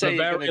guys say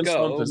Bavarian you're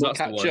going to go. We'll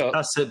catch up.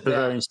 That's it,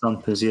 Bavarian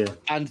Stompers, yeah.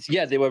 And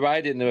they were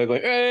riding. They were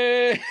going,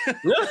 hey!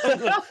 on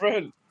the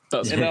front.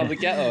 And all the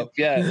get up,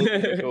 it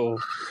was cool.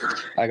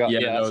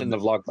 That's in the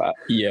vlog. That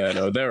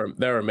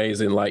they're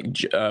amazing.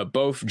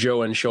 Both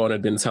Joe and Sean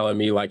had been telling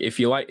me if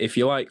you like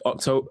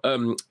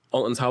Alton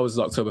Towers'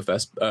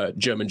 Oktoberfest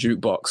German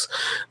jukebox,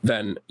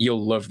 then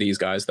you'll love these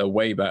guys. They're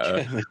way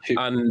better,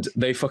 and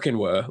they fucking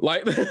were.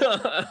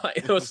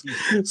 It was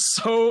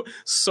so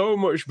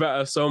much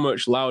better, so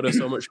much louder,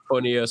 so much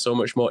funnier, so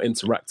much more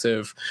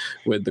interactive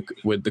with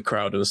the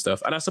crowd and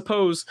stuff. And I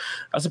suppose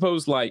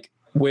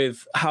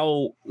with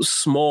how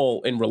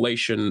small in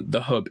relation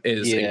the hub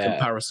is in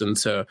comparison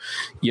to,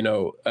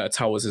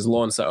 Towers'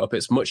 lawn setup,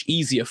 it's much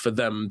easier for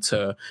them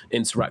to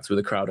interact with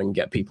the crowd and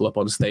get people up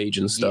on stage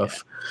and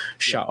stuff.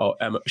 Shout out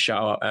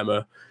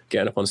Emma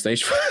getting up on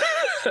stage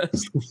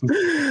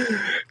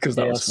because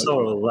that was funny. I saw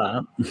all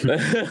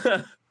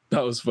that.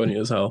 That was funny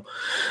as hell.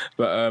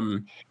 But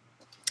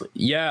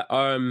they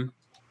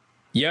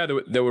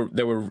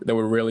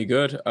were really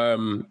good.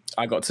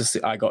 I got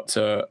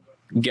to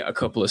get a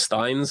couple of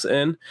Steins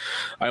in.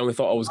 I only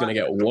thought I was going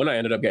to get one. I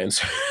ended up getting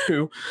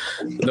two.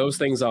 Those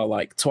things are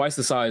like twice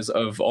the size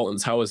of Alton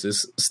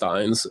Towers'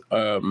 Steins.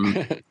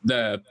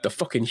 They're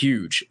fucking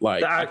huge.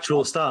 Like the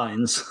actual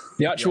Steins.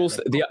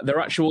 They're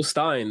actual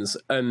Steins,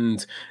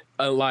 and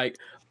like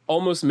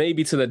almost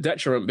maybe to the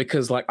detriment,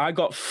 because like I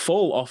got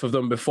full off of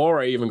them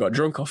before I even got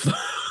drunk off them.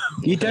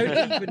 You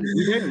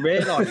don't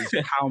realise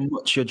how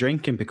much you're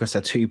drinking because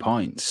they're 2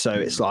 pints. So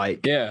it's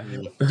like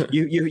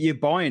you're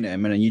buying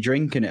them and then you're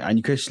drinking it, and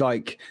because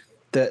like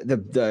the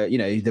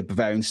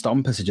Bavarian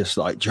stompers are just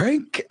like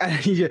drink,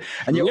 and you're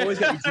always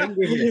going to drink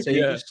with it. So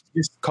you're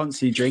just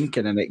constantly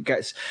drinking, and it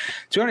gets.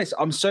 To be honest,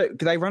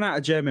 they run out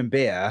of German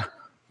beer.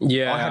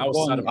 Yeah, I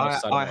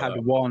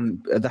had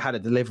one that had a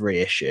delivery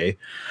issue,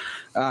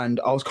 and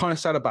I was kind of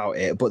sad about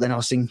it. But then I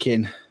was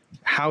thinking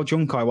how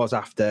drunk I was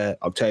after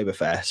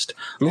Oktoberfest.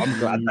 I'm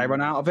glad they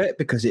run out of it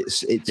because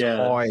it's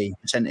high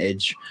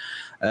percentage.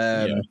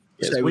 So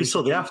we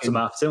saw the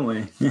aftermath, didn't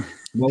we?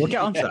 Well, we'll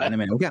get onto that in a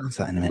minute.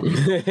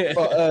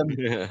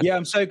 But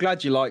I'm so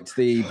glad you liked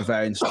the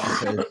Bavarian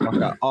Stompers.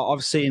 Like,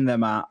 I've seen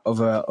them at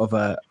other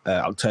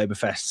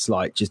Oktoberfests.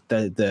 Like just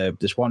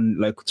there's one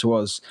local to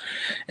us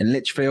in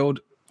Litchfield.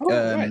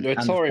 Right, they're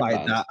a touring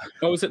band. That.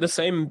 Oh, is it the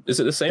same?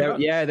 Is it the same?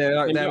 They're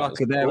an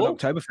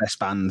Oktoberfest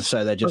band.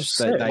 So they're just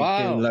they do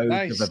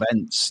loads of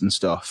events and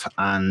stuff.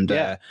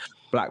 And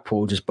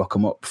Blackpool just book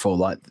them up for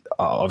like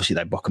obviously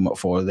they book them up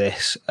for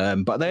this,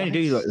 but they only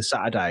do like the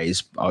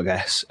Saturdays, I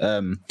guess.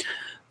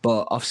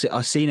 But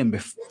I've seen them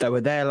before. They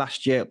were there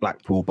last year at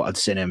Blackpool, but I'd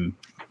seen them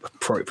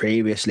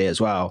previously as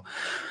well.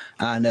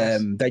 And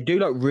they do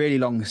like really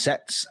long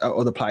sets at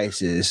other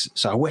places.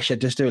 So I wish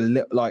I'd just do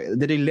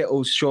they do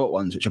little short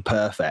ones, which are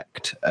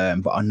perfect.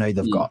 But I know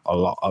they've got a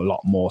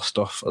lot more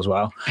stuff as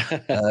well.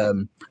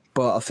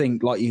 But I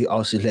think I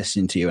was just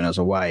listening to you when I was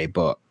away.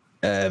 But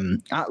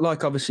at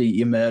like obviously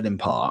your Merlin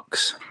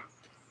parks,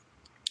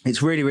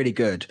 it's really really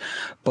good.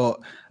 But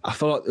I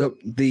feel like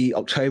the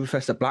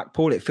Oktoberfest at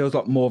Blackpool, it feels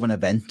like more of an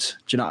event.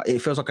 Do you know? It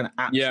feels like an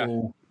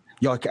actual.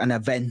 Like an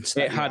event.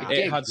 It had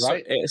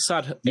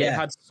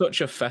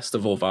such a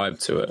festival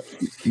vibe to it.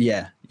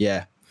 Yeah.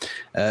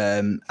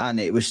 And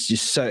it was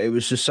just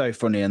so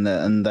funny, and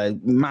they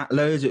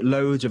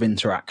loads of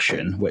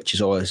interaction, which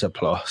is always a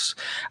plus.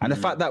 And the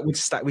fact that we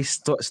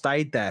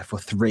stayed there for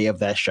 3 of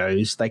their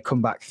shows, they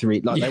come back 3.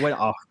 They went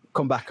off,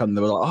 come back, and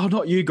they were like, "Oh,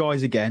 not you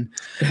guys again."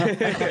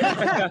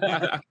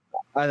 And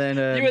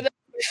then you were there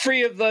for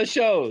 3 of those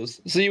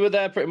shows, so you were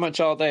there pretty much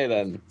all day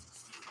then.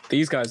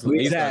 These guys love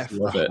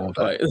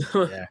it.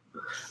 Yeah.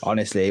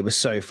 Honestly, it was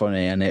so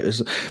funny, and it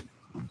was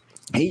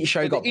each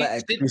show got better.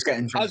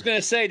 I was going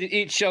to say, did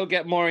each show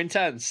get more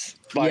intense?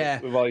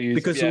 With all you,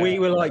 because we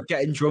were like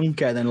getting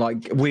drunker, and then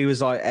like we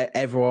was like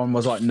everyone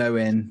was like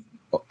knowing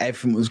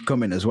everything was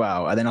coming as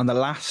well. And then on the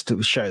last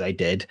show they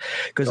did,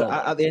 because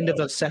at the end of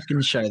the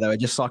second show they were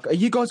just like, "Are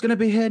you guys going to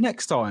be here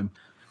next time?"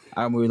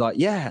 And we were like,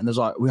 yeah. And there's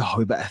like, we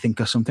better think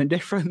of something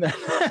different then.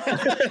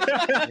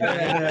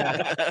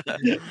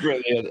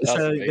 Brilliant. That's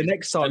so amazing. the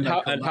next time.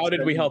 And how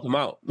did we help him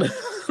out?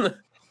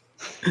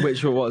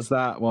 Which one was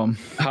that one?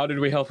 How did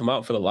we help him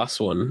out for the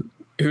last one?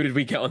 Who did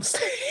we get on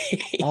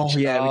stage? Oh,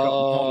 yeah. We got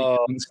Molly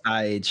on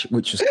stage,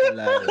 which was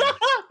hilarious.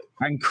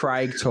 And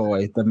Craig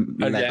Toy.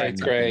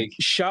 Craig.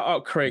 Shout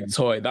out Craig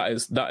Toy. That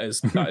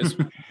is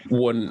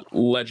one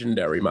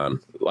legendary man.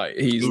 Like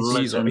he's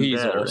awesome.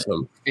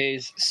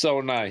 He's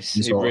so nice.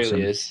 He's he awesome.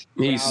 Really is.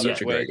 He's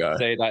such a great guy.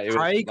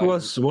 Craig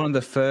was one of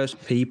the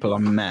first people I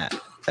met.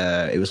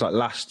 It was like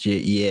last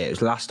year. It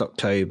was last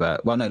October.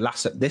 Well, no,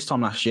 this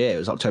time last year. It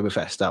was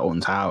Oktoberfest at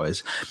Alton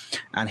Towers,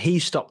 and he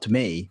stopped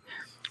me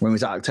when we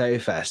was at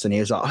Oktoberfest, and he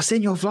was like, "I've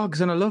seen your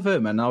vlogs and I love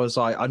them." And I was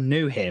like, I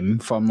knew him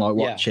from like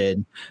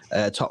watching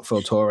Top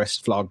Full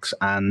Tourist vlogs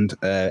and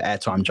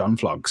Airtime John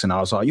vlogs, and I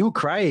was like, "You're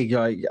Craig."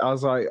 Like, I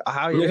was like,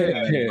 "How are you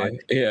doing?"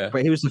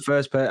 But he was the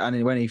first person,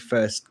 and when he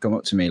first come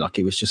up to me, like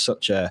he was just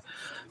such a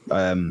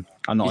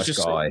nice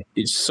guy.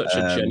 He's such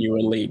a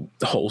genuinely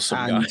wholesome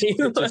guy.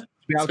 Just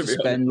be able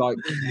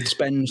to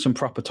spend some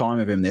proper time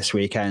with him this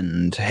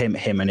weekend,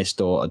 him and his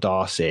daughter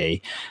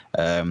Darcy,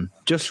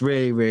 just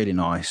really really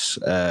nice,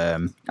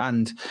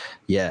 and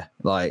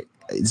like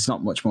it's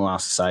not much more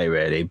else to say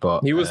really.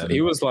 But he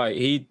was like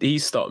he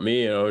stopped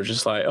me, and I was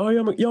just like, "Oh,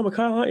 you're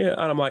Mikhail, aren't you?" And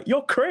I'm like,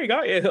 "You're Craig,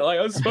 aren't you?" Like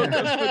I spoke to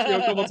you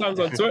a couple of times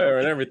on Twitter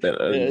and everything.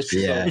 And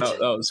that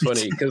was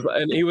funny because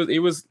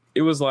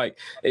it was like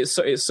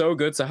it's so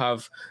good to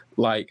have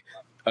like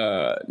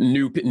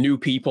new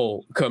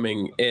people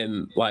coming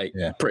in like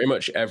pretty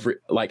much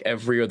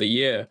every other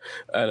year,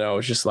 and I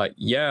was just like,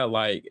 yeah,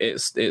 like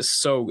it's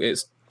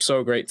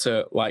so great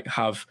to like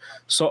have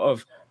sort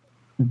of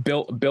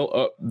built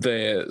up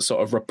the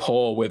sort of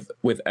rapport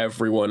with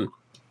everyone,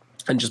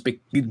 and just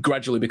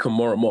gradually become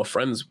more and more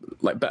friends,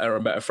 like better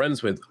and better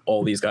friends with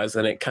all these guys.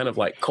 And it kind of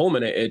like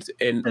culminated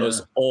in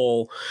us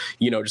all,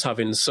 just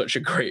having such a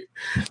great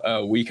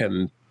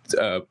weekend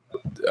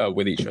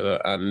with each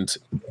other. And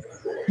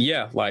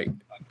yeah,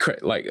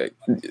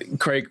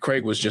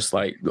 Craig was just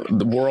like,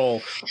 we're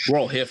all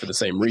here for the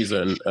same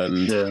reason.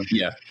 And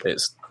yeah,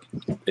 it's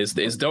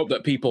dope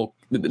that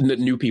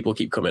new people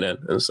keep coming in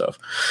and stuff.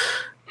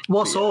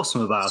 What's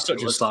awesome about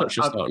it was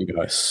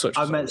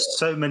I met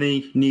so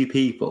many new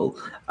people,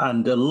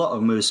 and a lot of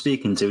them we were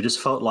speaking to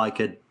just felt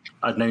like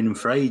I'd known them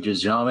for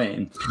ages. You know what I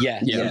mean? Yeah.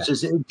 It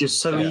was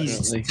just so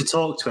easy to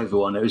talk to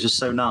everyone. It was just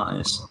so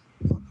nice.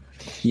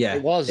 Yeah,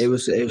 it was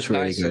really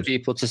nice good. For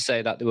people to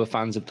say that they were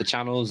fans of the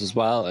channels as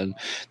well, and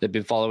they've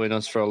been following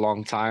us for a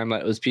long time.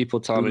 Like, it was people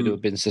telling me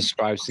they've been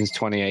subscribed since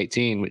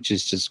 2018, which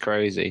is just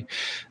crazy.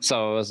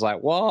 So I was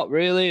like, "What?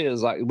 Really?" It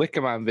was like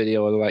Wickerman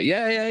video, and they're like,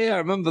 "Yeah, I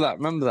remember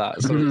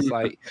that." So it's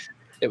like,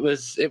 it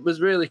was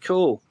really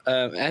cool.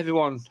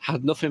 Everyone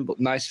had nothing but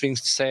nice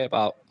things to say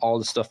about all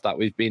the stuff that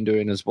we've been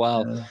doing as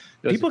well.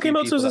 People came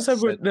up to us and said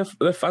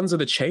they're fans of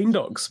the Chain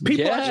Dogs.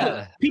 People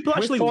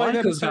actually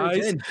like us,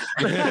 guys.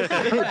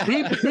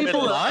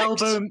 People were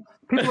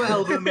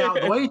elbowing me out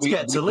of the way to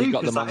get to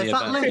Luke. Is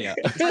that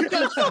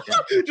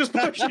Luke? Just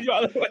pushing you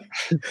out of the way.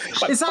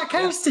 Is that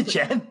Coaster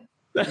Jen?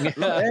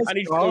 I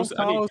need Carl's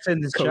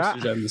in the chat.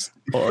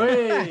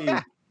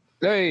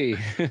 Hey.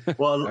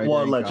 What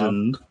a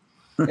legend.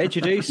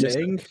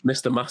 Introducing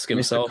Mr. Mask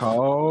himself.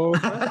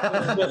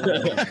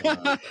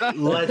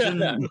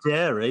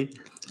 Legendary.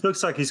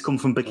 Looks like he's come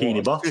from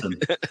Bikini Bottom.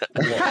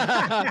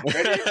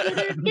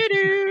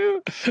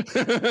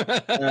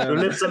 Who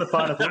lives on a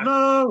pineapple?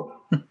 No!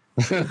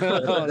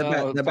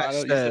 The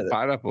best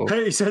pineapple.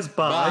 He says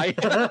bye.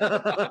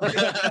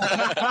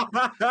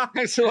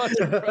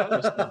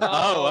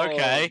 Oh,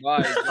 okay.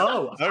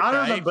 Okay.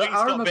 I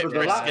remember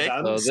the lap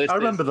dance. I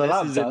remember the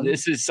lap dance.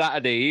 This is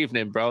Saturday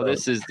evening, bro.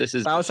 This is.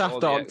 That was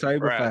after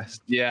Oktoberfest.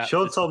 Yeah.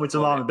 Sean told me to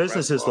mind my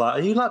business. Is like,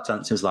 are you lap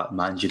dancing? He was like,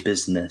 mind your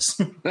business.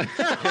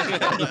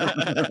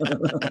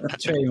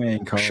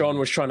 Sean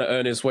was trying to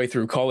earn his way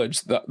through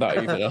college that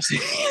evening.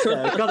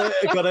 Yeah,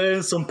 gotta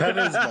earn some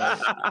pennies, mate.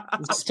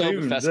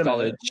 Oktoberfest college.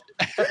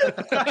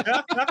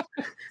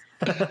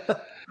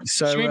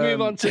 So should we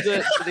move on to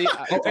the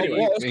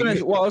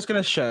anyway, what I was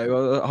going to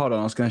show? Hold on,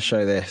 I was going to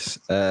show this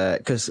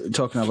because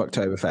talking of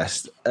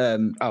Oktoberfest.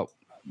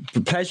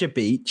 Pleasure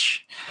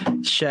Beach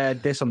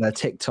shared this on their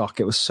TikTok.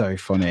 It was so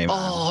funny. Man.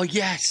 Oh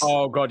yes!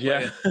 Oh god,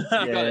 yeah.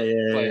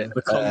 Yeah.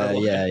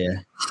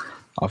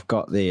 I've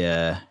got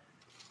the.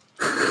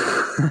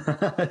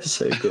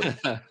 So good.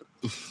 I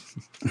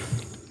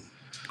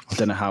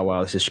don't know how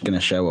well this is going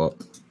to show up.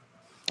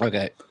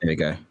 Okay, here we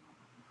go.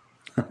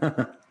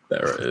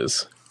 There it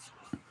is.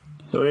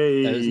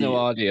 There's no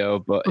audio,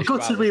 but of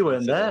course we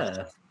weren't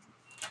there.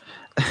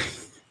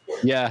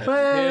 Yeah.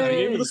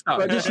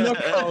 But just look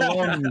how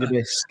long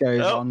this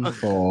goes on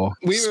for.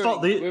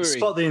 Spot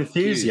the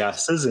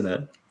enthusiast, isn't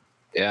it?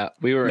 Yeah,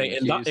 we were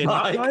in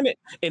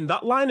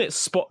that line. It's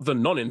spot the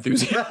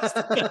non-enthusiast.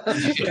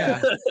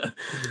 Yeah.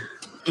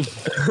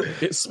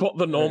 It's spot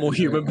the normal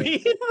human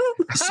being.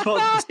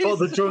 Spot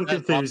the drunk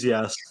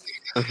enthusiast.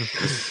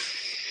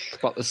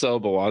 Spot the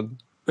sober one.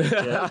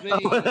 Yeah.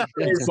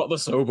 Spot the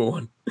sober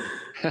one.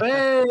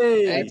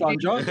 Hey,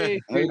 John.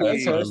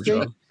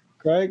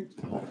 Craig.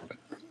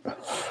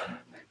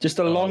 Just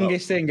the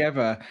longest thing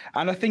ever,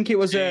 and I think it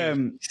was he's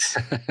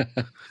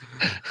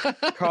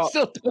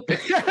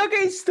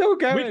still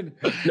going.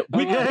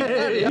 We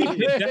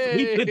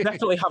did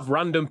definitely have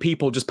random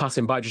people just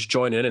passing by, just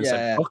joining in and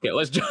saying, "Fuck it,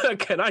 let's join.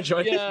 Can I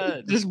join?"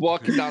 Yeah, just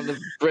walking down the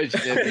bridge.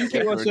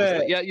 It was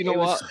you know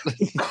what?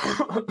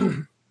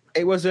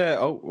 It was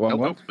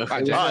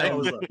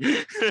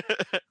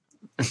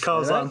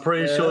Carl's like, I'm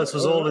pretty sure this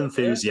was all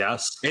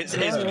enthusiasts. It's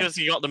because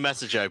you got the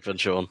message open,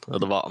 Sean, at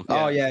the bottom.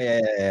 Oh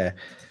yeah.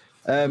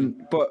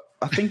 But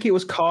I think it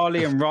was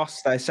Carly and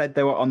Ross. They said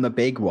they were on the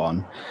big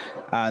one,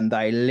 and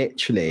they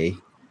literally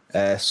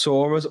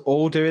saw us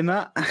all doing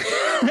that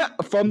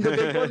from the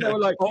big one. They were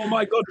like, "Oh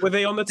my god, were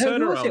they on the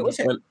turnaround?" Was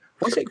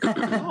it? I can't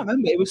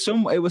remember. It was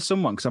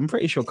someone because I'm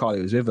pretty sure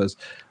Carly was with us,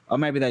 or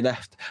maybe they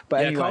left.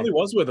 But anyway, Carly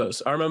was with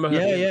us. I remember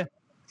her. Yeah.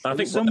 I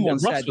think someone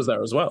Ross was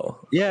there as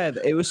well. Yeah,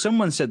 it was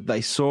someone said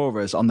they saw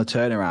us on the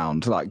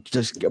turnaround, like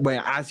just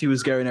as he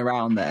was going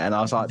around there, and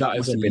I was like, that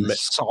must have been a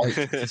sight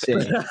to see.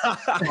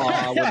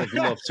 I would have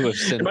loved to have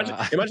seen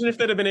that. Imagine if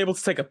they'd have been able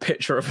to take a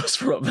picture of us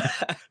from up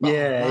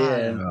there.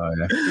 Yeah.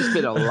 It's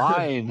been a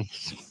line.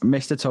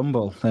 Mr.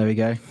 Tumble. There we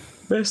go.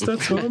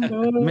 Mr.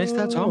 Tumble.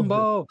 Mr.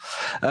 Tumble.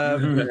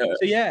 So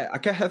yeah, I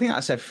think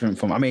that's everything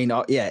from. I mean,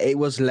 it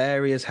was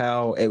hilarious as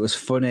hell. It was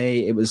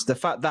funny. It was the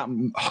fact that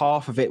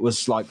half of it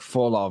was like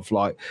full of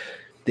like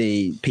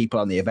the people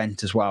on the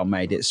event as well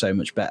made it so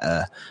much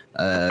better.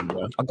 I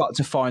got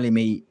to finally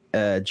meet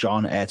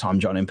John, Airtime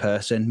John, in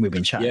person. We've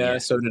been chatting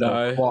so did for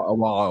I. quite a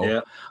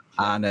while,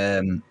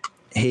 and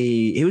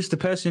he was the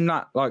person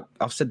that, like,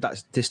 I've said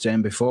this to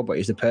him before, but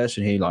he's the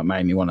person who like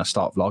made me want to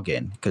start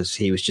vlogging, because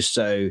he was just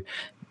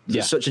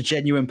such a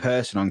genuine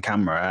person on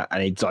camera,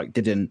 and he like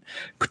didn't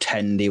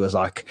pretend he was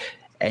like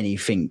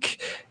anything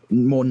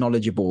more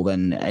knowledgeable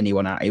than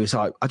anyone else. He was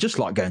like, I just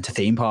like going to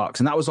theme parks,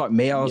 and that was like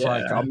me. I was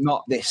like, I'm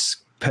not this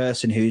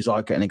person who's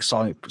like an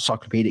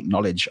encyclopedic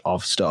knowledge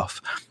of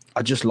stuff.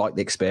 I just like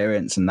the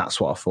experience, and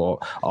that's what I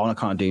thought. I want to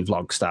kind of do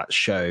vlogs that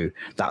show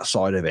that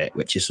side of it,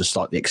 which is just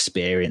like the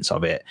experience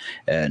of it,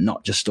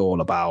 not just all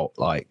about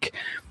like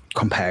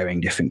comparing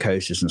different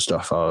coasters and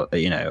stuff, so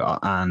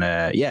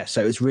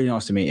it's really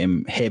nice to meet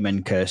him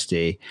and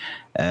Kirsty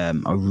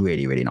are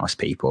really, really nice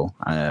people,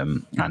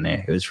 and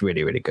it was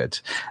really, really good.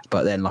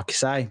 But then, like I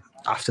say,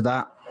 after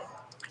that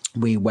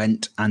we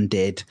went and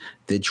did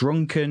the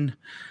drunken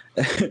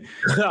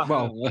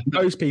well,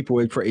 most people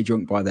were pretty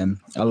drunk by then,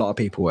 a lot of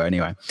people were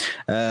anyway,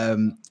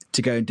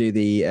 to go and do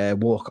the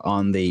walk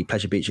on the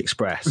Pleasure Beach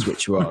Express,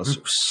 which was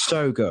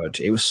so good.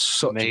 It was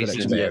such a good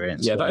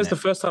experience. Yeah, that is the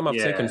first time I've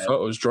taken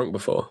photos drunk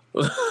before.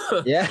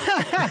 Yeah.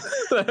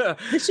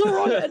 It's all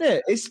right, isn't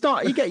it? It's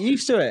not, you get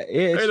used to it.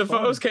 Hey, the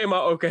photos came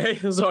out okay,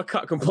 so I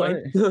can't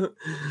complain.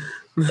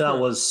 That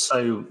was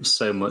so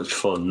much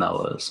fun. That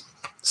was.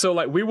 So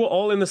like we were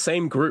all in the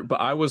same group, but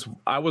I was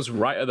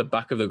right at the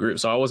back of the group,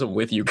 so I wasn't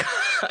with you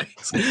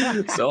guys.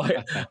 So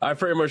like I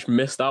pretty much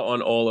missed out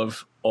on all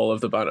of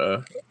the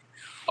banter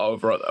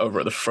over at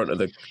the front of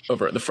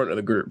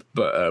the group.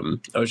 But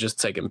I was just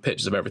taking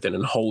pictures of everything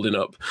and holding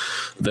up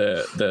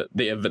the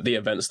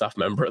event staff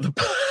member at the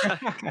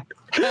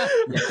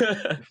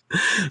back.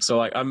 So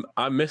like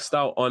I missed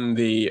out on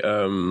the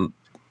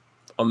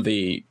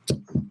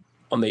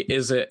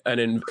is it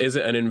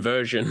an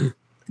inversion?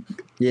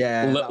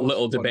 Yeah,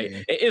 little debate.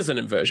 funny. It is an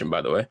inversion,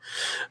 by the way.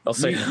 I'll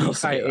say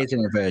it is an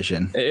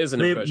inversion. It is an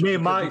inversion. Me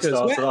and Mike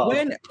started off.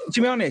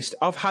 To be honest,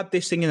 I've had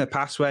this thing in the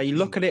past where you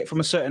look at it from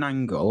a certain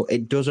angle,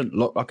 it doesn't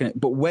look like it.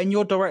 But when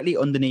you're directly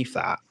underneath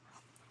that,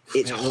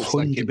 it's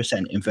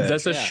 100%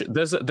 inversion.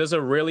 There's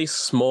a really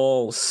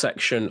small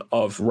section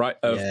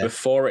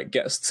before it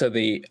gets to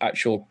the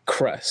actual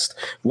crest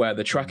where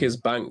the track is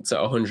banked at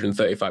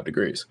 135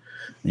 degrees.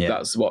 Yeah.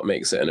 That's what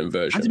makes it an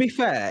inversion. And to be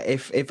fair,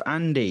 if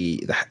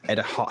Andy,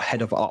 the hot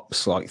head of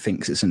ops, like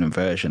thinks it's an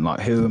inversion, like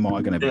who am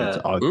I going to be able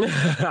to argue?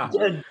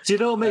 Do you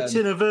know what makes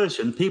it an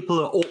inversion?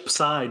 People are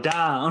upside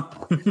down.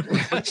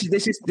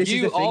 this is you the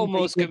thing,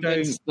 almost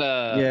convinced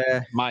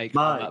Mike.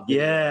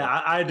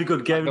 Yeah, I had a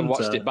good game. I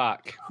watched it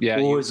back. Yeah,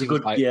 it was a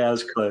good. Like, it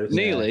was close.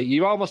 Nearly,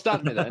 you almost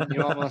had me then.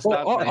 You almost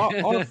had me.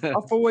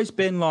 I've always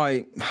been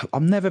like,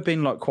 I've never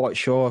been like quite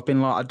sure. I've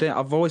been like,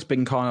 I've always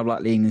been kind of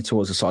like leaning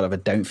towards the side of I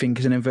don't think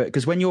it's an invert,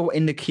 because when you're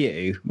in the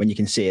queue, when you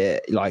can see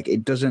it, like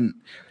it doesn't.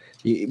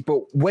 But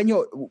when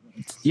you're,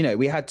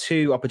 we had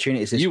two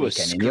opportunities this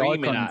weekend in the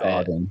Icon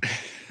Garden.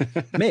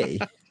 Me?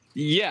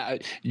 Yeah.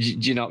 Do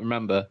you not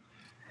remember?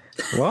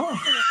 What?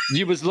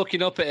 You was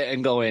looking up at it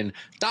and going,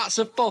 "That's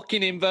a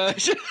fucking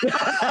inversion."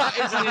 That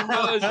is an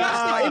inversion.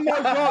 That's not in my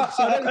vlog,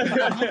 so I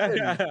don't think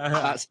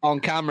that's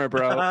on camera,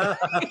 bro.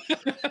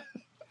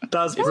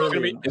 That's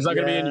brilliant. Is that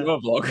going to be in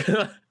your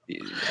vlog?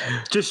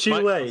 Just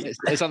you wait.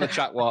 It's on the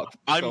track walk.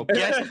 I'm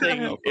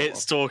guessing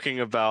it's talking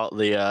about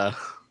the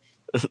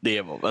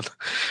Immelman.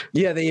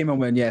 Yeah, the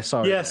Immelman. Yeah,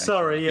 sorry. Yeah,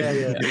 sorry.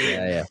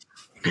 Yeah.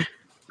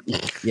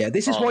 Yeah,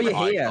 this is why you're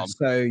here. Icon.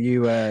 So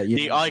you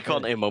the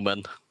Icon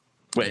Immelman,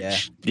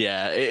 which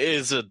it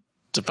is a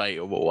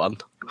debatable one.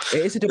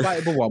 It is a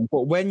debatable one,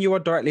 but when you are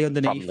directly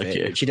underneath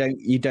it, which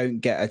you don't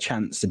get a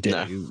chance to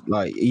do,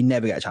 like you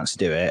never get a chance to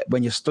do it.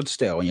 When you're stood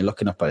still and you're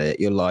looking up at it,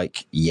 you're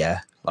like,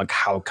 like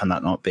how can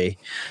that not be?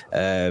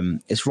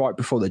 It's right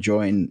before the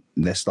join.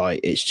 This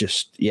like it's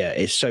just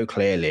it's so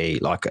clearly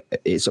like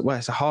it's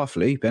a half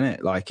loop, isn't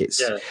it? Like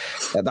it's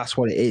that's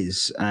what it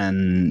is,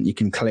 and you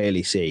can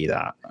clearly see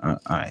that.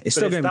 It's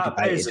still going to be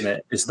debated, isn't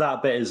it? It's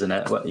that bit, isn't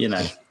it? Well,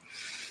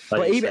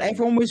 But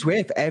everyone was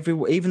with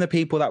even the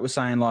people that were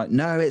saying like,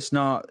 no, it's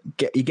not.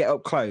 You get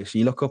up close and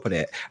you look up at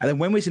it, and then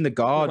when we was in the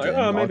garden,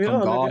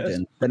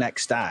 garden the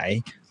next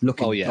day,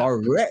 looking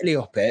directly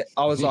up it,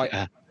 I was like,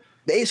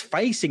 it's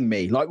facing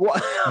me. Like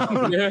what?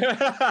 But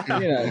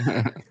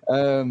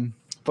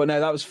no,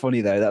 that was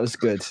funny though. That was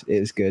good. It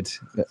was good.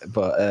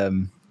 But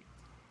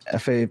I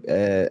feel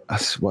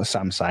what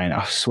Sam's saying.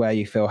 I swear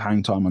you feel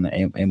hang time on the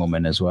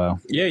Immelman as well.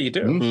 Yeah, you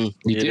do.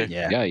 Mm-hmm. You do.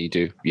 Yeah, you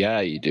do.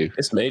 Yeah, you do.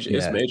 It's major.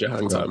 It's major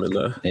hang time in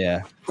there.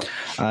 Yeah.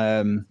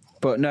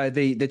 But no,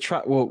 the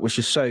track walk was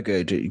just so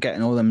good.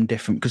 Getting all them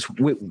different because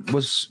That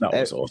was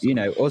awesome. you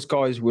know, us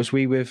guys was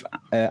we with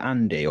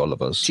Andy, all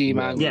of us. Team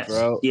Andy, Yes.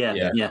 bro.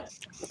 Yeah.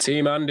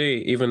 Team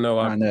Andy, even though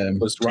I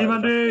was right. Team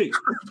Andy.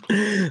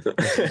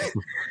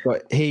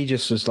 But he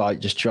just was like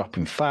just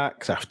dropping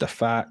facts after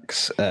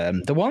facts.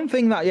 The one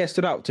thing that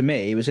stood out to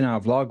me was in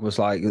our vlog was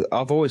like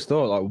I've always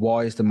thought like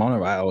why is the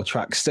monorail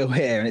track still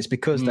here? And it's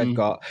because they've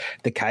got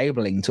the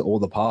cabling to all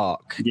the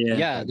park.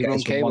 Yeah, they run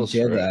Getting from one cables to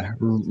the through other,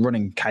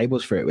 running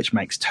cables through it, which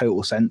makes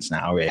total sense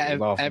now. Really,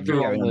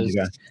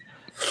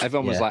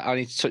 Everyone was like, I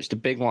need to touch the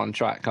big one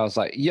track. I was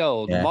like,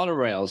 yo, the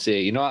monorail's here.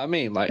 You know what I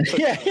mean? Like, it's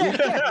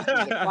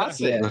a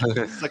classic.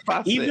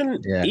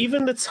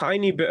 Even the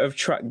tiny bit of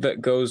track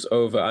that goes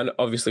over, and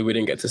obviously we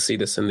didn't get to see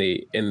this in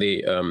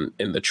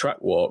the track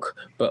walk,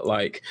 but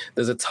like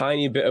there's a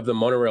tiny bit of the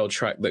monorail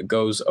track that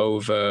goes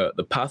over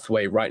the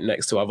pathway right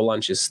next to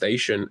Avalanche's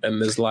station,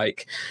 and is there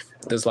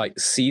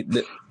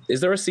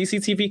a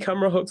CCTV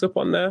camera hooked up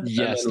on there?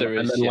 Yes, there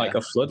is. And then like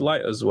a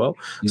floodlight as well.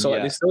 So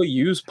like they still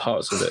use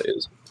parts of it.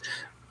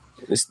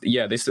 They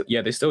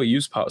still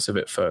use parts of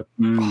it for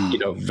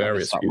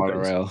various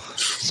monorail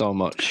so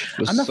much.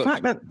 And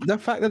the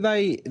fact that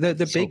the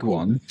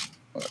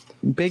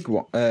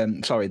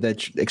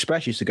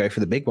express used to go for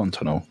the big one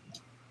tunnel.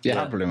 Yeah,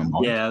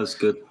 that was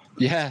good.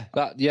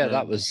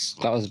 That was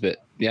a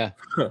bit. Yeah.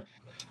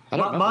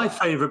 My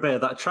favourite bit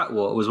of that track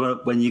walk was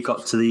when you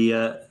got to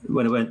the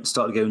when it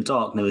started going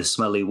dark and there was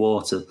smelly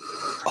water,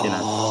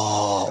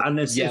 and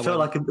it felt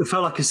like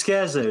a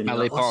scare zone.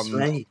 Like,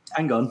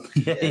 hang on,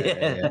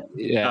 that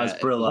was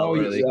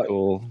brilliant. Really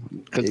cool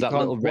because that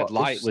little red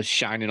light was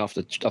shining off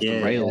the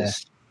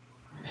rails.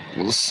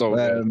 It was so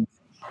good.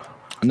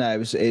 No, it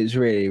was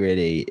really,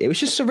 really. It was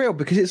just surreal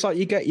because it's like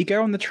you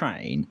go on the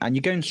train and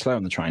you're going slow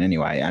on the train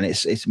anyway, and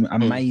it's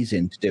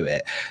amazing to do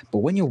it. But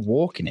when you're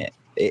walking it,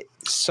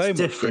 it's so much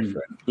different.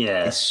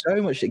 Yeah, it's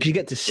so much because you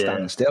get to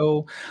stand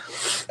still.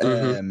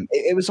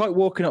 It was like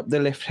walking up the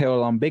lift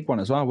hill on Big One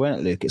as well,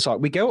 weren't it, Luke? It's like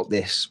we go up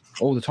this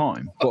all the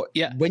time, but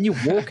when you're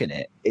walking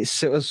it, it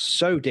was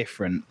so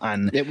different,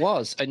 and it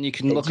was, and you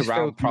can look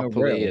around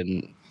properly.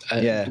 And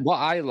what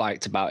I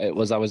liked about it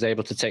was I was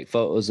able to take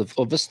photos of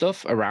other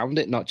stuff around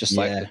it, not just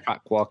like the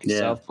track walk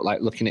itself, but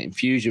like looking at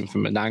Infusion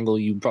from an angle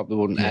you probably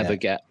wouldn't ever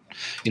get.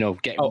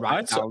 Getting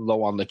down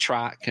low on the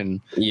track, and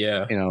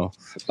like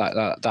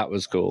that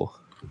was cool.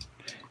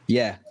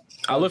 Yeah,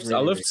 I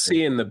loved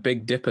seeing the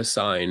Big Dipper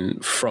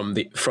sign from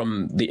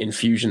the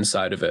Infusion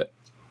side of it.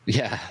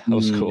 Yeah, that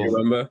was cool. You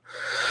remember?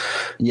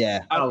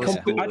 Yeah,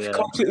 I'd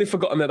completely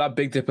forgotten that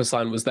Big Dipper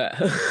sign was there.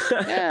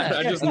 Yeah,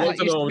 I just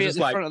looked at it and was just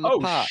like,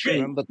 oh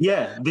shit!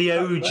 Yeah, the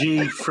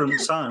OG front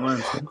sign,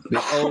 wasn't it? The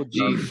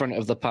OG front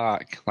of the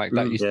park, like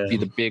that used to be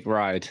the big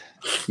ride.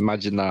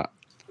 Imagine that.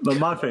 But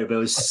my favourite bit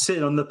was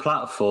sitting on the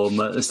platform,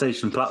 at the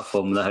station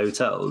platform in the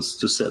hotels,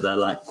 just sit there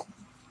like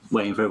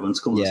waiting for everyone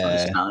to come.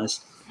 That's nice.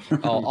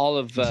 all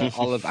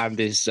of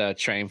Andy's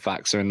train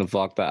facts are in the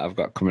vlog that I've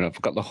got coming up.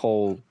 I've got the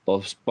whole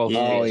both full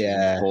on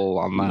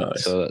that,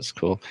 so that's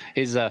cool.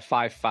 His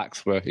 5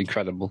 facts were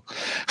incredible.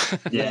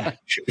 Yeah,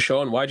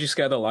 Sean, why'd you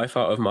scare the life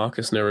out of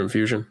Marcus near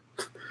Infusion?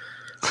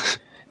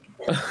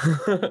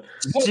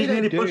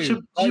 Did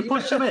you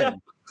push him in?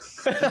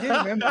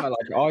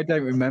 I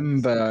don't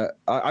remember.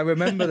 I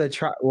remember the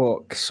track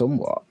walk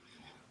somewhat.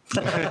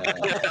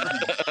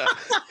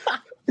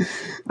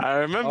 I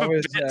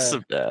remember bits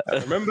of that.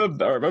 I remember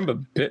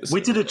bits.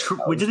 We did a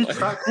track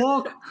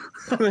walk.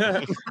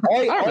 I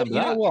you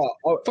know what?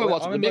 I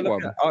watched the big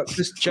one.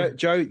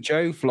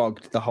 Joe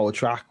vlogged the whole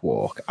track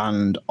walk,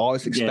 and I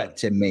was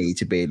expecting me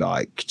to be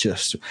like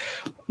just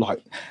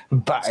like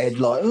battered,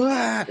 like.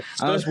 And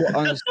I was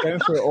going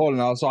through it all,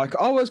 and I was like,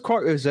 I was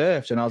quite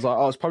reserved, and I was like,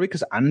 it's probably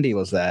because Andy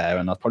was there,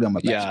 and I was probably on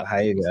my best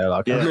behaviour.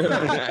 Like,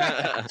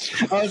 I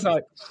was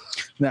like.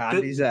 Nah,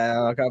 Andy's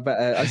there. Like, I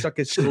better. I was like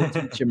a school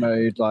teacher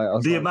mode.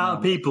 Like the amount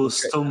of people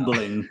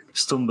stumbling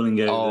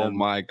over. Oh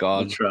my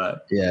god! Right.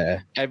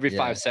 Yeah. Every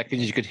 5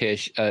 seconds, you could hear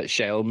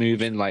Shale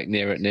moving like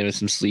near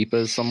some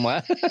sleepers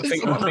somewhere.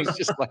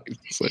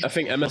 I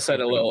think Emma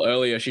said a little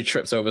earlier she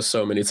tripped over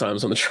so many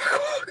times on the track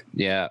walk.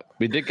 Yeah,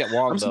 we did get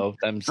one though.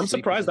 I'm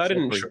surprised I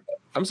didn't.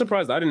 I'm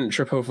surprised I didn't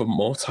trip over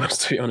more times.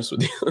 To be honest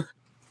with you.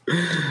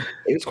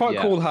 It was quite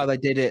cool how they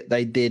did it.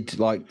 They did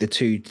like the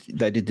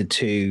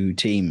two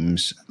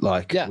teams.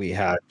 Like we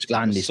had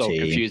Andy's so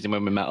team. Confusing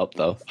when we met up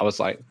though. I was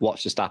like,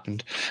 "What's just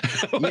happened?"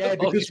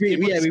 Because we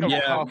were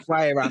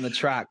halfway around the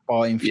track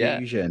by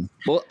Infusion.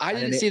 Well, I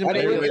didn't see them. I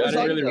didn't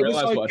really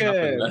realize what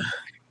happened there.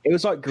 It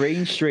was like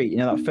Green Street, you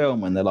know that film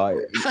when they're like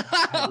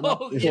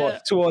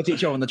towards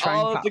each other on the train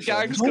platform. The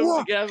gangs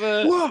come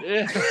together. What?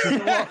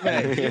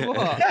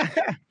 What?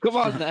 Come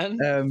on,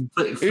 then.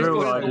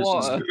 Thrill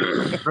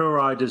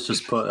Riders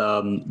just put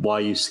why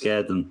you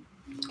scared them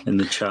in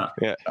the chat.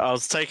 Yeah, I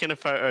was taking a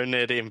photo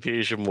near the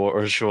Infusion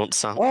water and Sean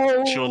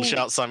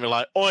shouts something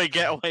like, "Oi,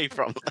 get away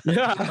from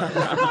that."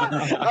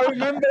 I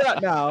remember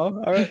that now.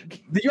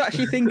 Did you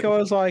actually think I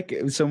was like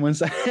someone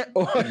saying,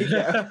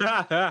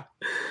 "Oi,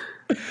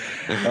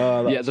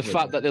 The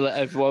fact that they let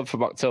everyone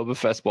from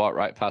Oktoberfest walk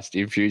right past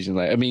the infusion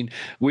light. I mean,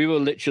 we were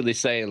literally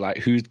saying like,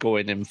 who's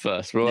going in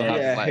first? We were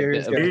having, like,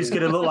 who's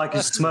going to look like a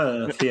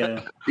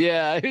Smurf?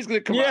 Yeah, who's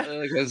going to come out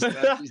like he's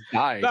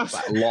dying? That's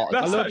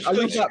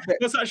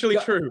actually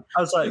true.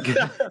 I was like,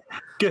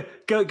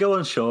 go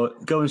on, Sean.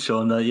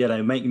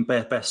 Making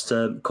best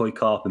Koi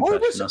Carp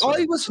impression.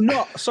 I was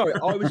not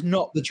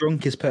the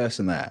drunkest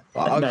person there.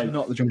 I was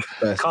not the drunkest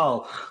person.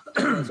 Carl.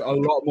 A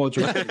lot more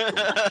drunk people.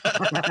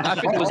 I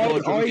think there was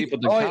more drunk people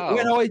than Carl.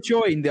 When I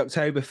joined the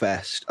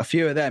Oktoberfest, a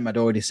few of them had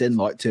already seen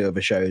like 2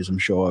 other shows, I'm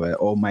sure of it,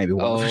 or maybe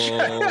one.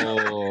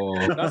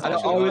 That's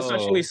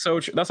actually so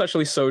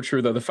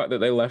true though. The fact that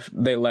they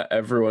let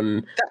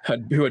everyone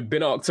who had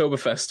been at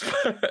Oktoberfest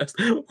first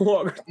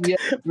walk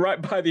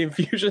right by the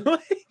infusion light.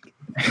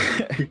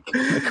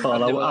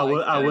 Carl,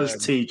 I was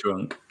tea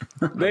drunk.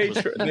 I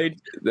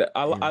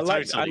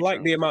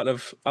like the amount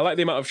of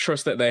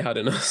trust that they had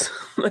in us.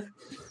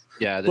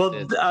 Yeah.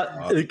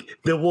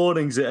 The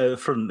warnings at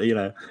front,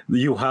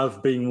 you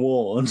have been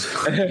warned.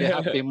 You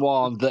have been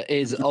warned. There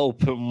is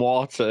open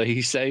water.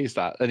 He says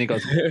that, and he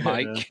goes,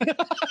 Mike.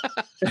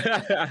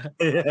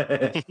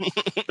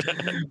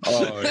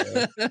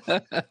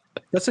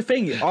 That's the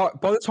thing.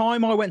 By the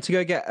time I went to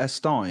go get a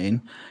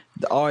Stein,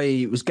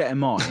 I was getting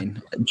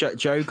mine.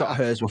 Jo got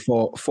hers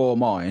before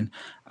mine,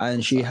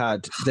 and she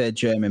had their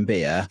German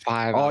beer.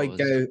 5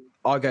 hours.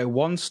 I go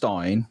 1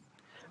 Stein,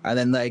 and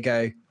then they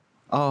go,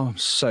 "Oh, I'm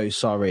so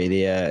sorry.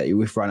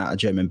 We've run out of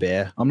German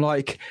beer." I'm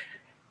like,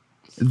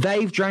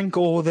 they've drank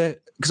all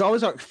because I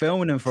was like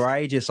filming them for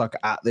ages, like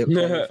at the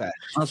Oktoberfest.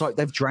 I was like,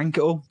 they've drank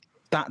it all.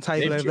 That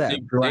table over there,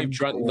 they've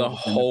drank the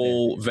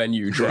whole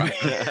venue dry.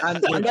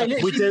 and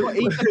they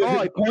literally, each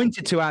guy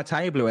pointed to our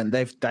table and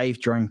they've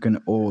drank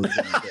all.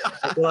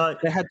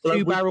 They had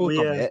 2 barrels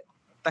of it.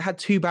 They had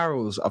 2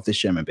 barrels of this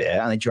German beer,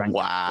 and they drank.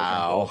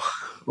 Wow!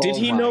 Did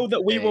he know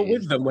that we were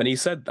with them when he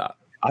said that?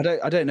 I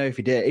don't know if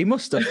he did. He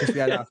must have, because we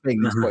had our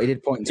things, but he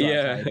did point to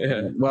our table.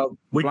 Yeah. Well,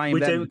 we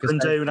don't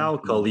condone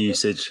alcohol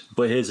usage,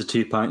 but here's a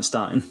 2-pint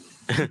Stein.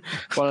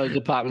 One of the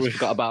departments we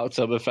forgot about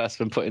Oktoberfest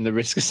when putting the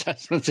risk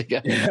assessment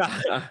together.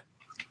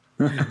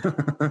 To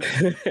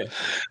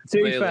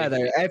be fair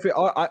though,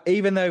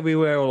 even though we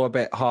were all a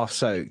bit half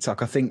soaked,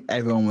 like I think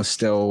everyone was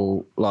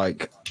still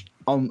like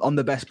on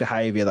the best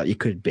behaviour that you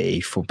could be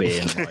for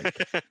being like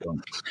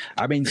drunk.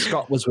 I mean,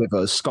 Scott was with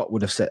us. Scott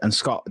would have said, and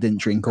Scott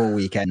didn't drink all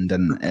weekend,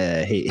 and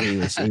he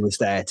was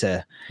there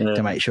to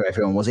make sure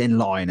everyone was in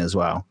line as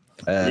well.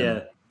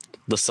 The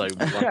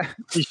sober one.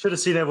 You should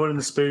have seen everyone in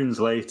the spoons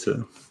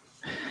later.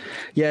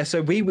 Yeah, so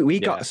we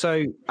got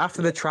so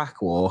after the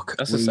track walk.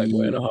 That's a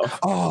segue and a half.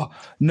 Oh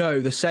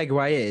no, the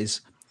segue is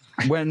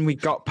when we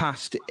got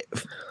past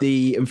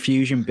the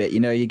infusion bit.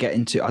 You get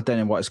into, I don't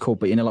know what it's called,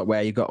 but like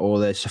where you got all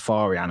the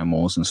safari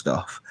animals and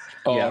stuff.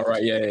 Oh yeah,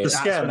 right, yeah. The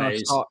scare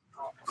maze.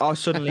 I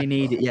suddenly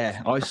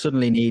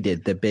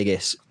needed the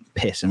biggest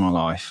piss in my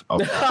life.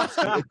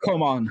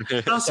 Come on,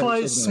 that's why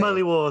it's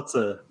smelly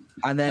water.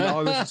 And then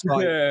I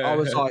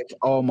was like,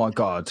 oh my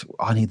God,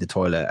 I need the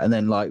toilet. And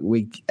then like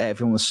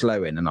everyone was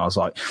slowing, and I was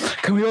like,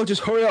 can we all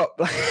just hurry up?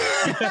 I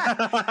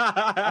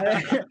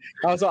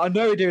was like, I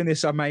know we're doing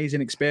this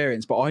amazing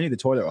experience, but I need the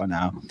toilet right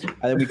now. And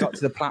then we got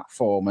to the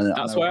platform, and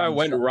that's why I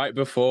went right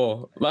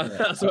before.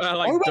 That's why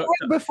I went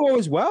right before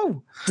as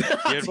well.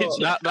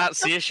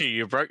 That's the issue.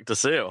 You broke the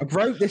seal. I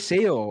broke the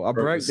seal.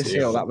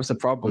 That was the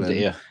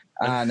problem.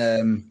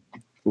 And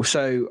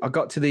so I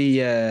got to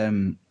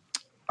the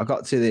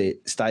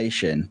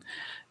station,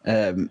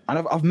 and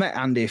I've met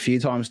Andy a few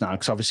times now,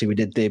 because obviously we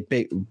did the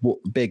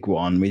big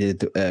one. We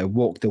did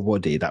Walk the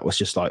Woody. That was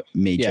just like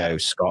me, Joe,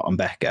 Scott, and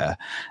Becca.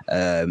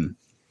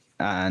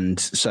 And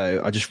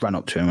so I just ran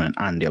up to him and went,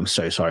 Andy, I'm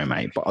so sorry,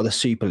 mate, but are the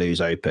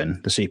Superloos open?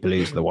 The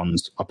Superloos are the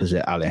ones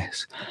opposite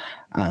Alice.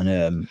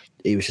 And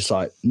he was just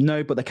like,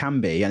 no, but they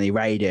can be. And he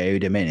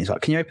radioed him in. He's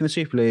like, can you open the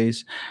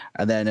Superloos?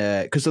 And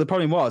then, because the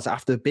problem was,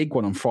 after the big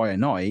one on Friday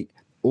night,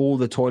 all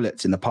the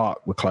toilets in the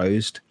park were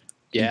closed.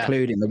 Yeah.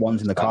 Including the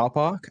ones in the car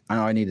park, and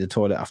I needed a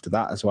toilet after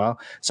that as well.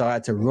 So I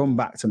had to run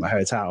back to my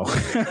hotel.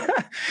 Should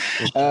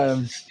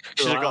have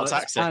got a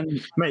taxi.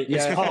 And, mate,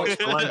 it's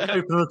possible. Like,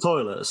 open the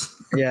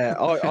toilets. Yeah,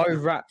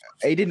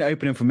 he didn't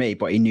open them for me,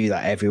 but he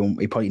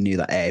probably knew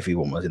that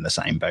everyone was in the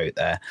same boat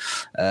there.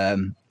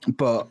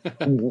 But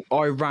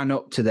I ran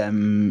up to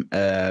them.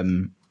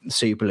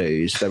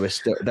 Superloos,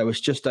 they was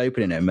just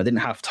opening them. I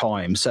didn't have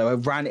time, so I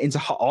ran into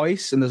Hot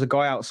Ice, and there's a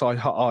guy outside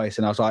Hot Ice,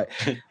 and I was like,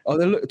 "Oh,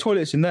 the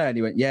toilet's in there." And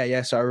he went,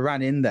 "Yeah." So I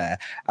ran in there.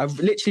 I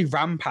literally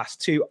ran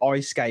past 2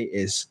 ice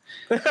skaters.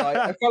 Like,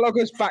 I felt like I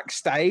was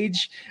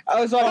backstage.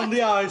 I was like on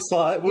the ice,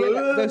 like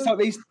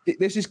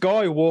there's this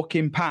guy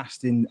walking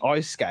past in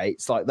ice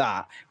skates like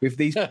that with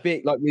these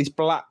big, like these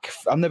black.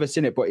 I've never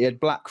seen it, but he had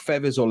black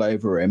feathers all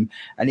over him,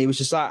 and he was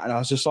just that, and I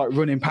was just like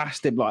running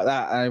past him like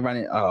that, and I ran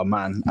it. Oh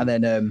man! And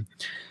then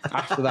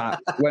after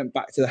that, went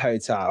back to the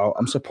hotel.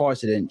 I'm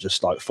surprised I didn't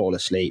just like fall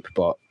asleep,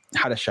 but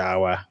had a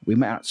shower. We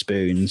met at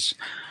Spoons.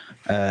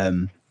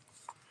 A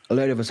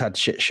load of us had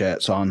shit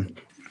shirts on.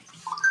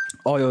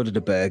 I ordered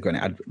a burger and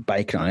it had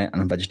bacon on it,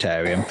 and I'm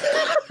vegetarian.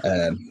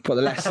 But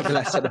the less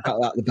said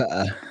about that, the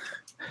better.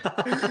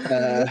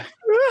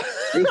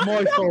 It was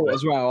my fault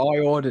as well. I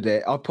ordered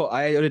it. I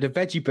ordered a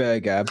veggie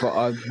burger,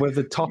 but with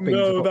the toppings.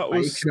 No, that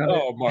was.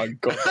 Oh my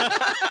god.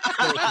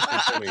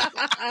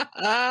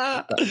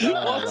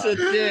 What a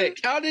dick!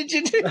 How did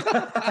you do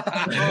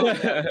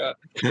that?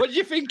 What do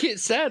you think it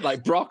said?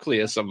 Like broccoli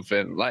or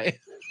something? Like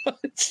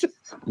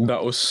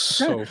that was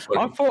so funny.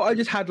 I thought I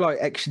just had like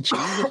extra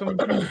cheese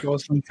or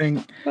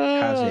something.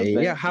 Has he?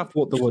 Yeah, have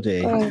what the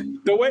woody.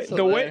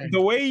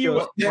 The way you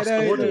were,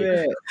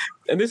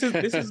 and this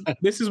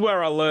is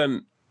where I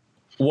learned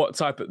what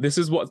type of this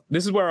is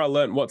where I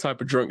learned what type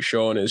of drunk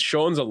Sean is.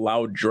 Sean's a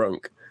loud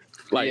drunk.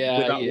 Like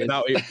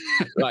without it,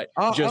 like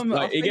just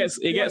like it gets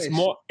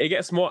more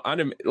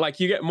like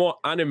you get more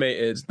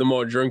animated the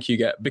more drunk you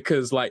get,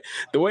 because like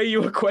the way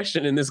you were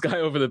questioning this guy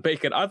over the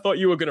bacon, I thought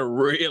you were gonna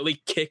really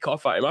kick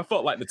off at him. I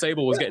thought like the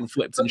table was getting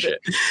flipped and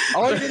shit.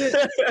 I didn't.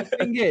 The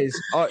thing is,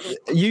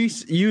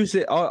 use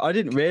it. I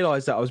didn't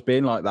realize that I was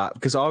being like that,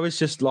 because I was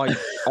just like,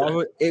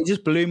 it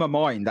just blew my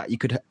mind that you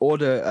could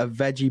order a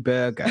veggie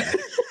burger,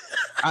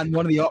 and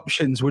one of the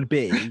options would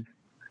be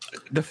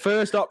the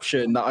first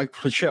option that I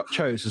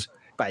chose was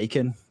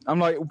bacon. I'm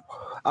like,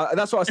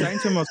 that's what I was saying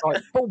to him. I was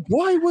like, but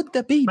why would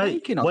there be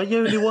bacon on? Well, you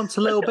only want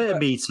a little bit of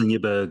meat in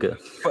your burger.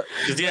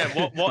 Because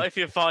what if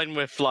you're fine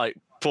with like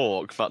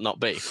pork but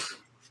not beef?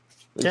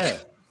 Yeah,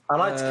 I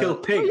like to kill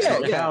pigs,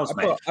 not cows,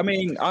 mate. But, I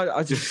mean,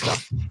 I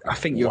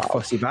think you're a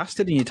fussy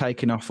bastard, and you're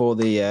taking off all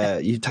the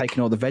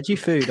veggie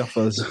food off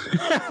us.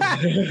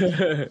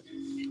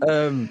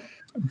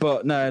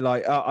 But no,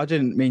 like I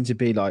didn't mean to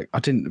be like, I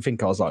didn't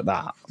think I was like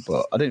that,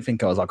 but I didn't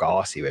think I was like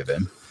arsey with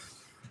him.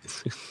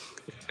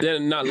 Yeah,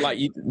 not like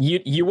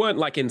you weren't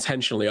like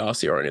intentionally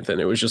arsey or anything.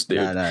 It was just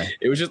no.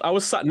 It was just I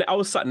was sat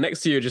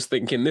next to you just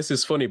thinking this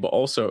is funny, but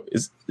also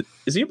is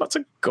he about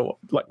to go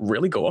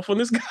off on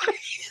this guy?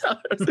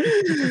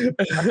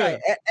 Okay,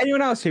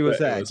 anyone else who was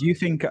there? Do you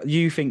think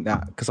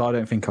that? Because I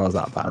don't think I was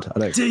that bad. I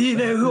don't. Do you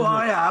know who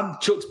I am?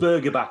 Chuck's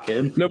burger back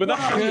in. No, but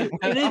that's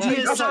an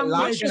idiot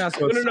sandwich. No,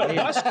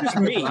 that's just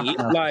me.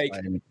 Like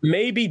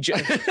maybe.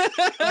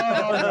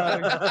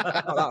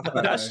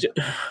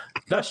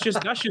 That's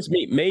just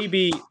me.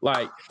 Maybe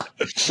like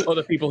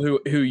other people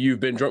who you've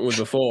been drunk with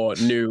before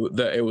knew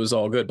that it was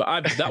all good, but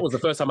that was the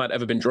first time I'd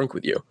ever been drunk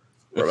with you.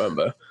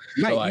 Remember,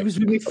 mate? So, he was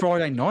with me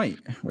Friday night.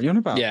 What are you on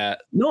about? Yeah,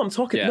 no, I'm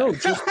talking. Yeah. No,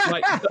 just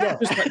like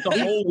the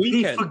whole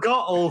weekend. He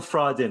forgot all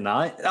Friday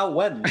night. That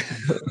went.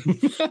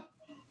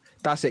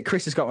 That's it.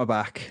 Chris has got my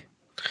back.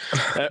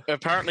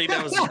 Apparently,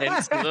 there was an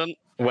incident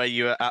where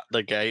you were at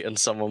the gate and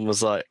someone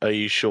was like, "Are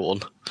you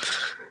Sean?"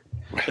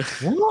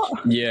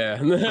 What? Yeah,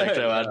 I'm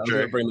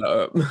gonna bring that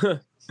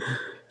up.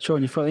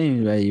 Sean, you thought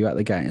where you at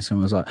the gate and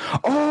someone was like,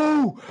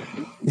 "Oh!"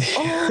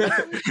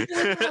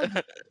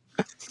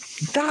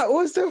 That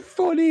was the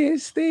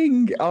funniest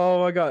thing. Oh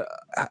my god!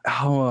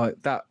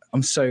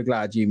 I'm so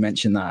glad you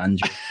mentioned that,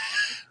 Andrew.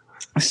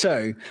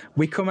 So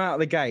we come out of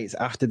the gates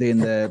after doing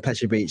the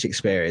Pleasure Beach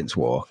experience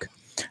walk,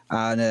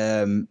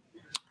 and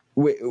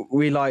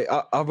we like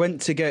I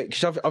went to go,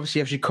 because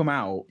obviously as you come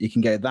out, you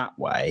can go that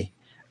way,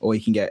 or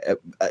you can get,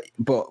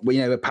 but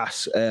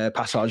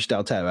Passage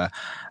del Terra,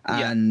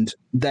 and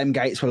them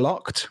gates were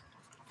locked.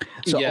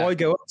 So I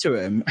go up to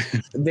him.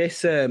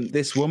 This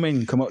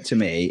woman come up to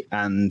me,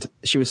 and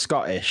she was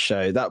Scottish,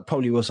 so that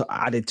probably was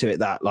added to it.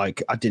 That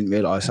like I didn't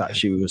realise that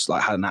she was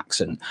like had an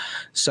accent.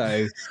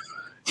 So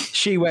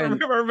she went.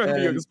 I remember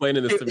you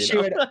explaining this to me. She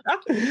went,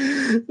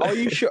 "Are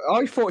you sure?"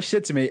 I thought she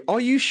said to me,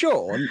 "Are you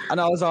Sean?" And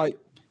I was like,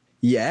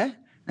 "Yeah."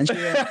 And she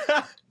went,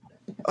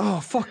 "Oh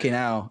fucking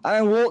hell!" And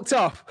I walked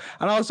off,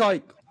 and I was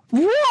like,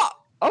 "What?"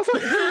 I was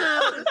like,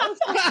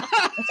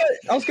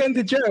 I was going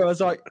to Joe. I was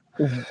like,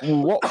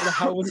 what the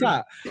hell was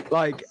that?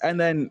 Like, and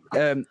then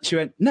she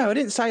went, "No, I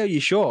didn't say, 'Are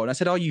you sure?'" And I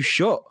said, "Are you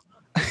shut?"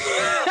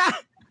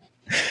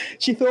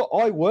 She thought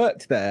I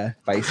worked there,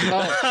 basically.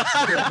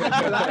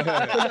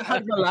 I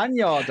had my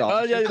lanyard on.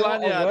 Oh, yeah,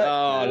 lanyard.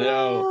 Oh,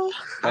 no.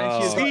 And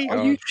she was like,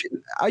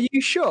 are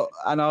you shut?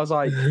 And I was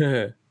like,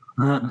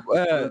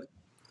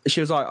 she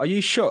was like, "Are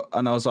you shut?"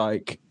 And I was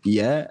like,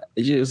 "Yeah."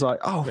 And she was like,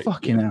 "Oh,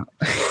 fucking hell."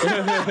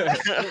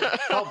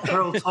 Top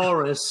Pearl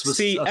Taurus was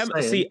See,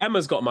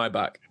 Emma's got my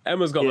back.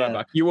 Emma's got my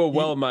back. You were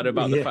well mad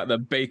about the fact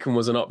that bacon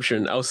was an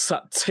option. I was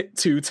sat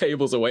 2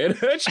 tables away and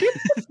heard you.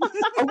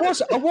 I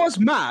was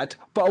mad,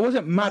 but I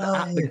wasn't mad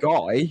at the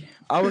guy.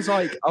 I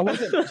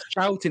wasn't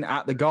shouting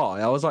at the guy.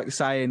 I was like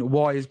saying,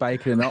 "Why is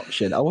bacon an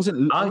option?" I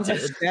wasn't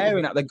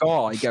staring at the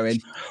guy going,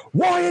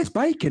 "Why is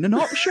bacon an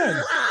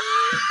option?"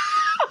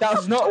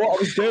 That's not what I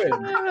was doing.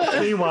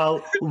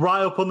 Meanwhile,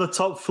 right up on the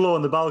top floor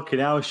on the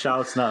balcony, I was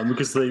shouting at them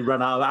because they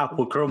ran out of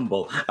apple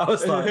crumble. I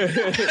was like,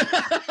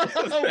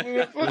 we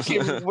were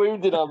fucking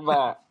wounded on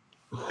that.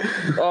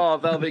 Oh,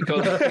 Velvet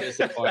Coast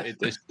disappointed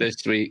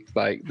this week.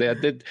 Like they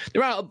ran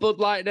out of Bud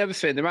Light and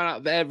everything. They ran out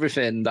of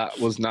everything that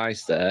was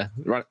nice there.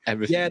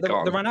 Everything. Yeah, they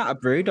ran out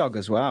of Brewdog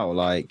as well.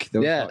 Like there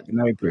was like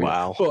no brew.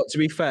 Wow. But to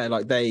be fair,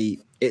 like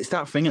it's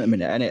that thing at the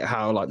minute, isn't it?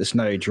 How like there's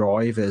no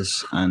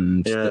drivers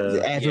and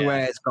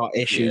everywhere's got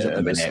issues at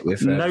the minute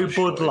with no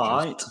Bud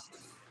Light.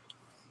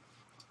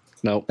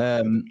 No.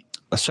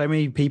 So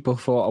many people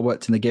thought I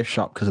worked in the gift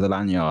shop because of the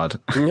lanyard.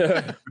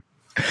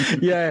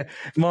 Yeah,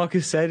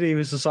 Marcus said he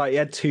was just like he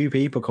had 2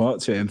 people come up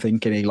to him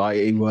thinking he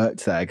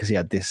worked there because he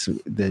had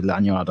the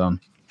lanyard on.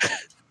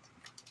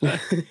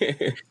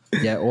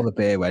 Yeah, all the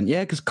beer went.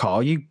 Yeah, because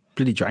Carl, you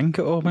bloody drank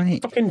it all,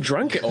 mate. Fucking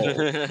drank it all,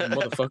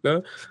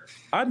 motherfucker.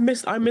 I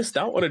missed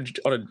out on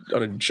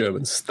a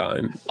German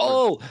Stein.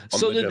 Oh,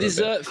 so the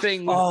dessert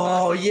thing.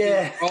 Oh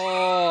yeah.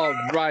 Oh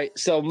right.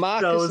 So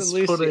Marcus and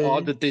Lucy funny.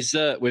 ordered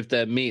dessert with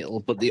their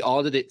meal, but they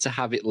ordered it to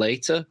have it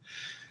later.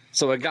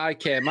 So a guy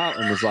came out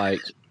and was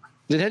like,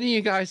 "Did any of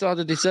you guys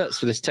order desserts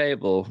for this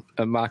table?"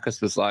 And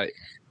Marcus was like,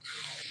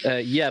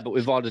 "Yeah, but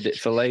we've ordered it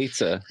for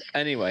later."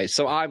 Anyway,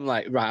 so I'm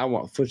like, "Right, I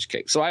want a fudge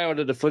cake." So I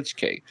ordered a fudge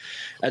cake,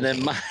 and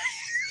then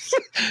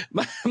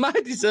my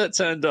dessert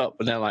turned up,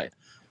 and they're like,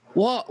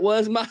 "What?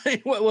 Where's mine?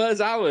 Where's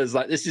ours?"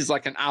 Like this is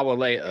like an hour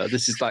later.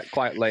 This is like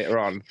quite later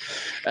on,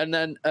 and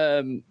then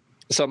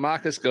so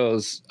Marcus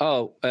goes,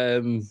 "Oh,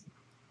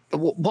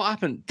 what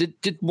happened?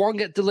 Did one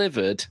get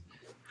delivered?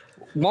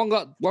 One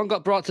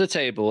got brought to the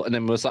table, and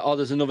then was like, oh,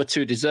 there's another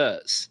 2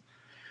 desserts."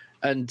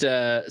 And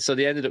so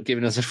they ended up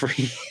giving us a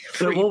free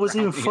What was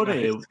even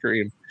funny?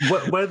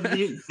 When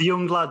the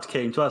young lad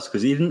came to us,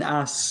 because he didn't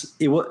ask,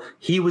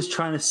 he was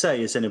trying to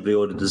say, has anybody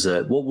ordered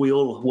dessert? What we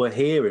all were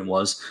hearing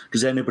was,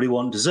 does anybody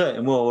want dessert?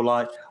 And we were all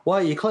like, why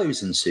are you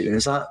closing soon? And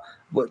it's like,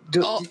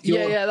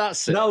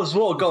 that's it. That was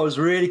what got us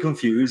really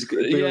confused.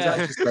 He was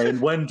actually saying,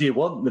 when do you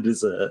want the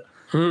dessert?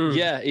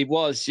 Yeah, it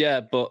was.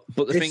 Yeah, but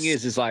the thing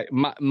is like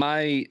my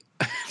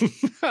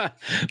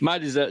my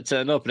dessert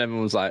turned up and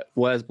everyone was like,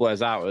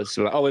 "Where's ours?"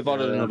 So like, oh, we've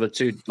ordered another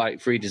 2 like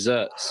free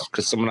desserts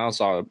because someone else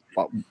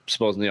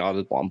supposedly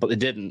ordered one, but they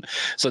didn't.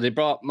 So they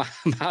brought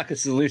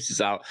Marcus and Lucy's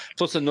out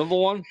plus another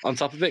one on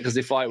top of it because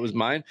they thought it was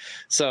mine.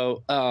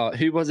 So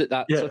who was it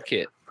that took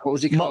it? What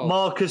was he called?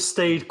 Marcus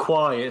stayed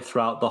quiet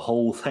throughout the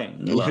whole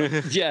thing. Like,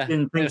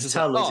 didn't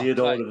tell us he had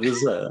ordered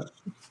dessert.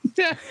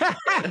 Yeah.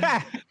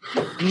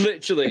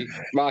 Literally,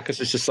 Marcus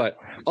was just like,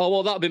 "Oh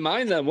well, that'll be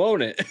mine then,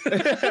 won't it?"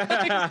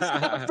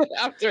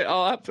 After it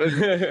all happened,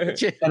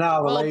 an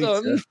hour later.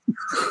 Done.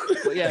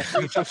 But yeah,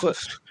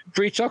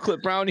 free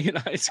chocolate brownie and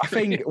ice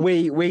cream. I think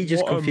we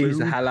just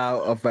confused the hell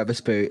out of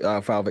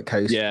Velvet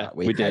Coast. Yeah, that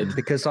weekend, we did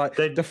because like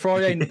the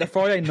Friday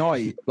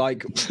night,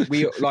 like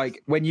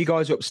when you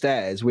guys were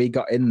upstairs, we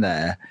got in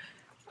there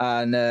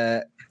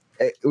and.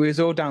 We was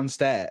all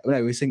downstairs.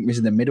 No, we think it was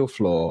in the middle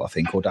floor, I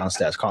think, or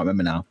downstairs. Can't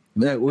remember now.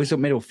 No, it was the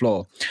middle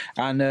floor.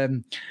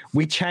 And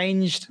we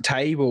changed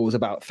tables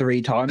about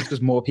 3 times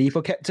because more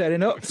people kept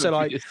turning up. So,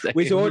 like,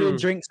 we'd order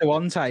drinks to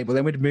one table,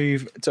 then we'd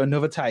move to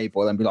another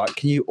table and be like,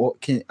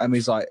 and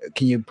he's like,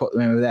 can you put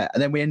them over there?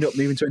 And then we end up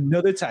moving to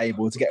another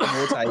table to get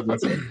more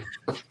tables in.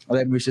 And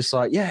then we was just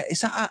like, yeah,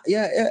 is that,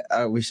 yeah.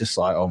 We was just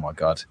like, oh my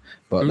God.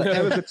 But they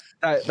were good.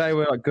 They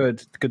were like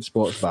good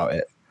sports about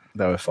it.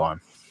 They were fine.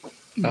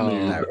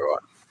 Yeah,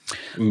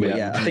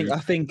 I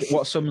think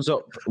what sums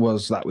up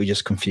was that we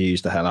just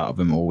confused the hell out of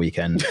them all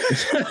weekend.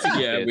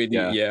 Yeah, we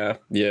did.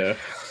 Yeah.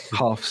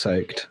 Half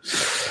soaked.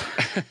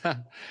 I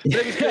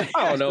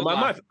don't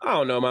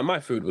know. My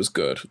food was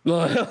good.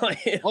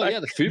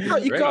 The food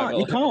was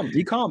great.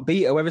 You can't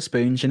beat a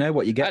Wetherspoons. You know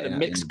what you get. I had a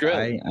mixed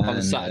grill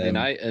on Saturday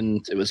night,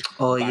 and it was.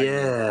 Oh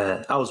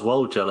yeah, I was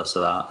well jealous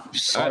of that.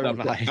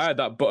 I had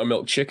that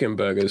buttermilk chicken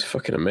burger. It's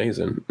fucking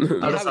amazing.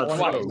 I just had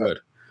so good.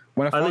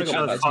 When I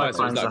literally had 5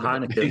 pints of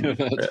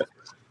Heineken.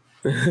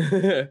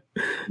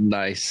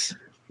 Nice.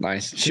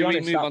 Should we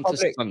move on to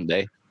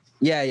Sunday?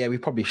 Yeah, we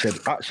probably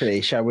should.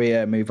 Actually, shall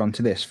we move on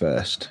to this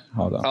first?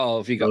 Hold on. Oh,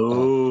 have you got?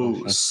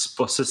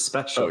 What's a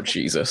special? Oh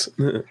Jesus!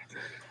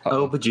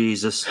 Oh,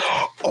 Jesus!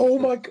 Oh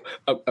my God!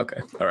 Oh, okay,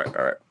 all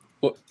right.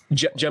 Well,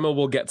 Gemma,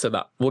 we'll get to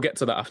that. We'll get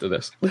to that after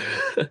this.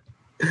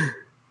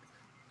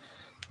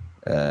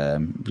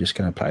 I'm just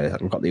going to play this.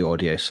 We've got the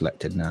audio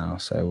selected now,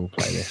 so we'll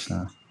play this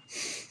now.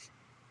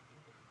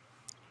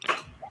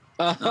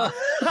 Look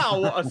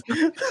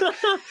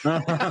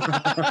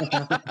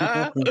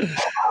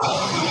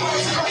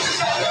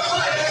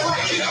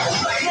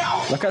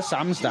at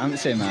Sam's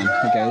dancing, man.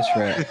 He goes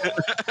for it.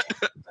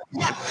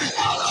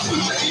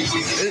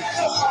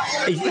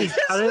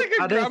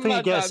 I don't think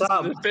he gets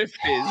out.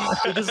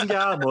 He doesn't get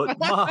out much.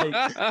 Mike.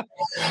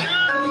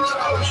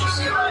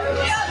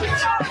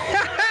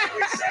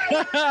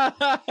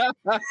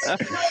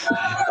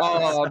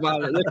 Oh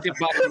man, looking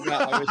back at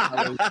that,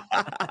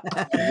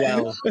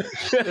 I was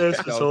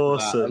This was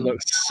awesome. It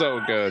looks so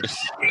good.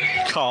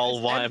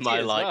 Carl, why am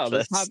I like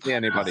There's this? hardly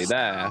anybody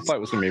there. I thought it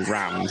was gonna be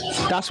rammed.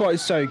 That's what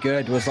is so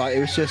good. Was like it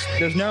was just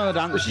there was no other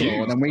dance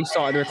floor, and then we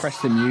started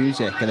requesting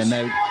music, and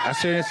then as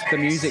soon as the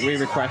music we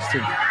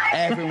requested,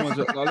 everyone was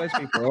up. Those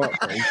people were up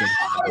crazy.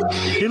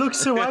 He looks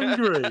so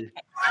angry.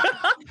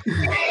 He's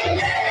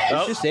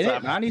just in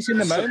it, man. He's in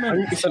the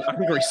moment. It's an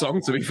angry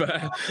song, to be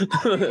fair.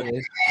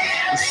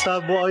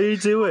 Sam, what are you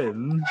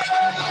doing?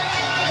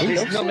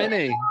 He's not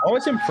many. I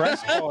was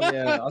impressed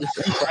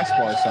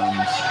by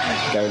songs.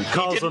 Going.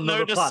 Carl's Didn't on know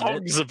another the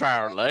planet. songs,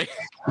 apparently.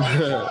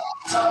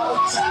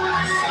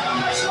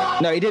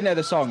 No, he didn't know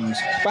the songs.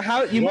 But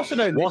how you must have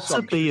known this What's a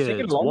song, 'cause you're singing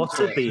beard? along What's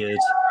to a it. beard?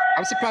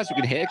 I'm surprised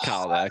we could hear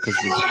Carl there because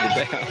the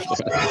day after.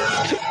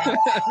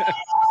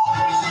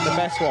 The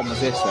best one was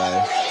this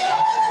though.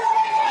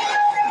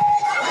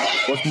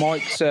 Was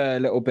Mike's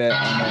little bit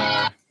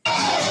on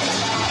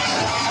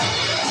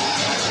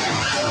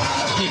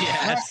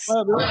Yes.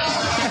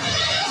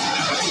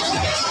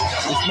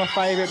 It's my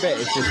favourite bit.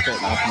 It's this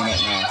bit now. Coming up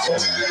now.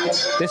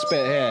 This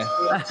bit here.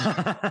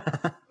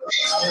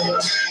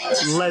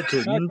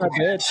 Legend. That's a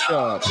bit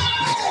short.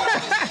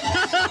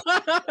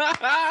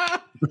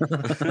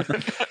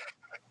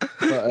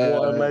 But,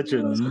 What a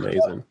legend.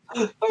 Amazing.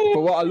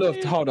 but what I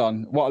loved, hold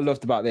on, what I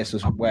loved about this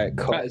was where it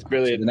cut That is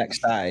brilliant. to the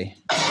next day.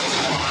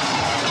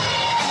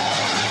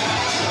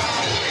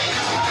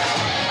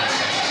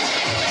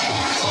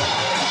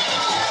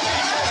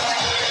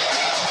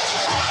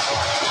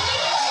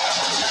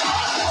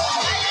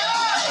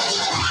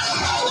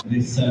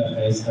 This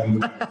is have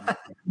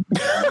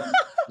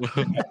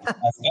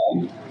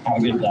a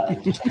good day.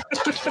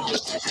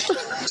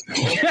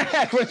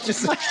 We're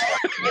just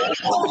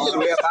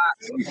we're back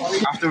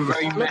after a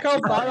very look how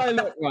bad I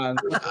look, man.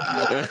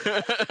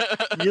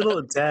 You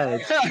look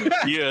dead.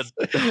 You're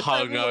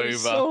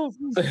hungover.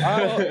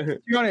 To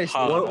be honest,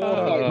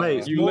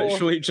 Mate, You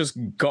literally just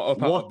got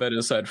up out of bed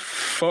and said,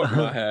 "Fuck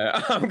my hair.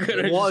 I'm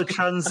gonna." what a just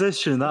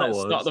transition that let's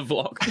start was. the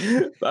vlog.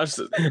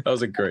 That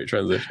was a great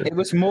transition. it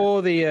was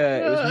more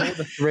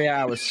the 3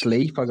 hours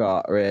sleep I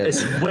got. Really,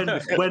 It's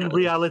when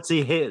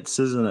reality hits,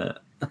 isn't it?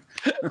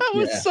 That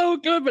was so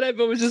good, but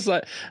everyone was just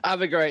like,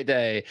 "Have a great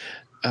day."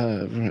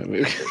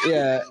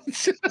 yeah.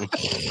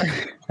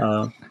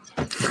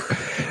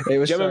 It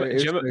was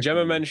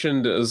Gemma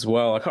mentioned as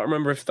well. I can't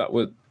remember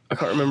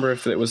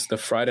if it was the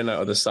Friday night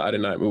or the Saturday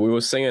night, but we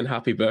were singing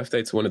happy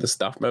birthday to one of the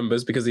staff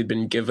members because he'd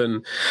been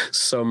given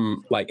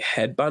some like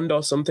headband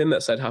or something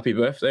that said happy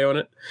birthday on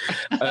it.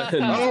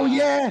 Oh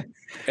yeah.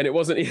 And it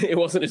wasn't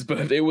his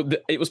birthday.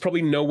 It was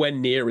probably nowhere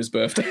near his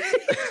birthday.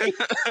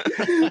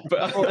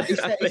 But He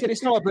said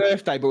it's not a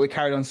birthday, but we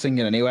carried on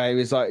singing anyway. He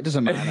was like, it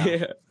doesn't matter now.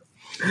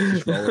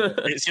 yeah.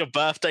 It's your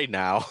birthday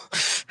now.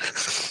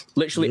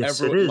 Literally Yes,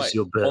 everyone, it is like,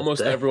 your birthday.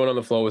 almost everyone on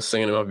the floor was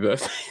singing him happy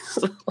birthday.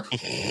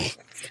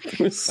 It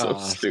was so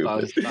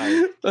stupid.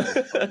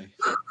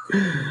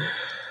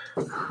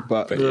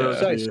 But yeah.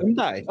 so it's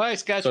Sunday. All right,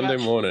 sketch Sunday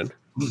match. morning.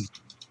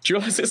 Do you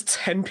realize it's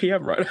 10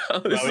 p.m. right now?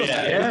 This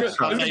is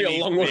gonna be a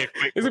long one.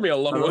 It's gonna be a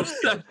long one.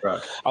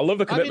 I love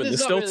the commitment. there's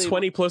There's still not really-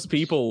 20 plus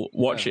people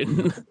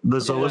watching.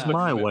 There's always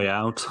my way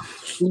out.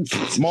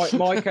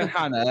 Mike and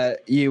Hannah,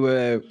 you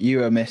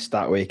were missed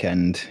that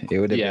weekend. It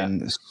would have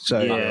been so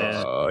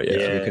Yeah. Oh if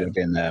yeah, you could have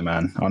been there,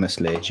 man.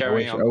 Honestly,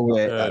 Cherry on you it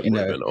would have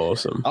know, been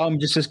awesome. I'm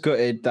just as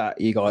gutted that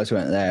you guys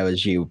weren't there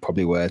as you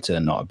probably were to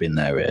not have been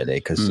there, really,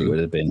 because it would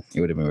have been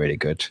really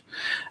good.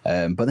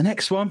 But the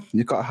next one,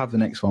 you've got to have the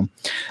next one.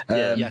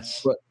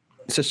 Yes. But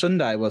so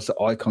Sunday was the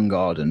Icon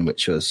Garden,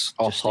 which was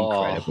just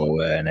incredible,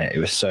 weren't it? It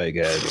was so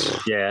good.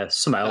 Yeah,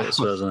 something else,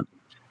 wasn't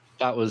it?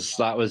 That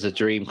was a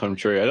dream come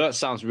true. I know it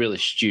sounds really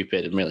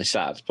stupid and really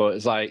sad, but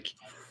it's like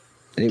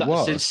It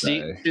was.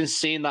 since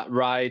seeing that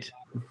ride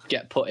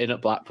get put in at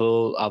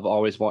Blackpool, I've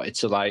always wanted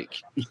to like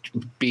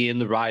be in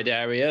the ride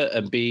area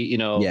and be,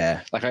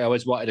 like I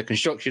always wanted a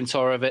construction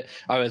tour of it.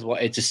 I always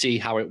wanted to see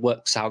how it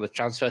works, how the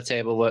transfer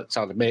table works,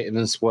 how the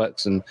maintenance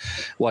works, and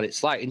what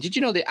it's like. And did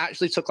you know they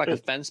actually took like a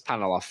fence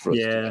panel off for us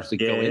to actually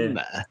go in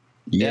there?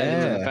 Yeah.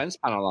 They took a fence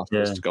panel off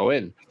for us to go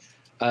in.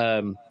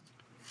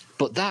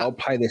 But that I'll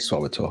play this while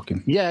we're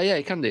talking. yeah,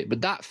 you can do it. But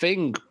that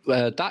thing,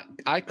 that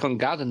Icon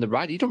Garden, the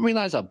ride, you don't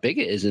realize how big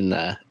it is in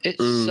there. It's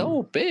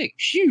so big,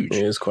 huge.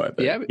 It is quite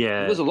big.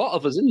 Yeah, there's a lot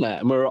of us in there,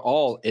 and we were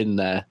all in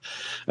there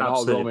and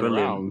Absolutely all roaming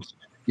brilliant. around.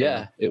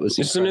 Yeah, it was.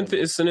 It's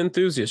an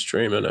enthusiast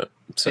stream, isn't it?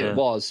 So, It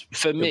was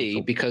for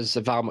me because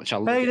of how much I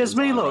love Hey, it. there's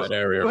me, look. Right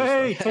area.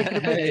 Hey, taking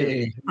a picture.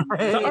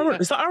 Hey.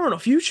 Is that Aaron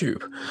off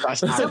YouTube?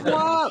 That's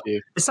What?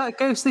 Is that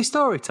Ghostly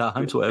Story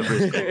Times, whatever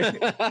it's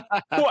called?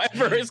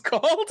 Whatever it's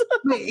called.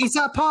 Wait, is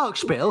that Park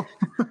Spill?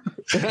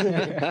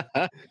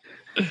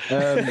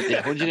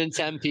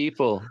 110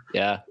 people.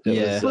 Yeah.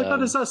 It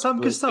Look, is that Sam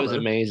it was Costello?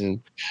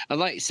 amazing. And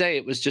like you say,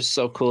 it was just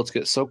so cool to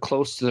get so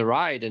close to the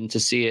ride and to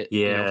see it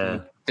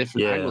from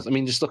different angles. I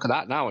mean, just look at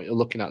that now, what you're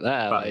looking at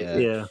there.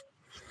 Yeah.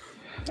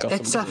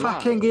 It's a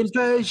fucking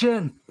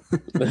inversion.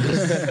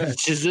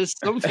 There's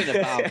something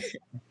about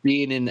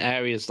being in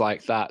areas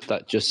like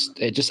that just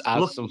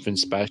adds something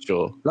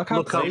special. Look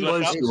how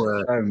close we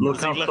were. Look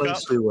how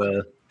close we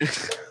were.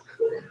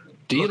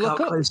 Do you look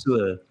how up? close we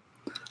were.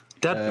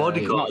 Dead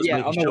bodyguards Yeah,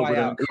 on making the sure way we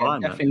out. don't Yeah,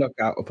 climb it. definitely look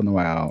out up on the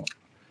way out.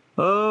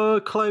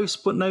 Oh, close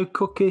but no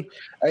cookie.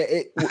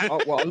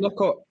 Well, I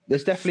look up.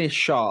 There's definitely a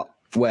shot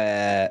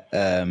where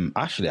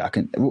actually I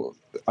can.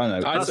 I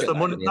don't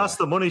know. That's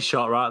the money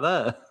shot right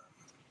there.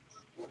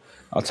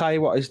 I'll tell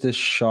you what is the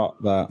shot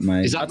that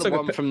mate. Is that the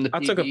one from the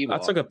PB I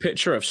took a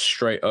picture of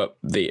straight up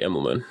the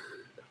Immelman.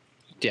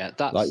 Yeah,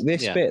 that's like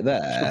this bit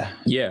there.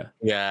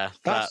 Yeah,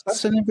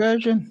 that's an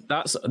inversion.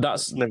 That's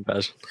an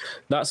inversion.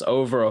 That's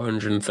over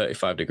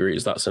 135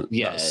 degrees. That's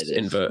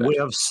inverted. We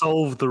have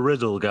solved the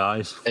riddle,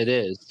 guys. It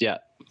is, yeah.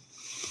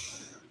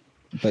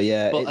 But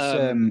yeah,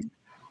 it's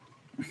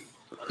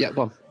yeah.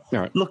 Well, all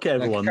right. Look at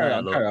everyone there.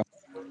 Look.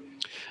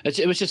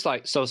 It was just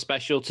like so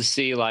special to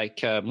see. Like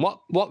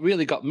what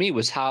really got me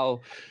was how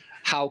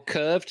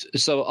curved.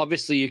 So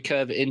obviously you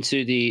curve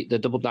into the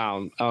double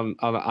down on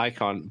an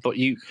icon, but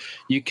you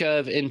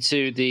curve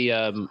into the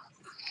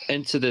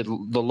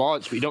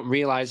launch, but you don't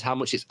realize how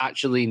much it's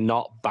actually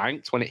not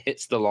banked when it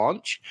hits the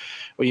launch.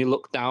 When you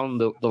look down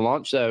the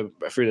launch there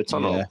through the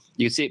tunnel,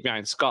 you can see it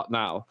behind Scott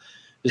now.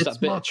 There's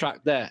that bit of track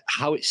there,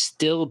 how it's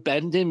still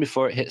bending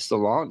before it hits the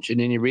launch, and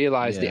then you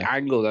realize the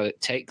angle that it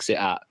takes it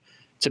at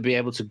to be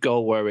able to go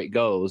where it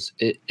goes.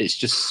 It's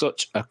just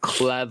such a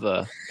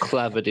clever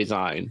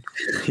design.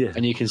 Yeah.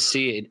 And you can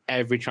see it in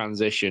every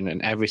transition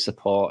and every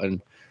support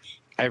and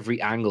every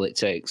angle it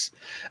takes.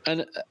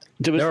 And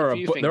there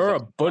are a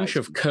bunch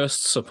of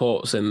cursed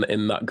supports in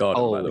that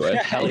garden, by the way.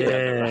 Hell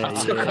yeah.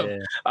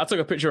 I took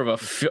a picture of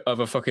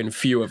a fucking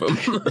few of them.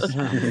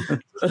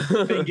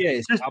 The thing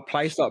is, a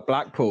place like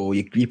Blackpool,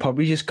 you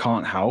probably just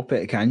can't help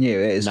it, can you?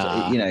 It's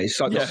it's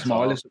like the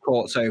smiler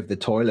supports over the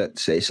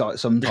toilets. It's like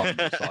sometimes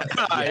it's like,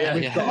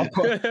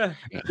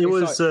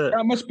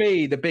 that must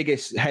be the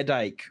biggest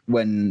headache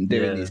when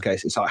doing these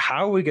cases. It's like,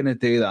 how are we going to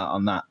do that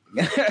on that?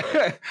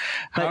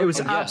 It was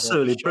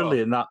absolutely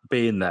brilliant that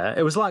being there.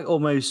 It was like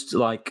almost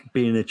like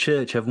being in a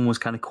church. Everyone was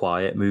kind of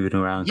quiet, moving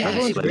around.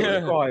 Everyone was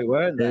really quiet,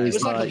 weren't they? It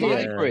was like a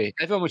library.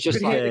 Everyone was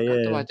just like,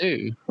 "What do I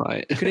do?"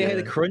 Like, could you hear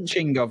the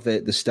crunching of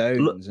the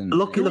stones?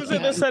 Look,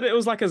 they said it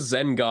was like a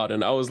Zen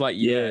garden. I was like,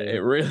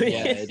 it really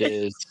is. It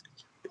is.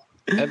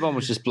 Everyone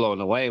was just blown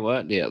away,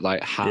 weren't they?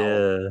 Like how.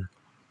 Yeah.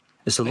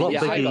 It's a lot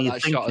bigger than you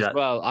think. As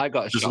well. I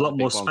got There's a lot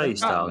more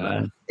space down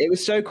there. It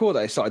was so cool that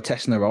they started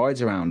testing the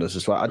rides around us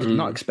as well. I did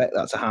not expect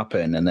that to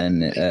happen, and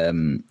then it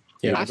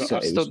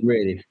was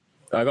really.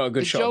 I got a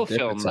good shot. Joe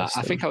filmed that.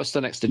 I think I was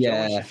still next to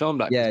Joe. She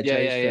filmed that. Yeah.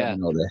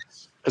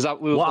 Because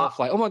we were both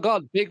like, "Oh my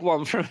god, big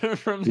one from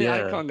the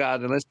Icon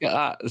Garden. Let's get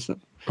that."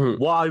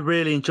 What I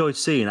really enjoyed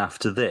seeing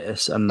after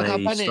this, and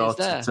they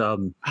started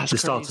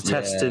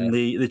testing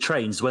the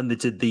trains when they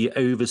did the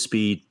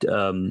overspeed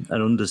and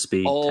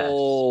underspeed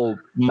test.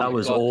 That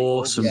was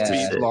awesome to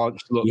see.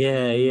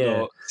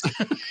 Yeah.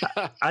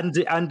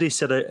 Andy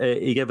said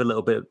he gave a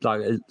little bit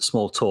like a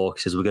small talk.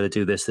 He says, "We're going to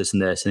do this, this,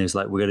 and this," and he's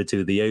like, "We're going to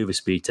do the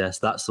overspeed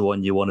test. That's the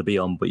one you want to be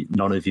on, but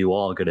none of you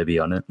are going to be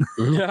on it."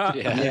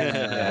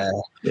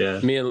 Yeah.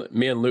 Me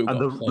and Luke and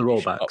got the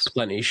rollbacks.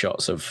 Plenty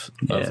shots of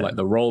like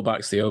the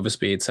rollbacks, the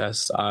overspeed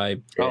tests.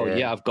 I've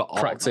got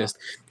practiced.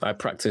 I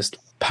practiced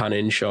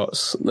pan-in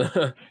shots.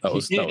 that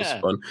was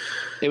fun.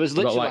 It was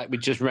literally like we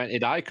just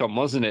rented Icon,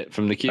 wasn't it,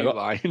 from the queue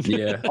line?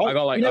 Yeah, I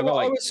got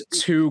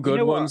two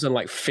good ones and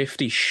like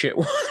 50 shit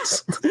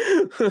ones.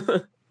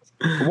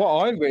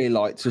 What I really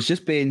liked was I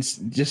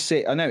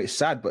know it's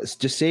sad, but it's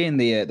just seeing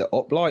the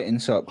uplighting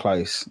so up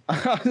close.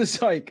 I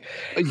was like,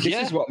 this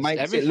is what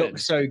makes it look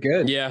so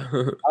good. Yeah.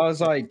 I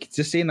was like,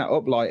 just seeing that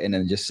uplighting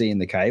and just seeing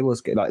the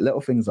cables, like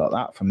little things like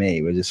that for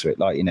me were just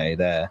like,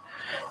 there.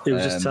 It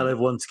was just tell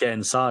everyone to get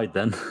inside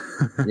then.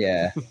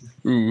 Yeah.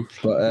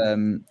 But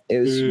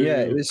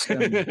it was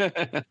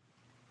could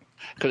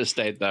have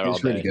stayed there. It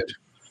was really good.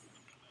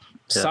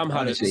 Sam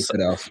had it.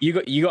 You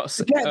got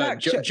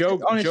Joe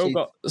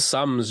got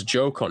Sam's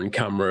joke on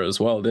camera as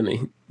well, didn't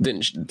he?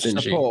 Didn't she?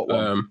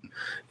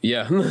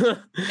 Yeah.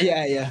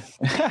 Yeah.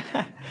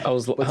 I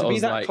was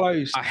like,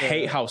 close. I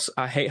hate how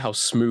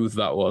smooth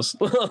that was.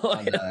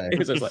 It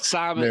was just like,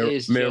 Sam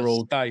is mirror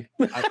all day.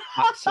 An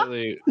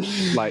absolute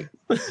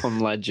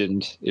fun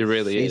legend. It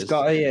really is. He's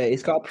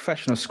got a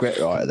professional script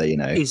writer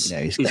there. He's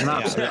an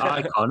absolute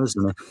icon,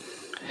 isn't he?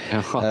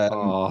 There we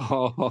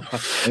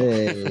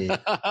go.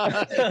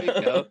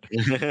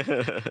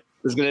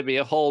 There's going to be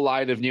a whole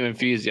line of new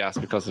enthusiasts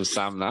because of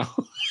Sam now.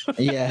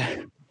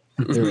 Yeah,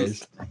 there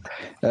is.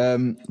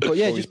 But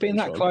yeah, just being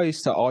that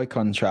close to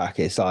Icon Track,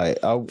 it's like,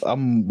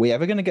 we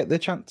ever going to get the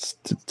chance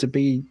to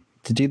do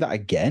that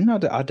again?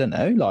 I don't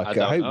know. Like,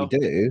 I hope we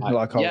do.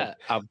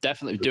 I'll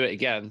definitely do it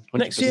again. 100%.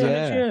 Next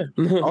year.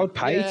 I'd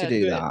pay to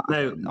do that.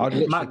 No,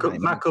 Mac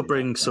will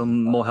bring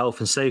some more health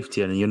and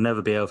safety in, and you'll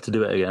never be able to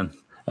do it again.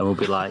 And we'll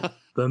be like,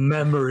 The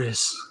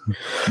memories.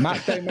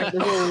 Mac don't make the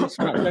rules.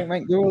 Mac don't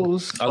make the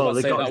rules. I was about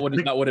to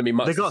say that wouldn't be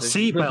much. They got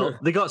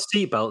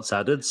seatbelts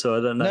added, so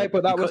I don't know. No,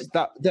 but that was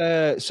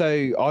that.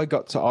 So I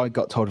got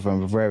told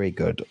from a very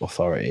good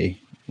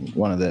authority.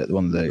 One of the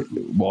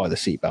why the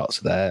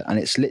seatbelts are there, and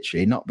it's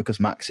literally not because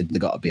Mac said they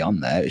got to be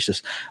on there. It's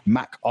just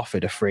Mac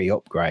offered a free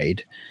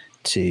upgrade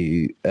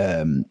to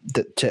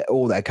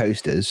all their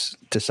coasters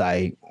to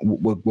say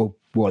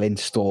we'll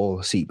install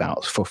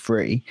seatbelts for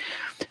free.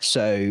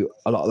 So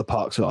a lot of the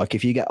parks are like,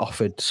 if you get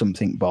offered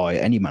something by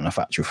any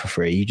manufacturer for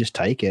free, you just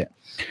take it,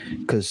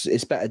 because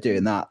it's better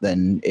doing that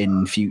than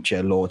in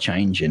future law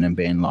changing and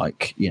being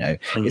like,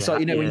 it's like,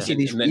 when you see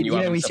these, and then you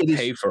have to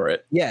pay for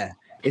it. Yeah.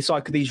 It's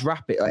like these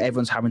rapid.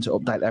 Everyone's having to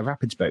update their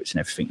rapids boats and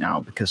everything now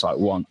because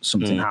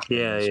something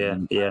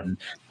happens. Yeah.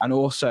 And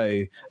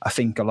also, I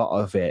think a lot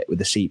of it with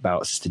the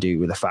seatbelts is to do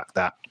with the fact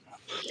that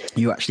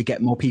you actually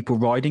get more people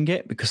riding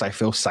it because they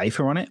feel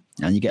safer on it,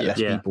 and you get less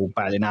people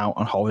bailing out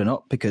and holding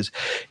up because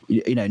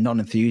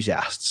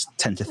non-enthusiasts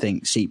tend to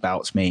think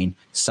seatbelts mean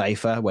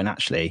safer when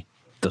actually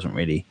doesn't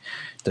really.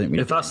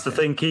 If that's the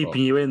thing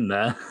keeping you in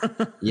there,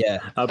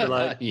 I'll be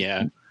like,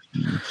 yeah.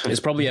 It's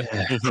probably a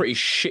pretty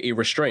shitty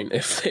restraint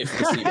if the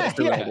seatbelts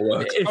do all the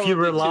work. If you're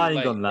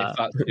relying on that. If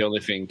that's the only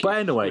thing. But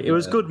anyway, it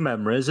was good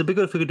memories. It'd be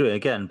good if we could do it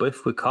again. But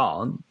if we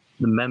can't,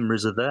 the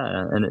memories are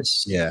there, and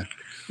it's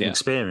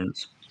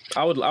experience.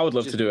 I would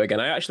love to do it again.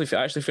 I actually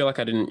feel like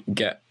I didn't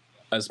get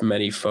as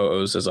many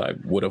photos as I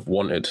would have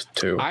wanted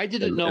to. I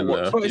didn't know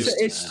what.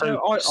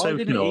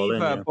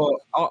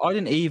 I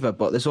didn't either.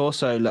 But there's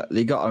also,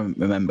 you got to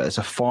remember, there's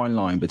a fine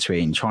line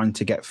between trying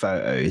to get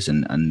photos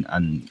and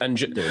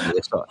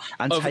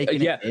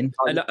taking it in.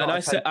 And I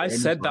said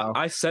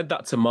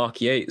that to Mark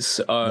Yates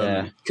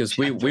because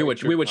we were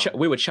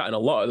chatting a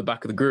lot at the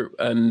back of the group,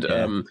 and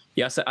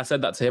I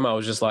said that to him. I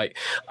was just like,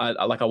 I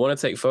want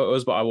to take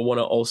photos, but I want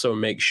to also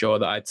make sure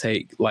that I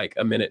take like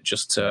a minute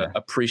just to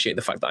appreciate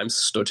the fact that I'm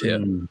stood here.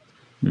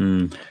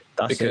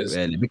 That's because it,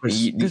 really.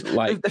 Because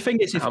the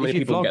thing is, how many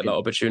people get that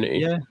opportunity?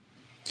 Yeah.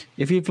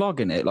 If you're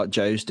vlogging it like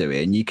Joe's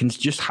doing, you can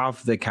just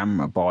have the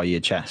camera by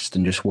your chest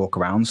and just walk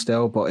around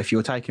still. But if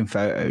you're taking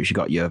photos, you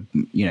got your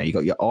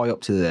eye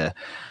up to the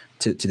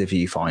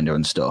viewfinder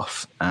and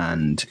stuff.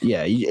 And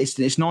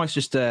it's nice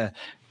just to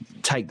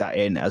take that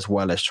in as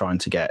well as trying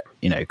to get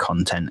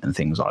content and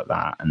things like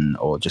that, and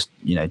or just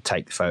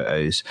take the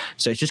photos.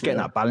 So it's just getting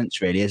that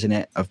balance, really, isn't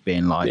it, of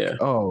being like,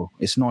 oh,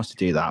 it's nice to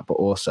do that, but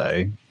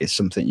also it's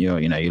something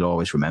you'll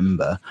always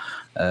remember.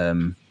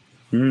 So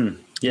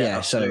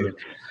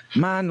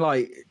man,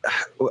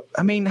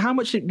 how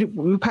much did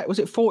we pay? Was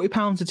it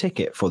 £40 a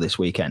ticket for this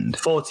weekend?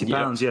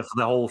 £40, for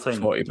the whole thing.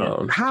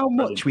 £40. How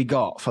much we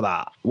got for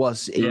that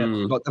was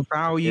the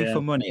value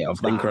for money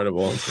of that.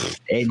 Incredible.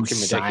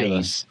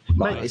 Insane.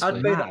 Mate,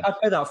 I'd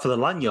pay that for the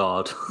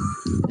lanyard.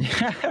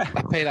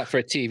 I pay that for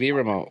a TV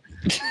remote.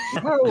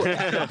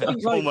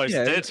 Almost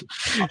did.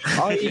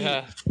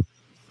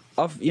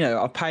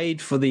 I've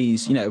paid for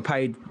these.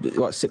 Paid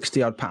what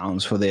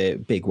 £60 for the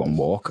big one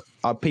walk.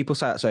 People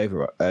say that's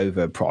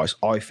overpriced.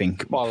 I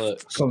think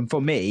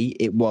for me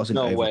it wasn't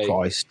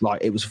overpriced. Way.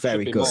 Like, it was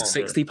very good.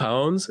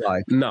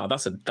 £60? No,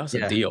 that's a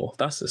deal.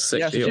 That's a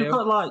sick deal. You've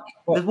got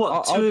there's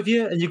two of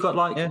you, and you've got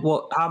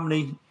how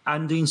many?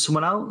 Andy and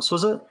someone else,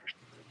 was it?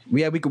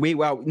 Yeah, we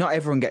well, not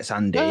everyone gets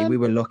Andy. We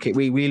were lucky.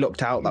 We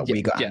looked out that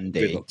we got Andy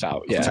we looked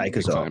out, to take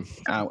us up.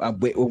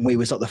 And we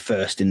was like the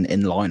first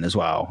in line as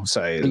well.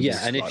 So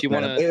and if you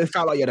want to, it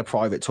felt like you had a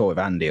private tour with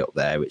Andy up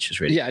there, which was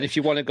really and if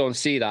you want to go and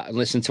see that and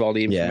listen to all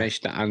the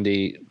information that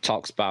Andy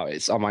talks about,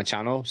 it's on my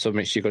channel. So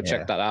make sure you go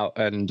check that out.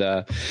 And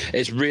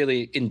it's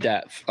really in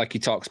depth. Like, he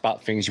talks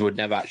about things you would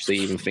never actually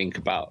even think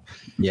about.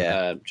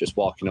 Just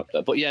walking up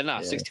there. But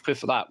 60 quid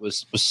for that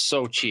was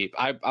so cheap.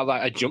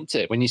 I jumped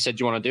it when you said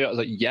you want to do it. I was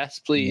like, yes,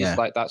 please.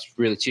 Like, that's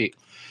really cheap.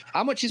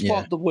 How much is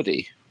the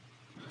Woody?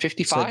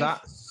 55?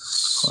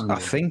 So I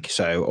think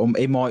so.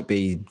 It might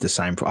be the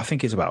same. I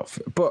think it's about,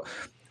 but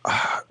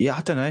I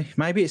don't know.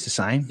 Maybe it's the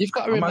same. You've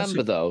got to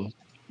remember though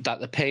that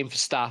they're paying for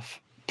staff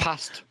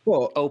past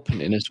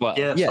opening as well.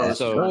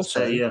 So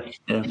also,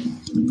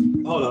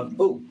 Hold on.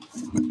 Oh.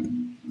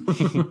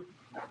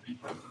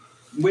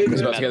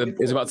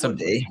 It's about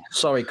to.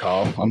 Sorry,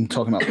 Carl. I'm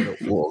talking about the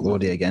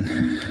Woody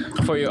again.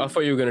 I thought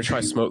you were going to try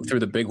smoke through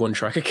the big one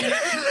track again.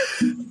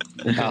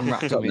 I'm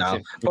wrapped up now.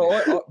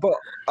 But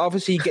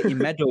obviously, you get your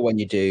medal when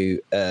you do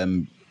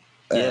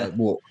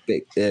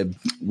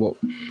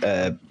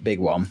big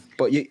one.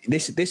 But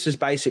this was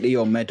basically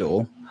your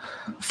medal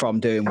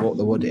from doing Walk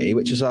the Woody,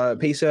 which is a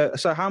piece of.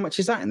 So how much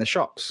is that in the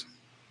shops?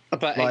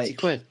 About 80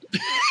 quid.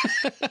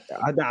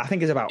 I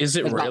think it's about. Is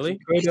it really?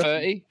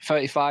 30,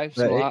 35,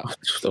 something like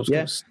that.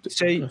 Yeah.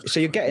 So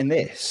you're getting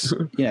this,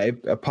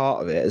 a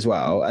part of it as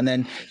well, and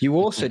then you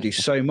also do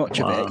so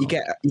much of it. You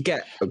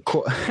get. We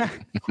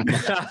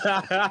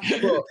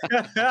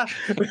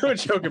were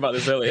joking about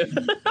this earlier.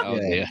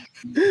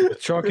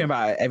 Talking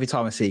about it every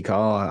time I see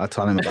Carl, I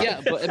tell him about it.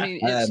 Yeah, but I mean,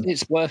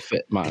 it's worth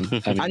it, man.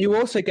 And you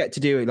also get to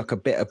do like a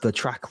bit of the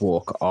track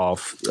walk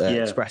of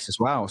Express as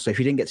well. So if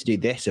you didn't get to do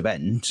this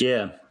event,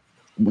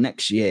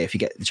 next year, if you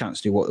get the chance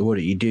to do Walk the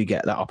Woody, you do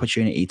get that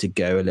opportunity to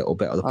go a little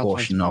bit of the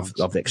portion of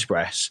the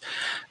Express.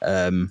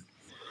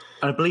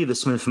 I believe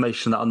there's some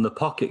information that on the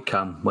Pocket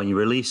Cam when you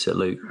release it,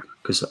 Luke,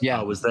 because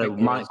I was there.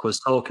 Mike was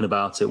talking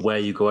about it, where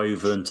you go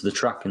over into the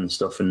track and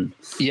stuff, and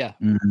yeah.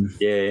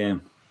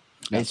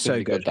 It's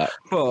so good.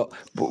 But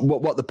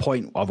what the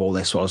point of all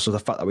this was the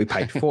fact that we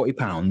paid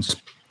 £40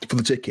 for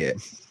the ticket.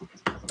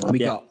 We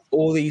got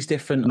all these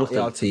different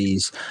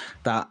ERTs,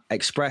 that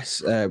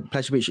Express,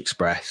 Pleasure Beach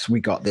Express. We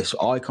got this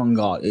Icon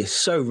Guard. It's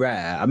so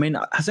rare. I mean,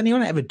 has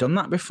anyone ever done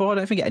that before? I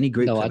don't think any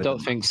group. No, I don't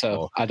think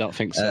so.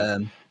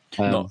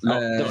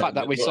 The fact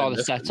that we saw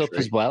the setup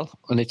as well,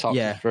 and they talked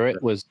us through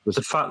it was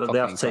the fact that they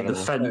have to take the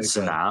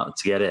fencing out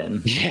to get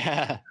in.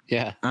 Yeah.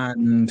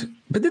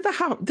 But did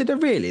they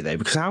really though?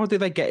 Because how did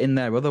they get in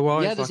there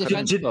otherwise? Yeah, there's a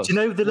fence. Do you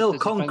know the little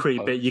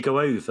concrete bit you go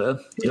over?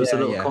 It was a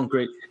little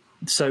concrete.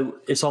 So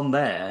it's on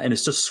there and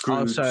it's just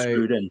screwed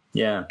in.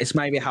 Yeah. It's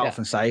maybe health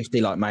and safety,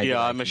 like maybe.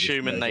 Yeah, I'm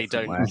assuming they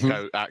don't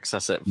go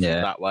access it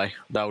that way.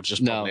 They'll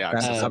just probably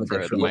access it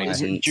through the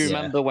maintenance. Do you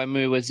remember when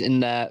we was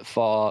in there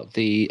for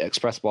the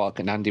Express Walk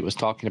and Andy was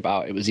talking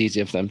about it was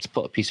easier for them to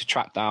put a piece of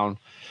track down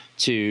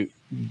to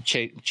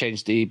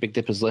change the Big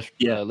Dipper's lift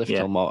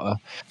hill motor?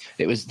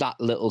 It was that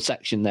little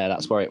section there.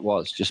 That's where it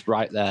was, just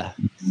right there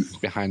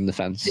behind the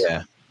fence.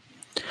 Yeah.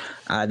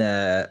 And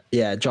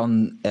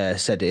John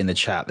said it in the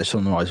chat. The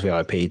Sunrise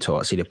VIP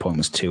tour at Cedar Point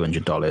was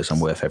 $200 and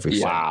worth every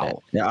cent.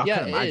 Wow! I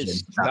can imagine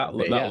that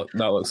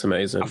looks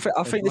amazing.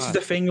 I think this is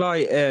the thing.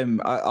 Like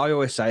I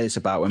always say this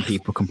about when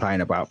people complain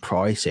about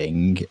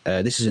pricing.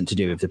 This isn't to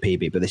do with the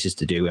PB, but this is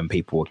to do when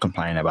people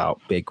complain about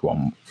Big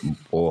One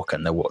Walk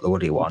and the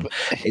Woody one.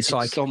 It's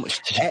like so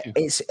much to do.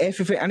 It's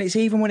everything, and it's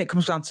even when it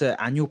comes down to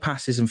annual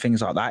passes and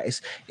things like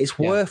that. It's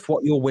worth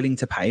what you're willing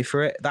to pay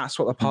for it. That's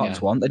what the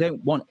parks want. They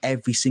don't want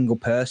every single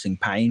person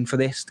paying for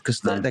this because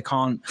they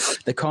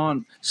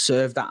can't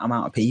serve that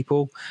amount of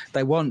people.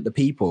 They want the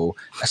people.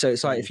 So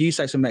it's like if you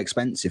say something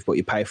expensive but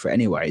you pay for it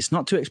anyway, it's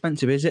not too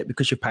expensive, is it?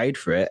 Because you paid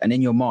for it, and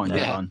in your mind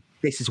you're going,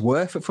 this is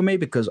worth it for me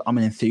because I'm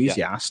an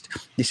enthusiast.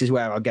 This is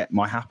where I get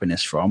my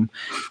happiness from.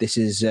 This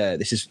is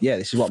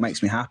what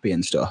makes me happy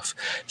and stuff.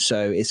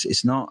 So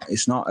it's not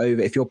over.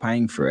 If you're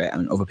paying for it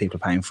and other people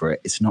are paying for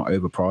it, it's not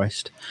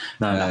overpriced.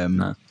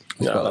 No,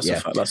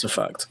 that's a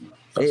fact.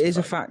 It is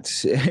a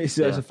fact. It's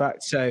a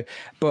fact. So,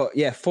 but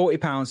yeah,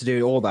 £40 to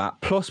do all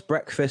that plus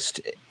breakfast,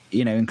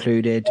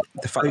 included.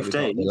 The fact that we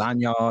got the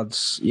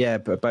lanyards,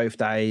 but both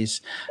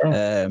days.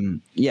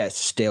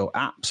 Still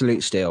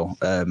absolute steal.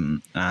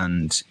 And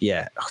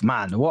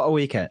man, what a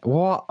weekend!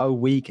 What a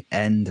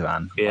weekend,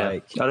 man! Yeah,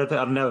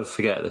 I'd never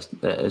forget this.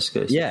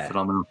 It's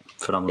phenomenal.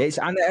 It's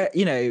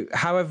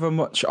however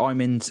much I'm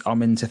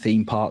into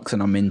theme parks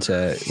and I'm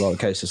into roller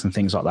coasters and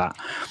things like that.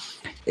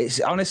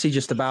 It's honestly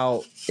just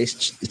about,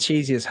 it's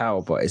cheesy as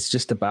hell, but it's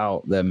just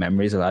about the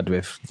memories I've had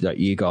with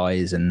you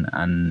guys and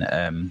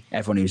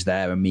everyone who's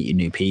there and meeting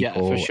new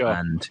people. Yeah, for sure.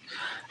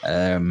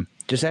 And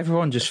just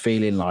everyone just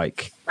feeling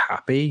like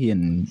happy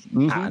and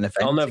at an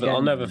event.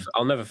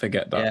 I'll never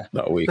forget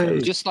that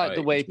weekend. Just like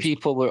the way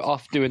people were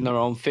off doing their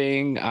own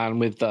thing and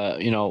with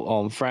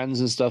own friends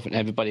and stuff, and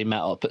everybody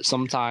met up at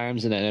some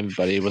times, and then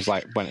everybody was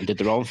like went and did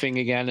their own thing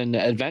again, and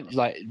the event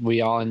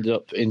we all ended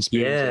up in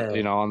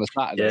Spoons, on the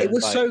Saturday. It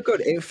was so good.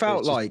 It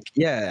felt it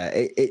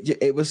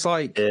was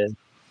like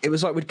it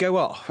was like we'd go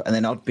off, and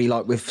then I'd be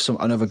like with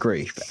another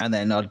group, and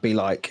then I'd be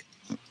like,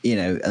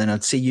 and then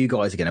I'd see you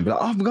guys again and be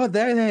like, oh my God,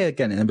 they're there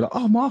again. And then be like,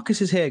 oh,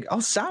 Marcus is here. Oh,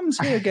 Sam's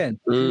here again.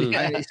 And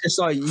it's just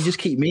like, you just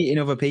keep meeting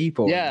other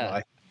people.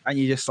 Yeah. And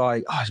you're just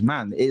like, oh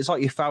man, it's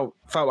like you felt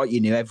like you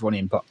knew everyone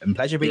in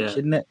Pleasure Beach,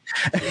 didn't it?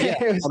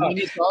 Yeah. It was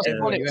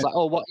like,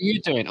 oh, what are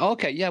you doing?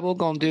 Okay, yeah, we'll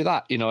go and do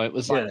that. It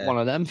was like one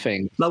of them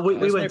things. Like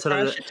we went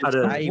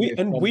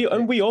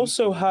to we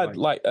also had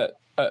like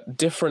at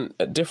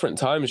different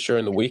times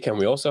during the weekend,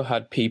 we also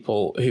had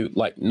people who,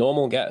 like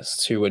normal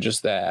guests, who were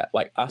just there,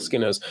 like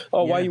asking us,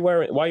 "Oh, why are you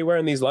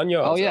wearing these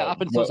lanyards?" Oh yeah, it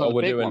happened to us on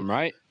the big one,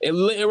 right? It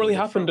literally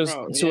happened to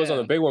us on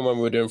the big one when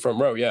we were doing front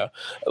row. Yeah,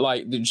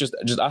 like just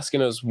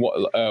asking us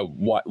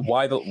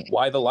why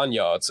the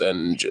lanyards,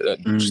 and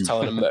just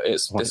telling them that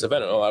it's this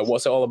event, and like,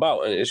 what's it all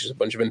about? And it's just a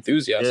bunch of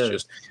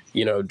enthusiasts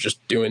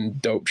just doing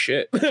dope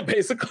shit,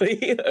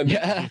 basically.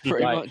 And,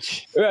 pretty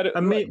much.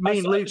 Me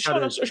and Luke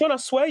Sean, I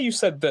swear you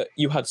said that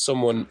you had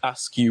someone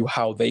ask you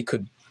how they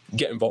could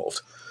get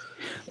involved.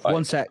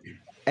 One sec.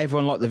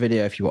 Everyone like the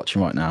video if you're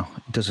watching right now.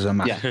 It does us a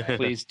matter. Yeah,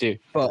 please do.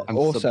 But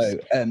also,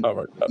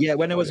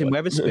 when I was in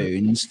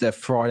Wetherspoons the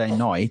Friday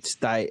night,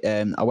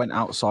 I went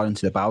outside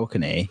into the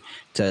balcony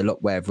to look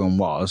where everyone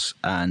was,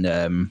 and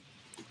I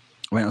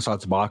went outside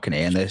the balcony,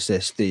 and there's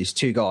these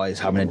two guys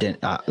having a dinner,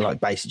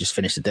 basically just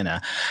finished the dinner,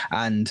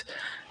 and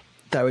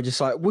they were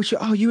just like,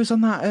 you was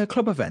on that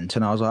club event?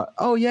 And I was like,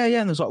 oh, yeah.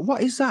 And they was like,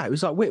 what is that? It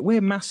was like, we're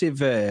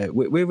massive,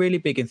 we're really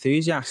big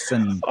enthusiasts.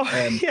 And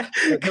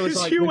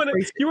because you went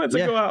to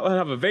go out and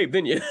have a vape,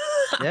 didn't you?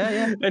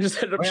 Yeah. I just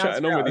ended up We had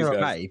chatting to on with go these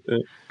out guys.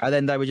 with a and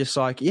then they were just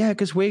like, yeah,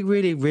 because we've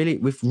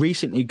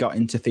recently got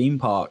into theme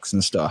parks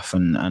and stuff,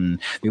 and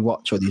we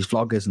watch all these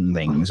vloggers and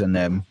things.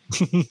 And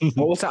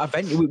what was that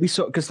event we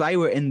saw? Because they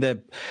were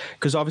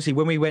because obviously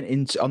when we went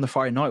into on the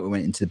Friday night, we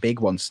went into the big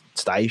one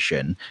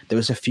station. There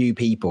was a few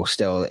people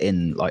still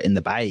in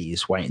the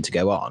bays waiting to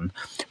go on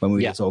when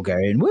we was all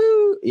going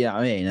woo. You know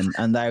what I mean?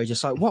 And they were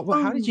just like, what?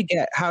 How did you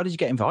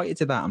get invited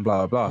to that? And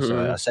blah blah blah.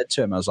 So I said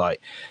to him, I was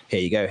like, here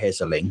you go. Here's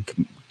the link.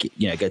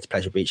 Go to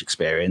Pleasure Beach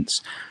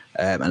Experience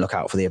and look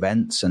out for the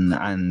events and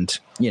that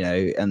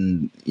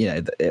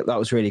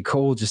was really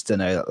cool just to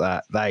know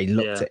that they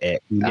looked at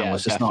it and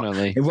was just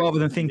definitely. not rather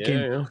than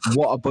thinking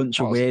what a bunch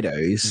of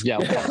weirdos.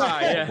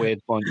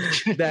 Weird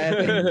bunch.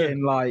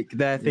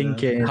 They're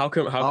thinking how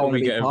can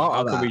we get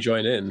how can we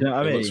join in? You know what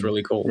I mean? Looks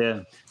really cool. Yeah.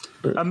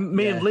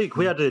 Me and Luke,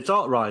 we had a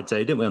dark ride day,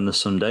 didn't we, on the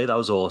Sunday? That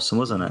was awesome,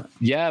 wasn't it?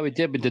 Yeah, we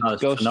did. We did That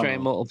was Ghost Train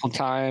phenomenal. multiple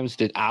times.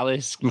 Did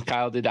Alice?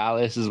 Kyle did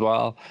Alice as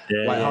well.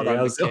 Yeah,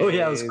 that was cool.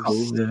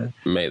 Yeah.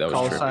 Mate, that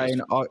Cole was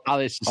saying,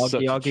 Alice is such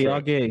a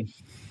Oggy.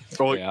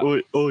 Oi,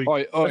 oi,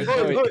 oi. Oi.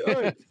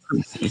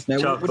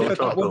 No,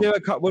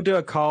 we'll do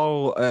a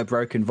Cole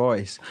broken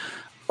voice.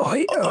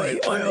 Oi, oi,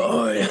 oi,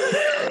 oi.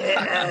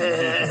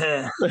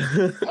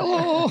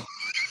 Hello.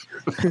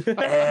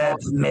 Help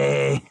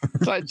me.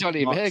 It's like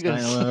Johnny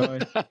Vegas.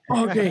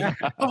 okay.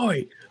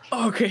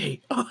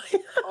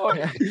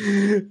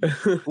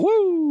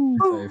 Woo.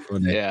 So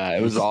funny. Yeah,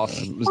 it was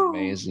awesome. It was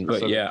amazing. But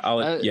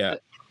So-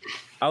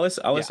 Alice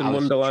in Alice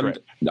Wonderland.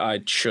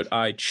 trip.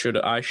 I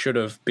should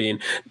have been.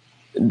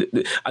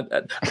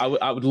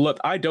 I would love.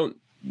 I don't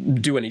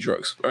do any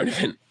drugs or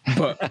anything,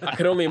 but I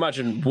can only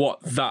imagine what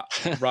that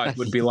ride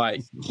would be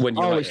like when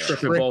you're it's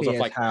tripping balls trippy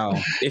off as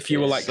hell. if you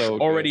were so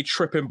already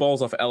tripping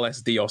balls off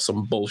LSD or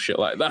some bullshit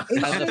like that.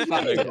 And the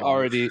fact that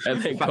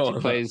And then the fact go he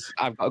on. plays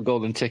I've got a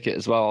golden ticket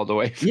as well all the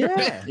way through.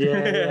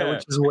 Yeah.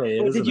 Which is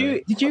weird, isn't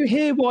it? Did you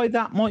hear why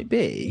that might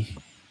be?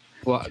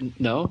 What?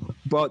 No.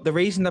 Well, the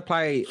reason they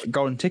play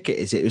Golden Ticket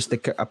is it was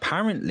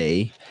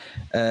apparently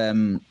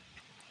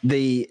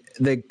the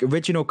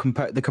original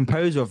the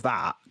composer of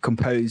that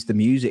composed the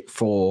music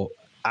for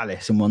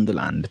Alice in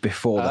Wonderland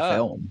before the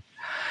film.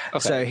 Okay.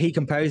 So he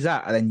composed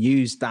that and then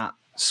used that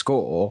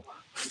score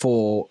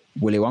for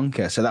Willy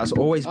Wonka. So that's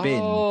always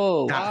been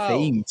that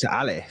theme to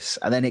Alice,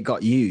 and then it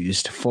got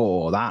used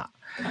for that.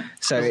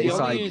 So You it's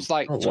only used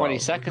 20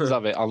 seconds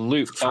of it on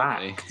loop, don't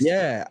they?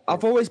 yeah,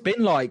 I've always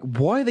been like,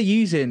 why are they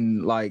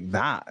using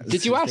that?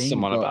 Did you ask thing?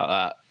 someone But- about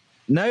that?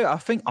 No,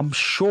 I'm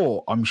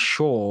sure,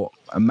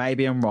 and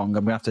maybe I'm wrong.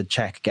 I'm gonna have to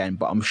check again,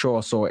 but I'm sure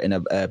I saw it in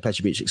a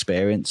Pleasure Beach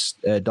Experience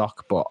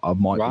doc, but I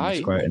might be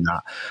misquoting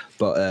that.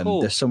 But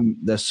Cool. there's some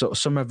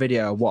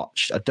video I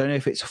watched. I don't know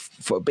if it's,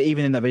 but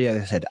even in the video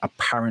they said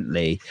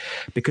apparently,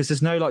 because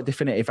there's no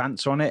definitive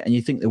answer on it, and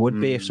you think there would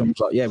be if someone's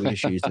like, yeah, we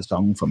just used the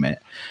song from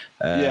it.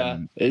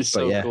 It's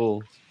so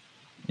cool.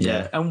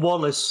 Yeah. And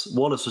Wallace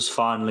was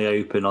finally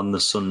open on the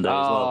Sunday as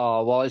well.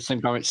 Oh, Wallace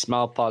and Gromit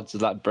smell pods of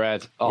that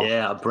bread. Oh,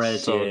 Yeah, bread.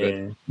 so yeah,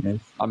 good. yeah.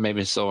 That made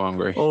me so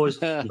hungry.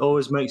 Always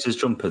makes us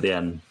jump at the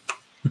end.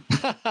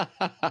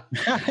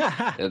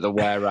 The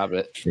Were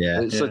Rabbit.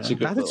 Yeah. It's such a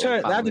good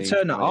They had to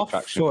turn it off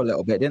attraction. for a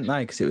little bit, didn't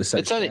they? Because it was so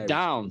They turned scary. it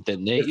down,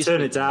 didn't they? It They used to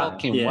turned be it down.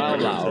 fucking Yeah, well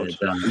they loud. turned it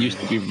down. It used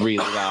to be really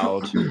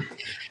loud.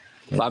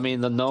 But I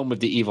mean, the gnome with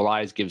the evil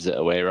eyes gives it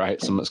away,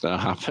 right? Something's going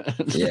to happen.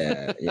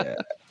 Yeah.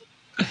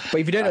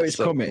 But if you don't know That's it's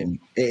so coming,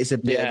 it's a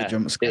bit of a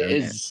jump scare. It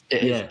is.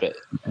 It is a bit.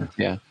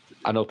 Yeah.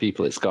 I know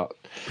people it's got.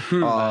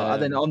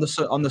 And then on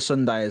the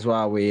Sunday as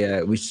well, we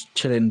was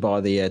chilling by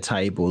the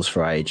tables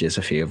for ages.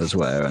 A few of us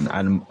were,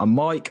 and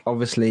Mike,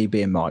 obviously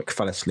being Mike,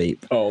 fell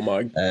asleep. Oh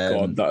my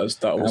god, that was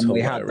And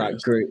we had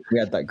hilarious.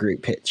 that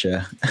group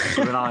picture.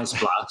 With an ice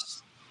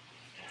blast.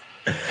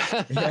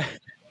 Yeah.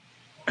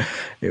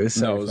 It was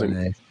so was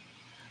funny.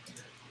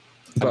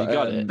 Have you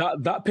got it?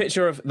 That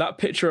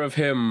picture of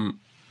him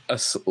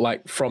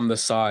from the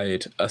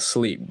side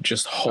asleep,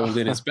 just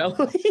holding his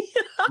belly.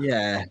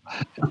 Yeah.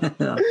 That's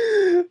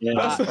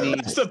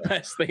the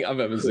best thing I've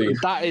ever seen.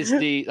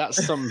 That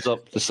sums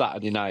up the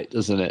Saturday night,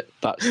 doesn't it?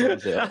 That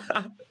sums it up.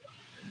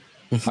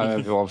 How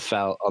everyone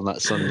felt on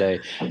that Sunday.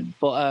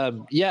 But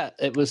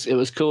it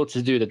was cool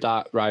to do the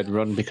dark ride and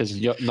run because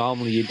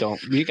normally you got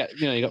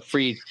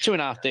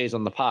 2.5 days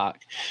on the park,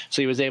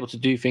 so you was able to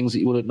do things that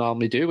you wouldn't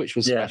normally do, which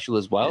was special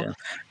as well. Yeah.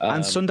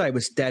 And Sunday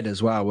was dead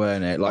as well,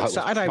 weren't it? Like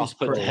Saturday was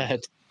proper pretty,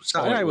 dead.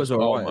 Saturday was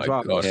all right my as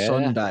well. God. But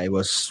Sunday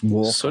was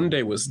walking.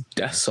 Sunday was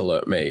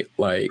desolate, mate.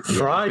 Like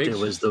Friday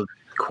was the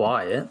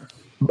quiet.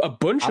 a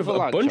bunch of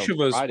us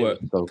were.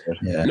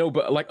 Yeah. No,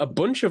 but a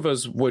bunch of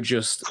us were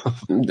just.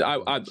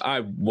 I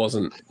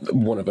wasn't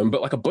one of them,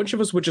 but a bunch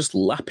of us were just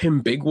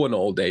lapping Big One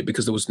all day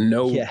because there was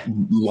no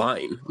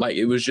line.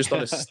 It was just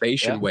on a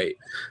station wait.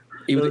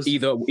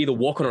 Either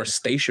walking or a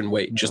station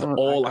wait, just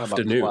all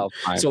afternoon.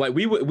 So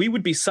we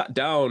would be sat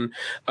down,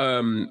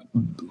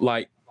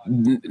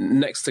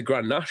 next to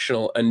Grand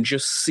National and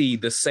just see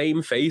the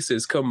same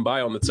faces come by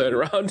on the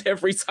turnaround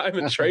every time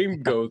a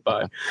train goes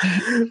by.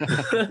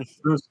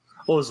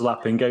 Us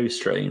lapping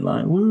Ghost Train,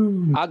 like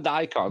woo. And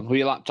Icon.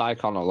 We lapped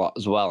Icon a lot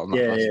as well on that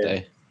Yeah, last yeah.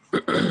 day.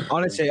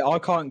 Honestly, I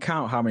can't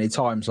count how many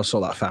times I saw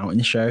that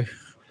fountain show.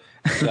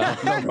 Yeah.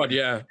 Oh god,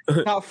 yeah.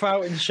 That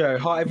fountain show.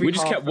 We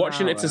just kept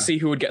watching it to see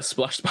who would get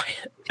splashed by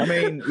it. I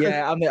mean,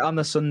 yeah, on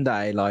the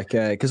Sunday, like,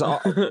 because a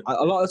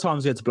lot of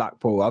times I go to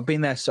Blackpool. I've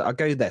been there, so I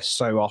go there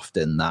so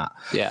often that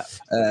Yeah.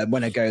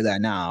 when I go there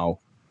now,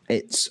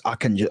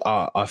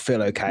 I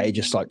feel okay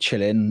just like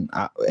chilling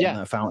in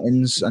the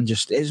fountains and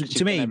just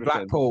to me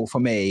Blackpool for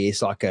me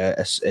is like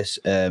a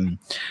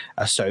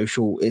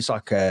social. It's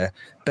like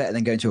better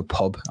than going to a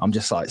pub. I'm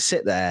just like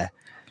sit there.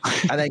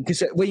 And then,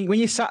 because when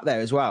you sat there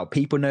as well,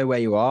 people know where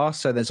you are,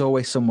 so there's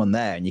always someone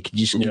there, and you can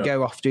just you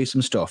go off, do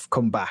some stuff,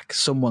 come back,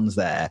 someone's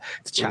there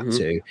to chat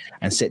to,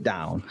 and sit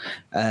down.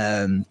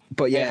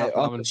 But yeah,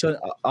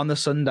 on the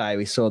Sunday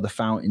we saw the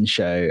fountain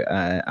show,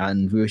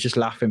 and we were just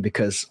laughing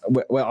because,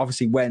 well,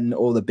 obviously when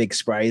all the big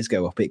sprays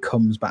go up, it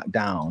comes back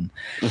down,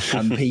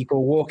 and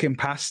people walking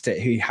past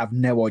it who have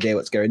no idea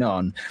what's going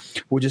on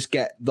will just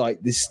get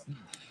like this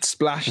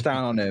splashed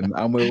down on him,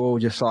 and we were all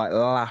just like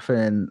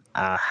laughing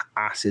our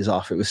asses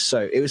off. It was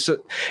a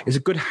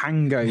good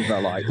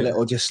hangover, like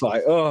little, just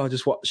like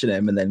just watching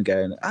him and then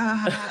going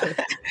like,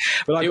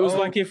 it was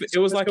like if we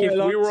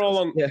were all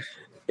on. Yeah.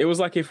 It was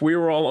like if we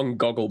were all on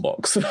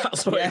Gogglebox.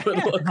 That's what it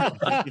would look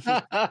like.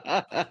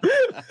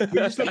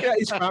 We're just looking at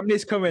his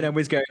families coming, and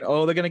we're going,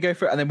 they're going to go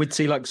for it. And then we'd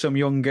see like some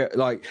younger,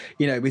 like,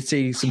 we'd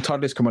see some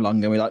toddlers come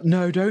along, and we're like,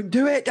 no, don't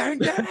do it.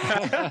 But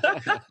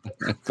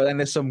then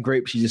there's some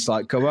groups you just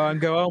like, come on,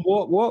 go on,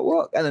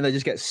 walk. And then they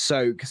just get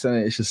soaked.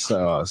 And it's just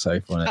so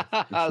funny.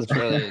 That's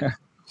brilliant.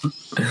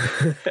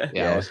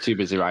 I was too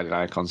busy riding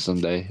Icon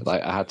Sunday.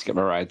 Like, I had to get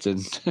my rides in.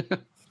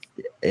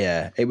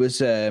 Yeah, it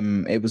was a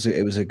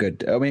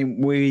good. I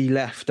mean, me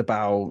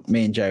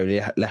and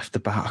Joe left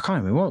about. I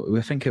can't remember what.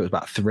 I think it was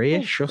about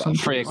 3ish or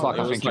something. 3 o'clock.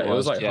 I think it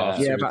was like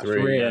about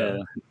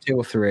 3, 2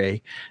 or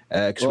 3.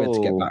 Because we had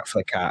to get back for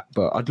the cat.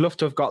 But I'd love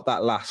to have got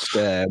that last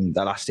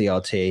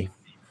ERT.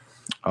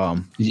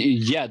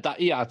 Yeah,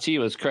 that ERT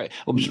was great.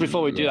 Well, just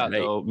before we do that,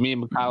 though, me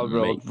and Mikhail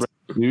rode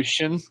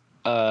Revolution.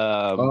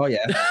 Oh yeah.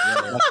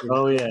 Yeah,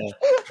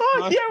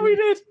 we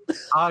did.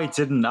 I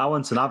didn't. I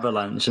went an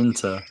Avalanche,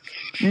 didn't I?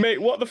 Mate,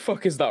 what the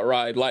fuck is that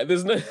ride? Like,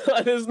 there's no.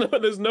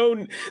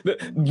 The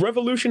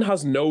Revolution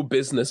has no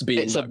business being.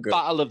 It's a good.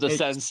 battle of the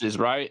senses,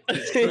 right?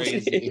 It's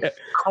crazy. Yeah.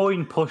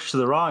 Coin push to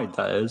the ride.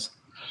 That is.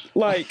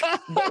 Like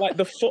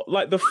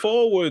the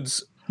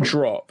forwards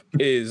drop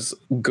is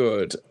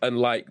good, and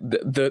like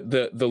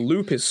the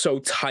loop is so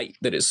tight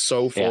that it's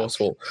so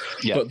forceful.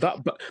 Yeah.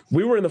 But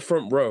we were in the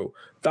front row.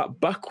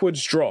 That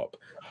backwards drop,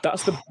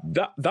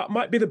 that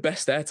might be the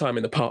best airtime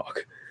in the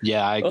park.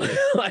 Yeah, I agree.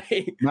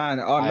 Like, man,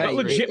 that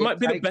legit might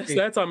be the best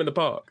airtime in the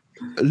park.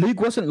 Luke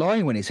wasn't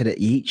lying when he said it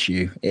yeets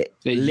you. That's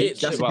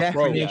the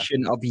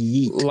definition of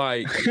yeet.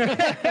 Like,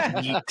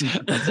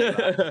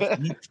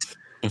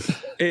 it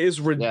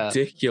is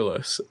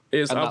ridiculous.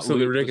 It's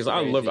absolutely ridiculous.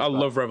 I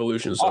love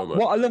Revolution so much.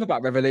 What I love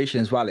about Revolution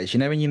as well is,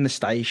 when you're in the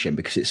station,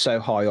 because it's so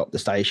high up the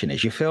station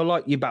is, you feel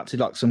like you're about to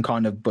like some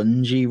kind of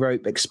bungee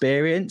rope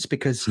experience,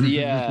 because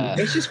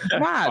it's just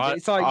mad.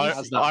 It's like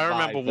I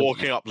remember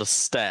walking up the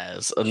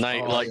stairs, and they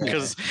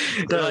because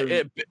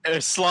a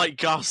slight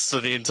gust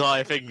and the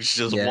entire thing's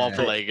just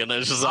wobbling, and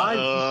it's just like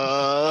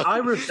I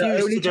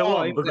refuse to go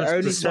on because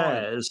of the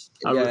stairs.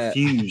 I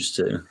refuse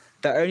to.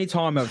 The only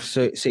time I've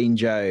seen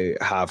Joe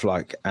have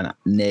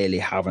nearly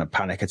having a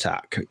panic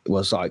attack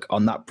was like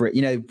on that bridge.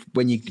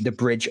 When the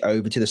bridge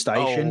over to the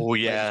station. Oh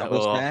yeah,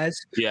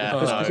 stairs. Yeah,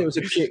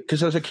 because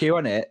there was a queue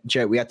on it.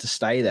 Joe, we had to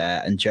stay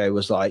there, and Joe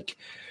was like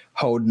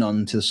holding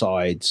on to the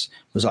sides,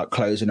 was like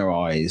closing her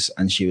eyes,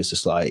 and she was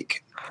just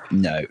like,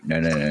 no.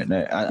 And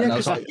I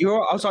was like, "You're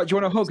all right?" I was like, "Do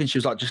you want a hug?" And she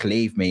was like, "Just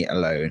leave me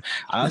alone."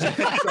 And I was like,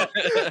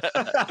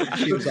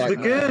 she was like, the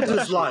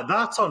girder's like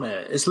that on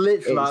it. It's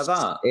literally like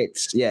that.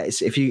 It's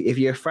if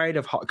you're afraid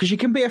of heights, because you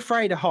can be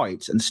afraid of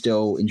heights and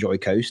still enjoy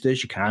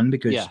coasters. You can,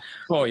 because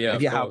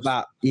if you have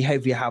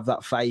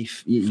that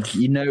faith, if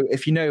you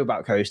know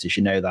about coasters,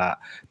 you know that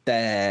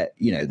they're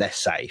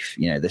safe.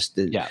 They're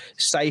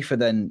safer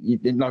than,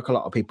 like a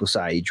lot of people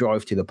say,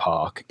 drive to the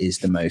park is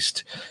the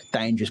most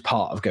dangerous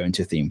part of going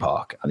to a theme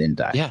park at the end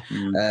of the day.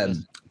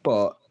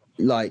 But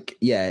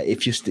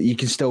if you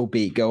can still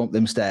go up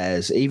them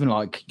stairs, even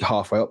like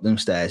halfway up them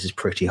stairs is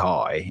pretty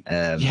high.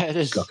 It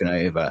is looking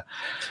over.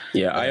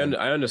 I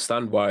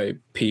understand why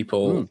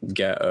people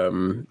get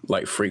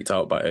freaked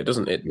out by it.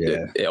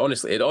 It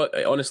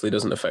honestly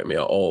doesn't affect me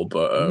at all.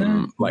 But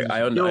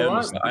I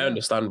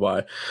understand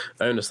why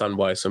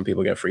some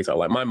people get freaked out.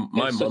 Like my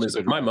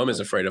mum is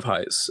afraid of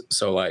heights,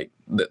 so like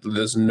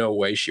there's no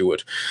way she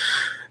would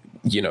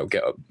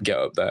get up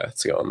there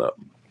to get on that.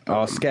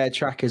 Scared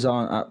Track is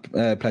on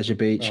at Pleasure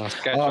Beach.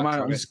 Man,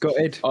 I'm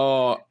gutted.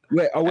 Emma,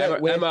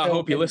 I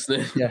hope you're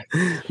listening. Yeah.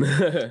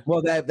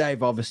 Well,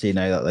 they've obviously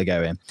know that they're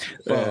going.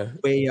 But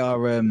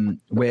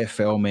we're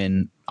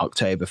filming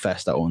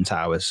Oktoberfest at Alton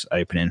Towers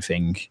opening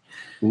thing.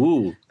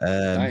 Ooh,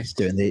 nice.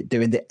 Doing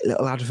the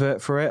little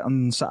advert for it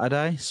on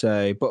Saturday.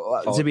 So,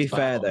 but to be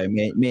fair though,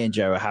 me and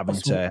Joe are having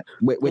to.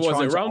 We're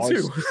trying to round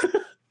 2.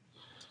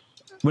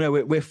 Well,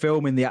 no, we're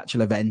filming the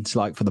actual event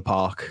like for the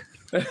park.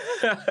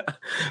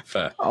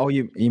 Fair. Oh,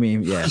 you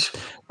mean yeah?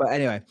 But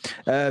anyway,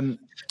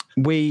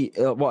 we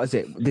what is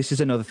it? This is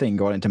another thing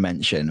I wanted to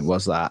mention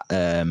was that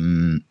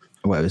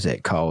where was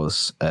it?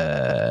 Carl's.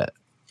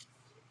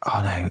 Oh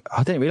no,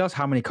 I didn't realize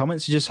how many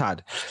comments you just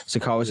had.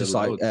 So Carl was just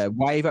like,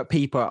 wave at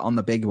people on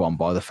the big one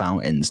by the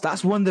fountains.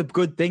 That's one of the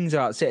good things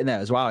about sitting there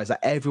as well, is that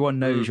everyone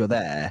knows you're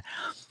there.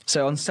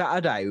 So on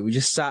Saturday, we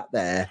just sat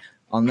there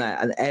on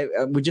that,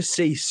 and we just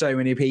see so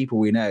many people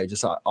we know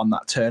just like on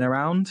that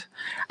turnaround,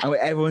 and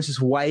everyone's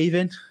just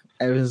waving.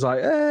 Everyone's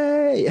like,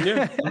 hey.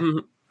 Yeah.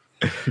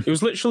 It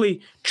was literally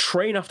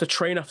train after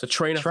train after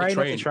train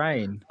after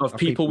train of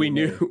people we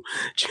knew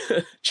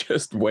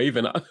just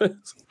waving at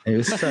us. It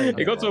was so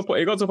it got to a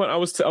point I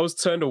was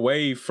turned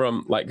away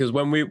from, like, because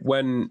when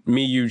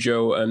me, you,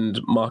 Joe, and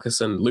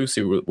Marcus and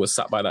Lucy were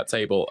sat by that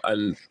table,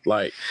 and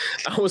like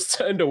I was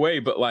turned away,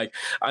 but like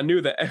I knew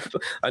that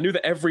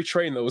every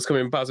train that was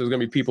coming past was going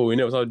to be people we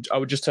knew, so I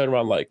would just turn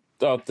around like,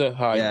 oh,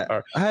 hi,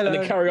 Hello, and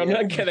then carry on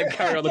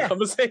the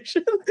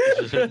conversation.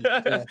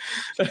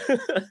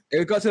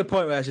 It got to the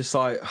point where it's just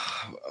like,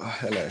 oh,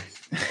 hello.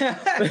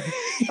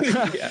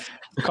 Yeah.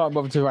 I can't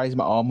bother to raise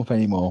my arm up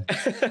anymore.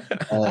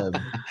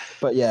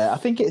 But yeah, I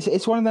think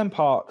it's one of them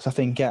parks. I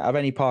think of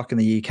any park in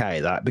the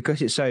UK that,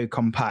 because it's so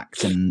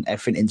compact and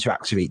everything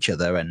interacts with each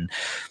other, and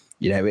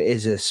you know, it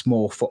is a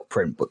small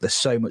footprint, but there's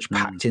so much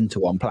packed into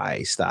one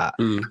place that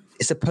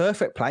it's a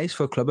perfect place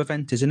for a club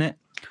event, isn't it?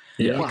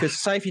 Yeah. Because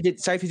say if you did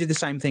the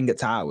same thing at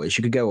Towers,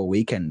 you could go a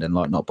weekend and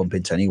like not bump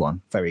into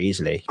anyone very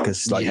easily,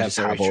 because like you just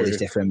have all these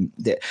different,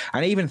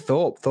 and even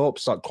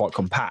Thorpe's like quite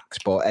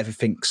compact, but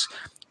everything's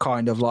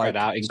kind of like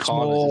out in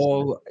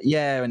small, corners,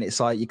 yeah, and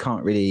it's like you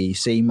can't really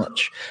see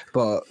much.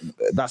 But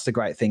that's the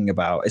great thing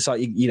about it's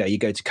like you know, you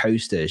go to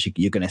coasters,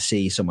 you're going to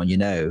see someone you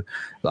know,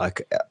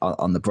 like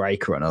on the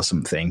brake run or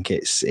something.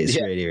 It's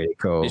really, really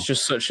cool. It's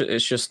just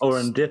Or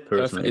in Dipper,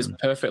 it's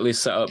perfectly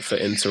set up for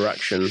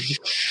interaction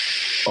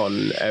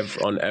on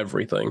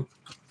everything.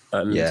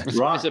 And yeah,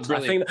 right.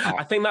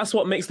 I think that's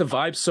what makes the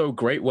vibe so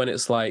great when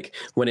it's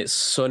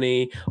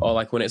sunny, or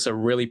like when it's a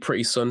really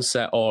pretty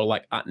sunset, or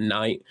like at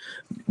night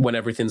when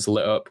everything's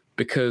lit up,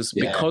 because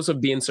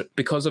of the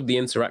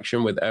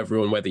interaction with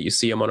everyone, whether you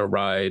see them on a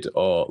ride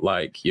or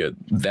like you're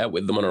there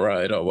with them on a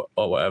ride or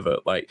whatever.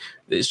 Like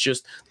it's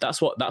just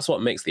that's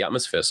what makes the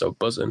atmosphere so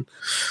buzzing.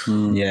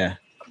 Yeah.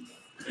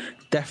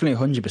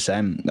 Definitely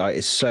 100%. Like,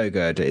 it's so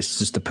good. It's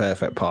just the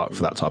perfect park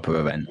for that type of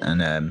event,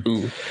 and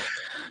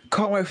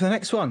can't wait for the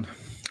next one.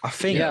 I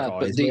think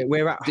guys,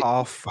 we're at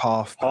half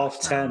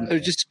 10. I'll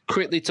just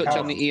quickly touch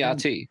on the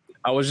ERT.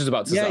 I was just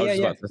about to say,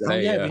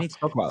 we need to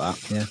talk about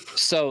that. Yeah.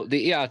 So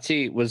the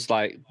ERT was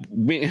like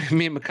me and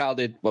Mikhail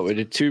did what we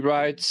did two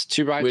rides.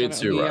 We did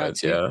two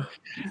rides, yeah.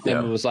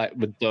 Then it was like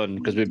we're done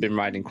because we've been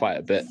riding quite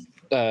a bit.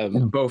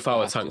 Both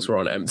our tanks were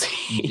on empty.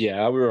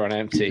 Yeah, we were on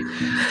empty.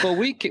 But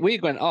we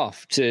went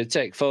off to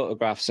take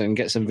photographs and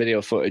get some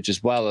video footage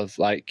as well of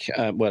like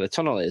where the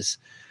tunnel is,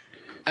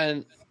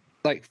 and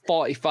like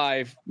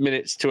 45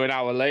 minutes to an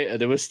hour later,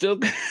 they were still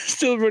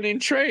running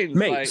trains,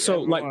 mate. Like, so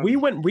like we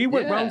went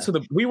round to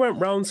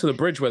the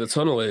bridge where the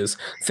tunnel is,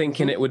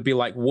 thinking it would be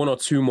like one or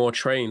two more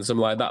trains, something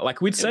like that.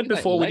 Like we'd said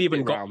before we'd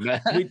even got on,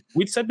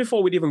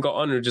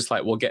 and just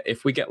like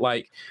if we get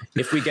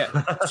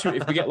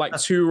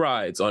two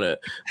rides on it,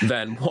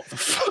 then what the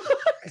fuck?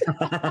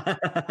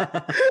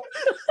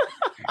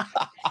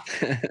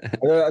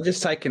 I've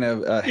just taken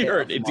a hit.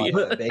 You're an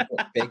idiot.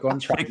 Big one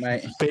track,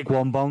 mate. Big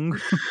one bong.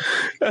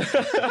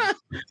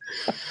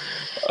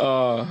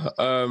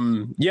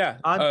 Yeah.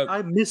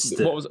 I missed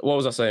it. What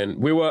was I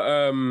saying? We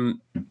were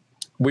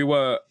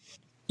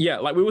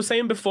like we were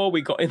saying before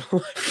we got in.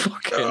 Like,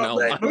 fucking hell.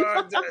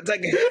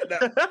 Take a hit.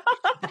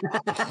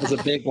 It was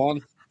a big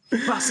one.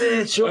 That's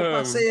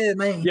it,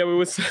 mate. Yeah, we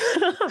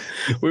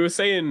were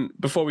saying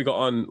before we got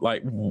on,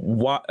 like,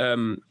 what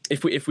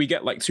if we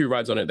get like two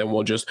rides on it, then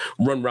we'll just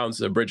run round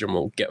to the bridge and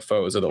we'll get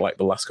photos of the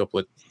last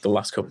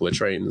couple of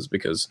trains,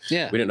 because we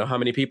didn't know how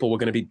many people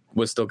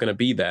were still gonna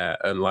be there,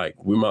 and like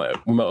we might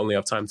only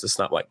have time to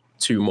snap like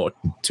two or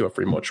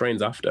three more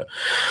trains after.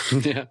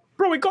 Yeah.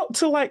 Bro, we got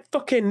to like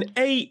fucking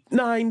 8,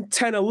 9,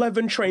 10,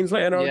 11 trains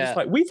later, and I was just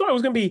like, we thought it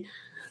was gonna be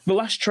the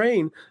last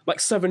train like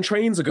 7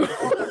 trains ago.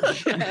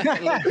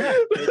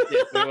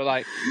 We were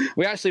like,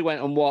 we actually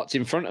went and walked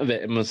in front of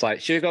it and was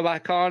like, should we go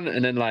back on?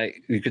 And then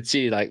like you could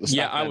see like the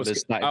staff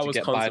members starting to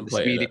get by the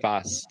speedy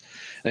pass,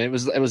 and it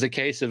was a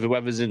case of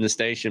whoever's in the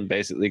station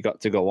basically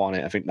got to go on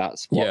it. I think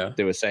that's what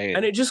they were saying.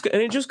 And it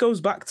just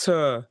goes back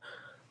to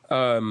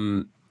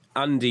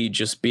Andy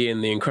just being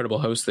the incredible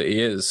host that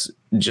he is.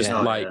 Just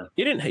Yeah.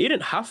 you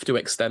didn't have to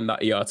extend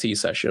that ERT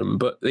session,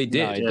 but they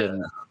did. No, he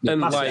didn't.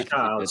 And Pass like the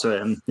car out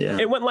to him. Yeah.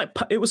 it went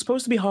it was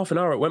supposed to be half an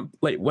hour.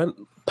 It went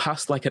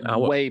past like an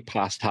hour. Way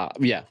past half.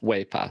 Yeah,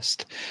 way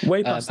past.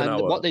 Way past an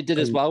and hour. what they did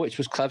as well, which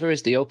was clever,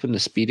 is they opened the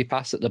speedy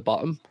pass at the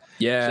bottom.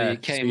 Yeah. So you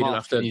came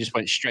off and you just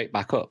went straight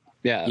back up.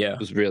 Yeah, Yeah. It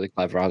was really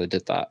clever how they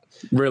did that.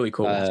 Really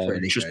cool.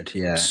 Really good,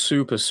 yeah.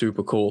 Super,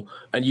 super cool.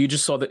 And you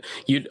just saw that,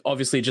 you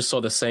obviously just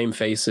saw the same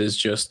faces,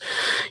 just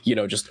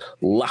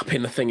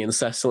lapping the thing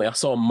incessantly. I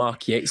saw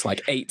Mark Yates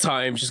like 8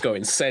 times just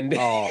going, send it.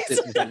 Oh,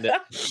 send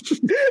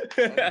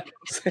it.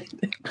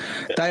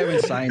 They are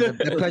insane.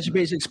 The Pleasure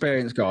Beach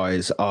experience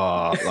guys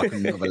are like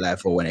another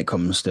level when it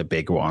comes to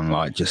big one,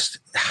 like just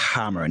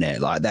hammering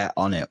it. Like they're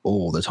on it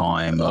all the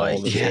time. Like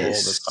all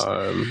the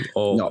time.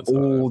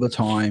 all the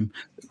time.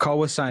 Carl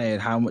was saying,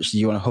 how much do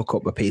you want to hook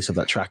up a piece of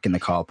that track in the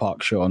car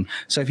park, Sean?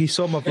 So if you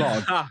saw my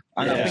vlog,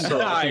 and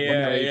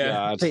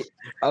I think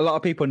a lot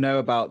of people know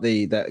about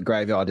the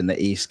graveyard in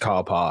the East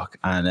car park,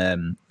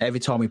 and every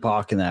time we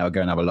park in there, we'll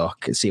go and have a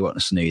look and see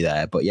what's new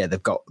there. But yeah,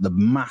 they've got the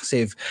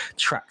massive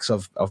tracks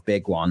of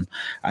Big One,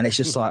 and it's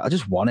just like, I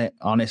just want it.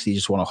 Honestly,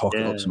 just want to hook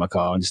it up to my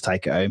car and just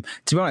take it home.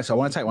 To be honest, I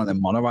want to take one of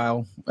the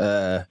monorail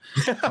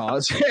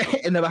cars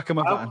in the back of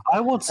my van.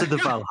 I wanted the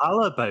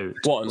Valhalla boat.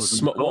 What, and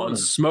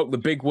smoke the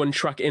Big One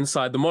track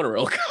inside the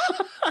monorail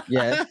car?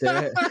 Yeah, let's do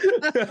it.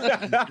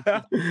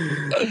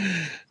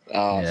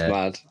 Oh, it's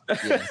mad.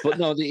 Yeah. But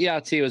no, the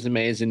ERT was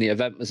amazing. The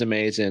event was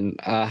amazing.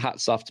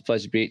 Hats off to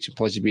Pleasure Beach and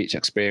Pleasure Beach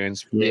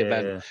Experience. The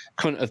event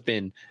couldn't have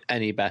been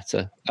any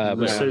better. It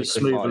was so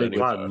smoothly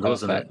planned,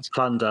 wasn't it?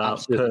 Planned out,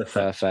 absolutely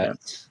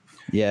perfect.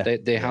 Yeah,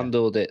 they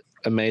handled it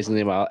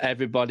amazingly well.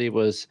 Everybody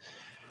was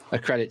a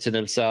credit to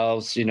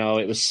themselves. You know,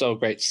 it was so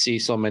great to see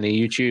so many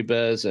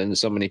YouTubers and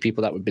so many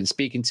people that we've been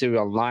speaking to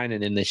online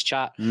and in this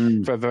chat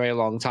for a very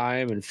long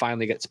time, and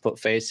finally get to put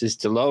faces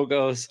to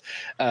logos.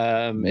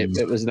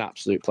 It was an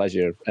absolute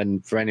pleasure.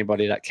 And for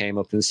anybody that came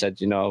up and said,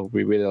 you know,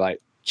 we really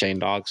like Chain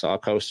Dogs or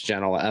Coaster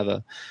Gen or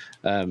whatever,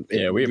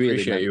 we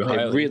appreciate you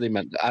highly. It really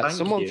meant.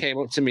 Someone came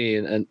up to me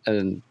and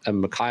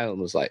Mikhail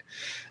was like,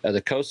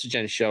 the Coaster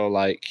Gen show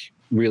like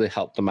really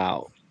helped them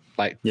out.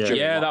 Like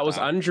that was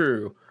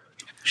Andrew.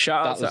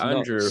 Shout out to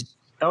Andrew. Nuts.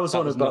 That was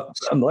one of the.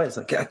 I'm like,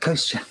 get a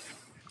coaster.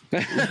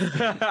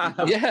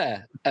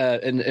 Yeah,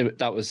 and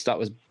that was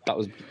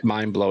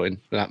mind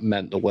blowing. That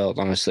meant the world.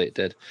 Honestly, it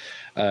did.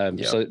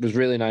 So it was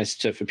really nice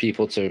for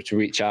people to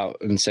reach out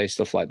and say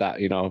stuff like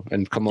that, you know,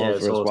 and come over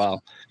as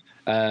well.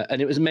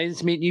 And it was amazing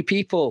to meet new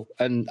people,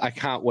 and I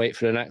can't wait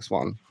for the next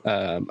one.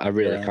 I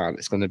really can't.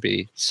 It's going to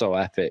be so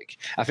epic.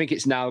 I think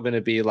it's now going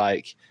to be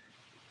like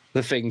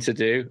the thing to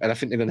do, and I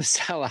think they're going to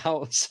sell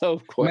out so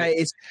quick.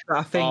 Mate,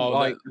 I think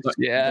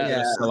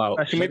sell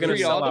out. Can we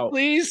pre-order,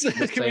 please?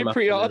 Can we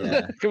pre-order?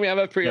 Yeah. Can we have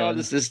a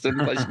pre-order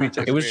system?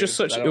 It was just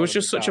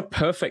such a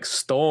perfect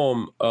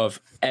storm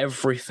of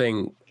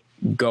everything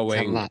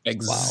going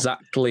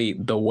exactly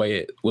the way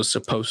it was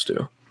supposed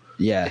to.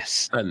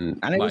 Yes,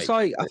 and it was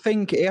like, I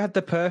think it had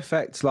the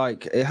perfect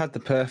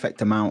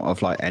amount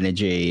of like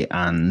energy,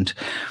 and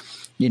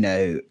you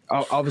know,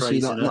 obviously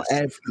not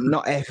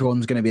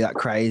everyone's going to be that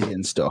crazy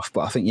and stuff,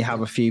 but I think you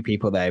have a few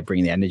people there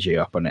bringing the energy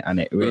up on it, and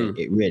it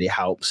really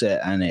helps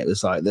it. And it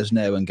was like, there's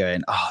no one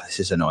going, oh,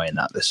 this is annoying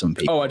that there's some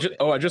people. I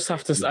just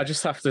have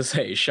to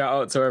say, shout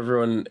out to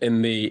everyone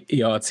in the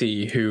ERT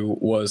who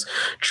was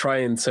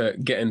trying to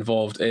get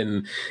involved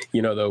in,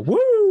 you know, the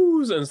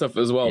woos and stuff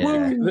as well,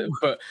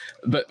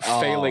 but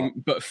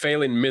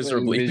failing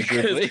miserably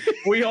because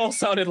we all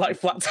sounded like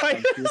flat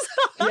tires.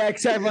 Yeah,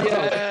 except there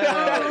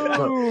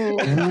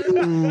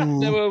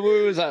were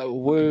woos like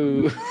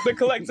woo. The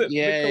collective,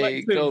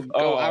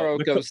 go Arrow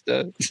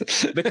Coaster.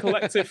 The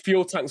collective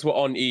fuel tanks were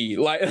on E.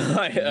 Like at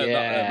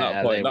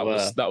that point,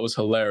 that was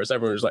hilarious.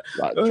 Everyone was like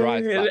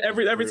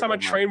every time a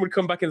train would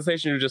come back in the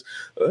station, it would just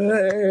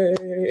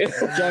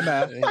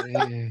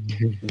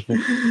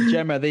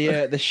Gemma,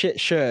 the shit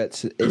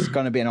shirts is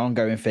going to be an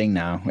ongoing thing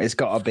now. That's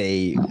going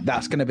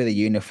to be the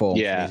uniform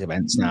for these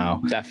events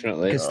now.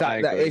 Definitely,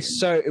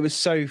 because it was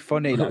so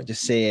funny, like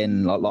just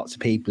seeing like lots of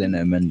people in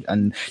them, and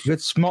you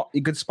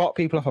could spot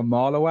people off a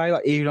mile away,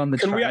 like even on the.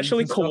 Can we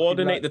actually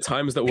coordinate the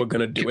times that we're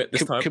going to do it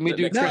this time? Can we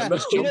do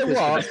Christmas? You know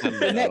what?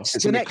 The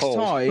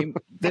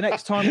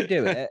next time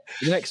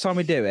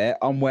we do it,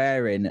 I'm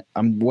wearing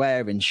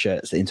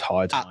shirts the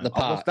entire time. At the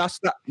park.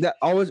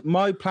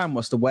 My plan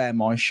was to wear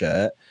my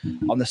shirt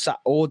on the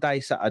all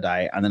day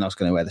Saturday, and then I was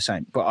going to wear the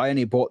same. But I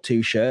only bought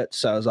 2 shirts,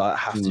 so I was like, I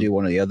have to do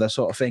one or the other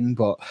sort of thing.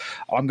 But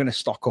I'm going to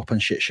stock up on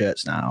shit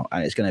shirts now,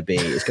 and it's going to be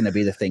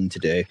the thing to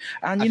do.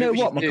 And you know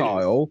what,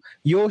 Mikhail,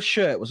 your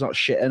shirt was not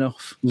shit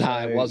enough. No,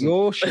 it wasn't.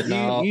 Your shirt,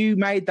 you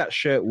made that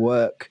shirt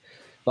work.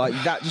 Like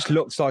that just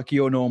looks like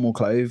your normal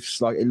clothes.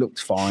 Like it looked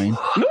fine.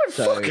 No, it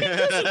fucking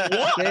doesn't.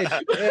 What?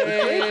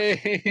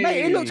 Mate,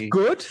 it looks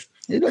good.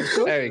 It looks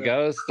good. There he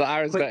goes. The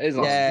Aaron's got his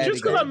on. Yeah,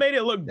 just because I made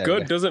it look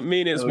good doesn't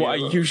mean it's what I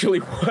usually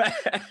wear.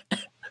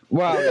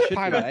 Well, it should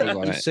Pineapples be,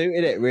 on you it.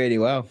 suited it really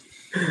well.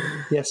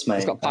 Yes, mate.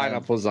 It's got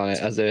pineapples on it,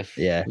 as if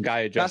Yeah. a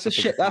guy who That's dressed a up as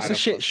shit. That's a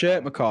shit pineapple.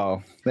 shirt,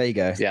 McCall. There you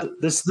go. Yeah.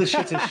 This is the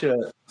shittest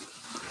shirt.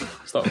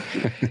 Stop.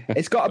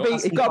 It's got to be.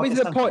 It's got to be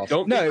to the point.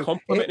 Don't No, be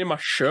complimenting my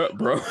shirt,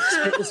 bro.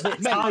 It's a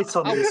bit tight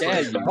on How this dare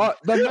one. you? the amount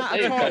There of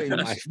you go, times,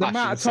 nice the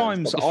amount of fashion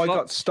times sense. What the I fuck?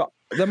 got stopped,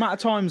 the amount of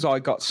times I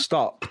got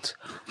stopped,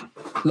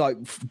 like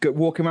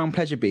walking around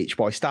Pleasure Beach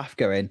by staff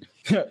going,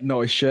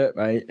 "Nice shirt,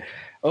 mate."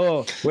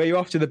 Oh, where you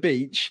off to the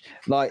beach?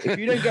 Like, if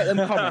you don't get them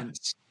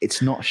comments,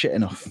 it's not shit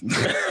enough.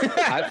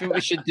 I think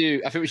we should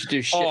do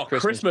shit Oh,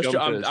 Christmas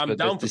jumpers. I'm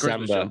down for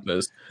Christmas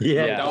jumpers.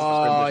 Yeah. Yeah. Down for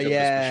Oh Christmas jumpers for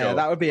yeah, sure.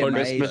 that would be 100%.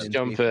 amazing. Christmas to be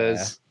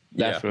jumpers.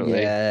 Yeah.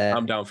 Definitely. Yeah,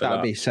 I'm down for That would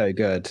that. be so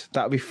good.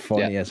 That would be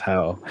funny as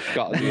hell.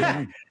 Got to do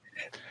that.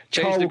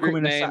 Change Carl the will come group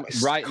in name a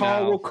right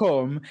Carl now. will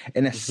come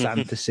in a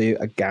Santa suit.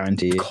 I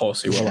guarantee you. Of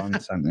course he will. Full on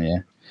Santa,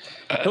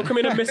 yeah. He'll come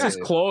in a Mrs.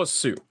 Claus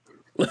suit.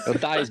 He'll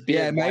dye his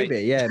Yeah, beard maybe.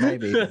 white. Yeah,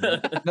 maybe. No,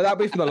 that'd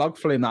be for the log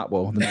flume. That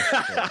will.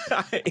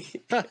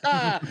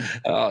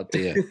 Oh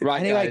dear. Right,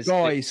 Anyway,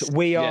 guys,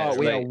 we are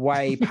late.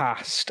 way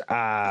past. We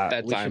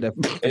Bedtime. should have.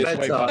 It's way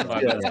Bedtime, past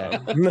my yeah.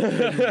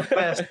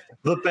 bedtime.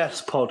 The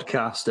best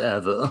podcast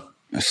ever.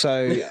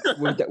 So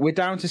we're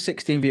down to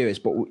 16 viewers,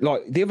 but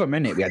like the other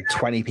minute we had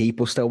 20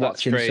 people still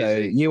That's watching. So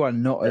crazy. you are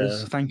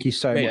nutters. Thank you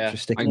so Yeah. much for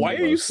sticking. Why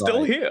with are you us,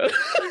 still like- here?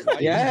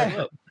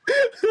 Yeah,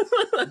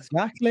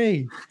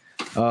 exactly.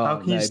 Oh, How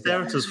can you no,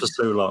 stare at us for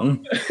so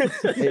long?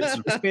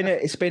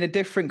 it's been a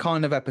different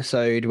kind of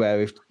episode where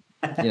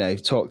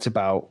we've talked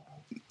about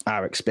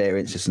our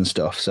experiences and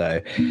stuff.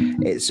 So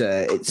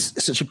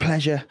it's such a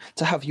pleasure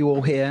to have you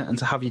all here and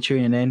to have you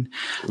tuning in.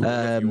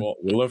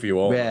 We love you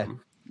all. Yeah,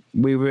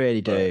 we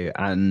really do.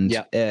 And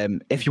Yeah.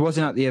 if you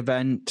wasn't at the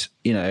event,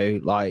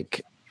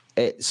 like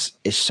it's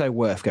so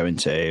worth going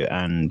to.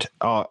 And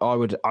I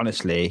would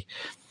honestly,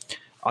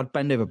 I'd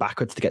bend over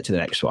backwards to get to the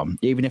next one,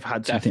 even if I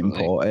had something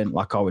Definitely. important.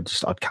 Like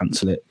I'd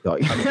cancel it.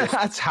 Like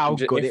that's how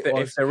good it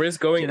was. If there is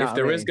going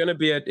to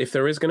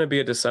be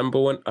a December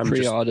one,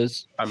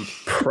 Pre-orders. I'm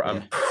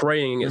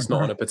praying it's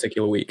not on a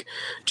particular week.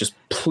 Just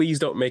please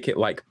don't make it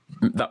like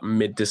that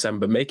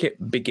mid-December. Make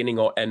it beginning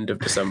or end of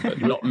December,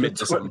 not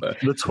mid-December.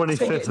 The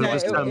 25th No, of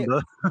it-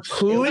 December.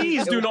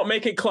 Please do not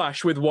make it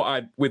clash with what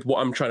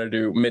I'm trying to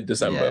do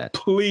mid-December. Yeah.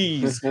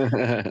 Please,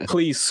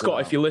 Scott,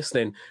 if you're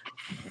listening,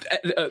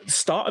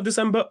 start of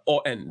December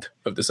or end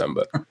of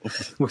December,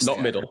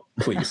 not middle,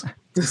 please.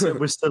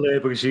 We're still here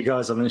because you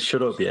guys haven't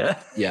shut up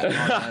yet.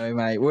 Yeah. I know,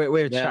 mate.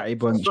 We're a chatty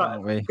bunch,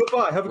 aren't we?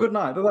 Goodbye. Have a good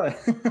night. Bye-bye.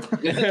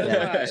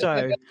 Yeah.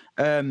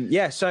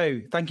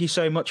 So thank you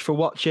so much for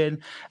watching.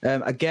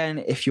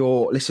 Again, if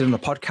you're listening to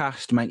the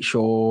podcast, make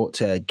sure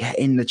to get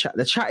in the chat.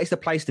 The chat is the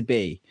place to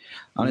be.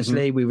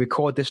 Honestly, we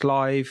record this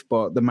live,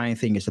 but the main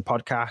thing is the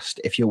podcast.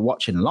 If you're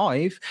watching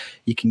live,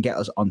 you can get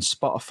us on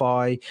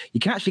Spotify. You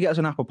can actually get us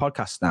on Apple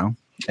Podcasts now.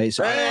 It's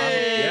you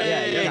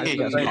can actually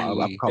get us on Apple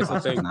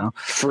Podcasts now.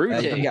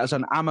 Fruity. You can get us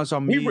on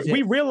Amazon Music.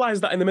 We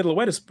realized that in the middle of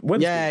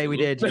Wednesday. Yeah, we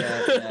did.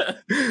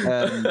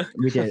 Yeah.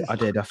 We did. I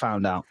did. I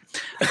found out.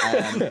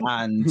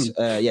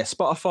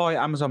 Spotify,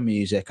 Amazon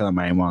Music are the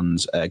main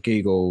ones.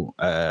 Google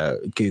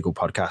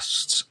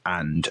Podcasts,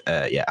 and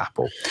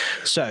Apple.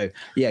 So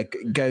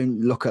go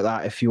and look at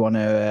that if you want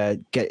to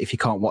if you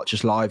can't watch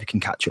us live, you can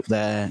catch up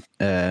there.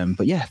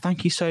 But yeah,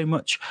 thank you so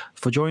much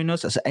for joining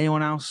us. Has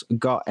anyone else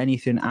got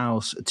anything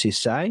else to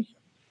say?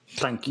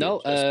 Thank you.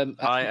 No,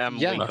 I am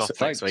week off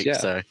next week,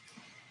 so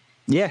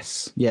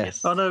Yes.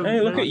 Oh, no.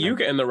 Hey, look no, at you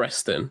getting the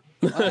rest in.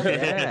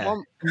 Yeah.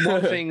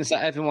 One thing is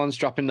that everyone's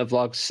dropping the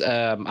vlogs.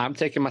 I'm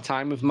taking my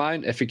time with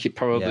mine. If we keep,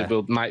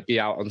 might be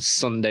out on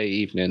Sunday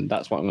evening.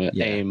 That's what I'm going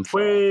to aim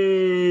for.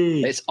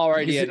 Whee! It's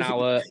already an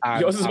hour.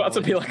 And Yours is about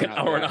to be like an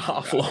hour and a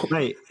half long.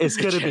 Mate, it's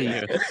going to be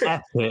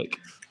epic.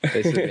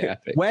 This is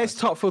epic. Where's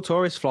Top Full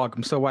Tourist vlog?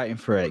 I'm still waiting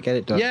for it. Get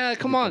it done. Yeah,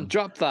 come on,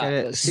 drop that. Get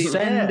it. Let's see.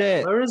 Send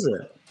it. Where is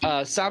it?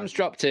 Sam's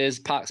dropped his.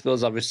 Parks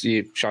Bills,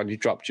 obviously. Sean, you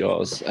dropped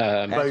yours.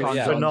 Both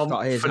yeah. phenomenal,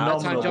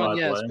 Time John, by the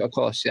yes, way. of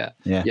course, yeah.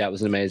 Yeah. It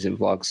was an amazing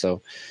vlog.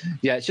 So,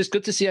 yeah, it's just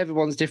good to see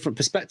everyone's different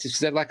perspectives.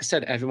 Because, like I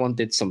said, everyone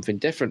did something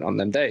different on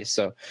them days.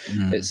 So,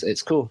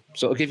 it's cool.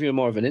 So, it'll give you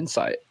more of an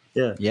insight.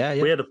 Yeah. Yeah.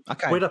 We had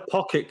Okay. we had a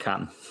pocket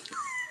can.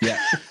 Yeah.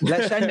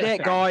 Let's end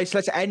it, guys.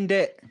 Let's end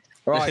it.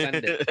 Right.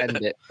 End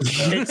it.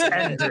 It's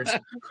ended.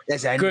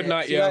 Let's end Good it.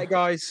 night, See you yo. later,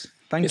 guys.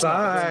 Thanks.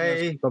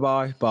 Bye.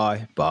 Bye.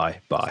 Bye.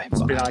 Bye. Bye.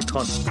 It's been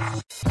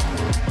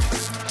iconic.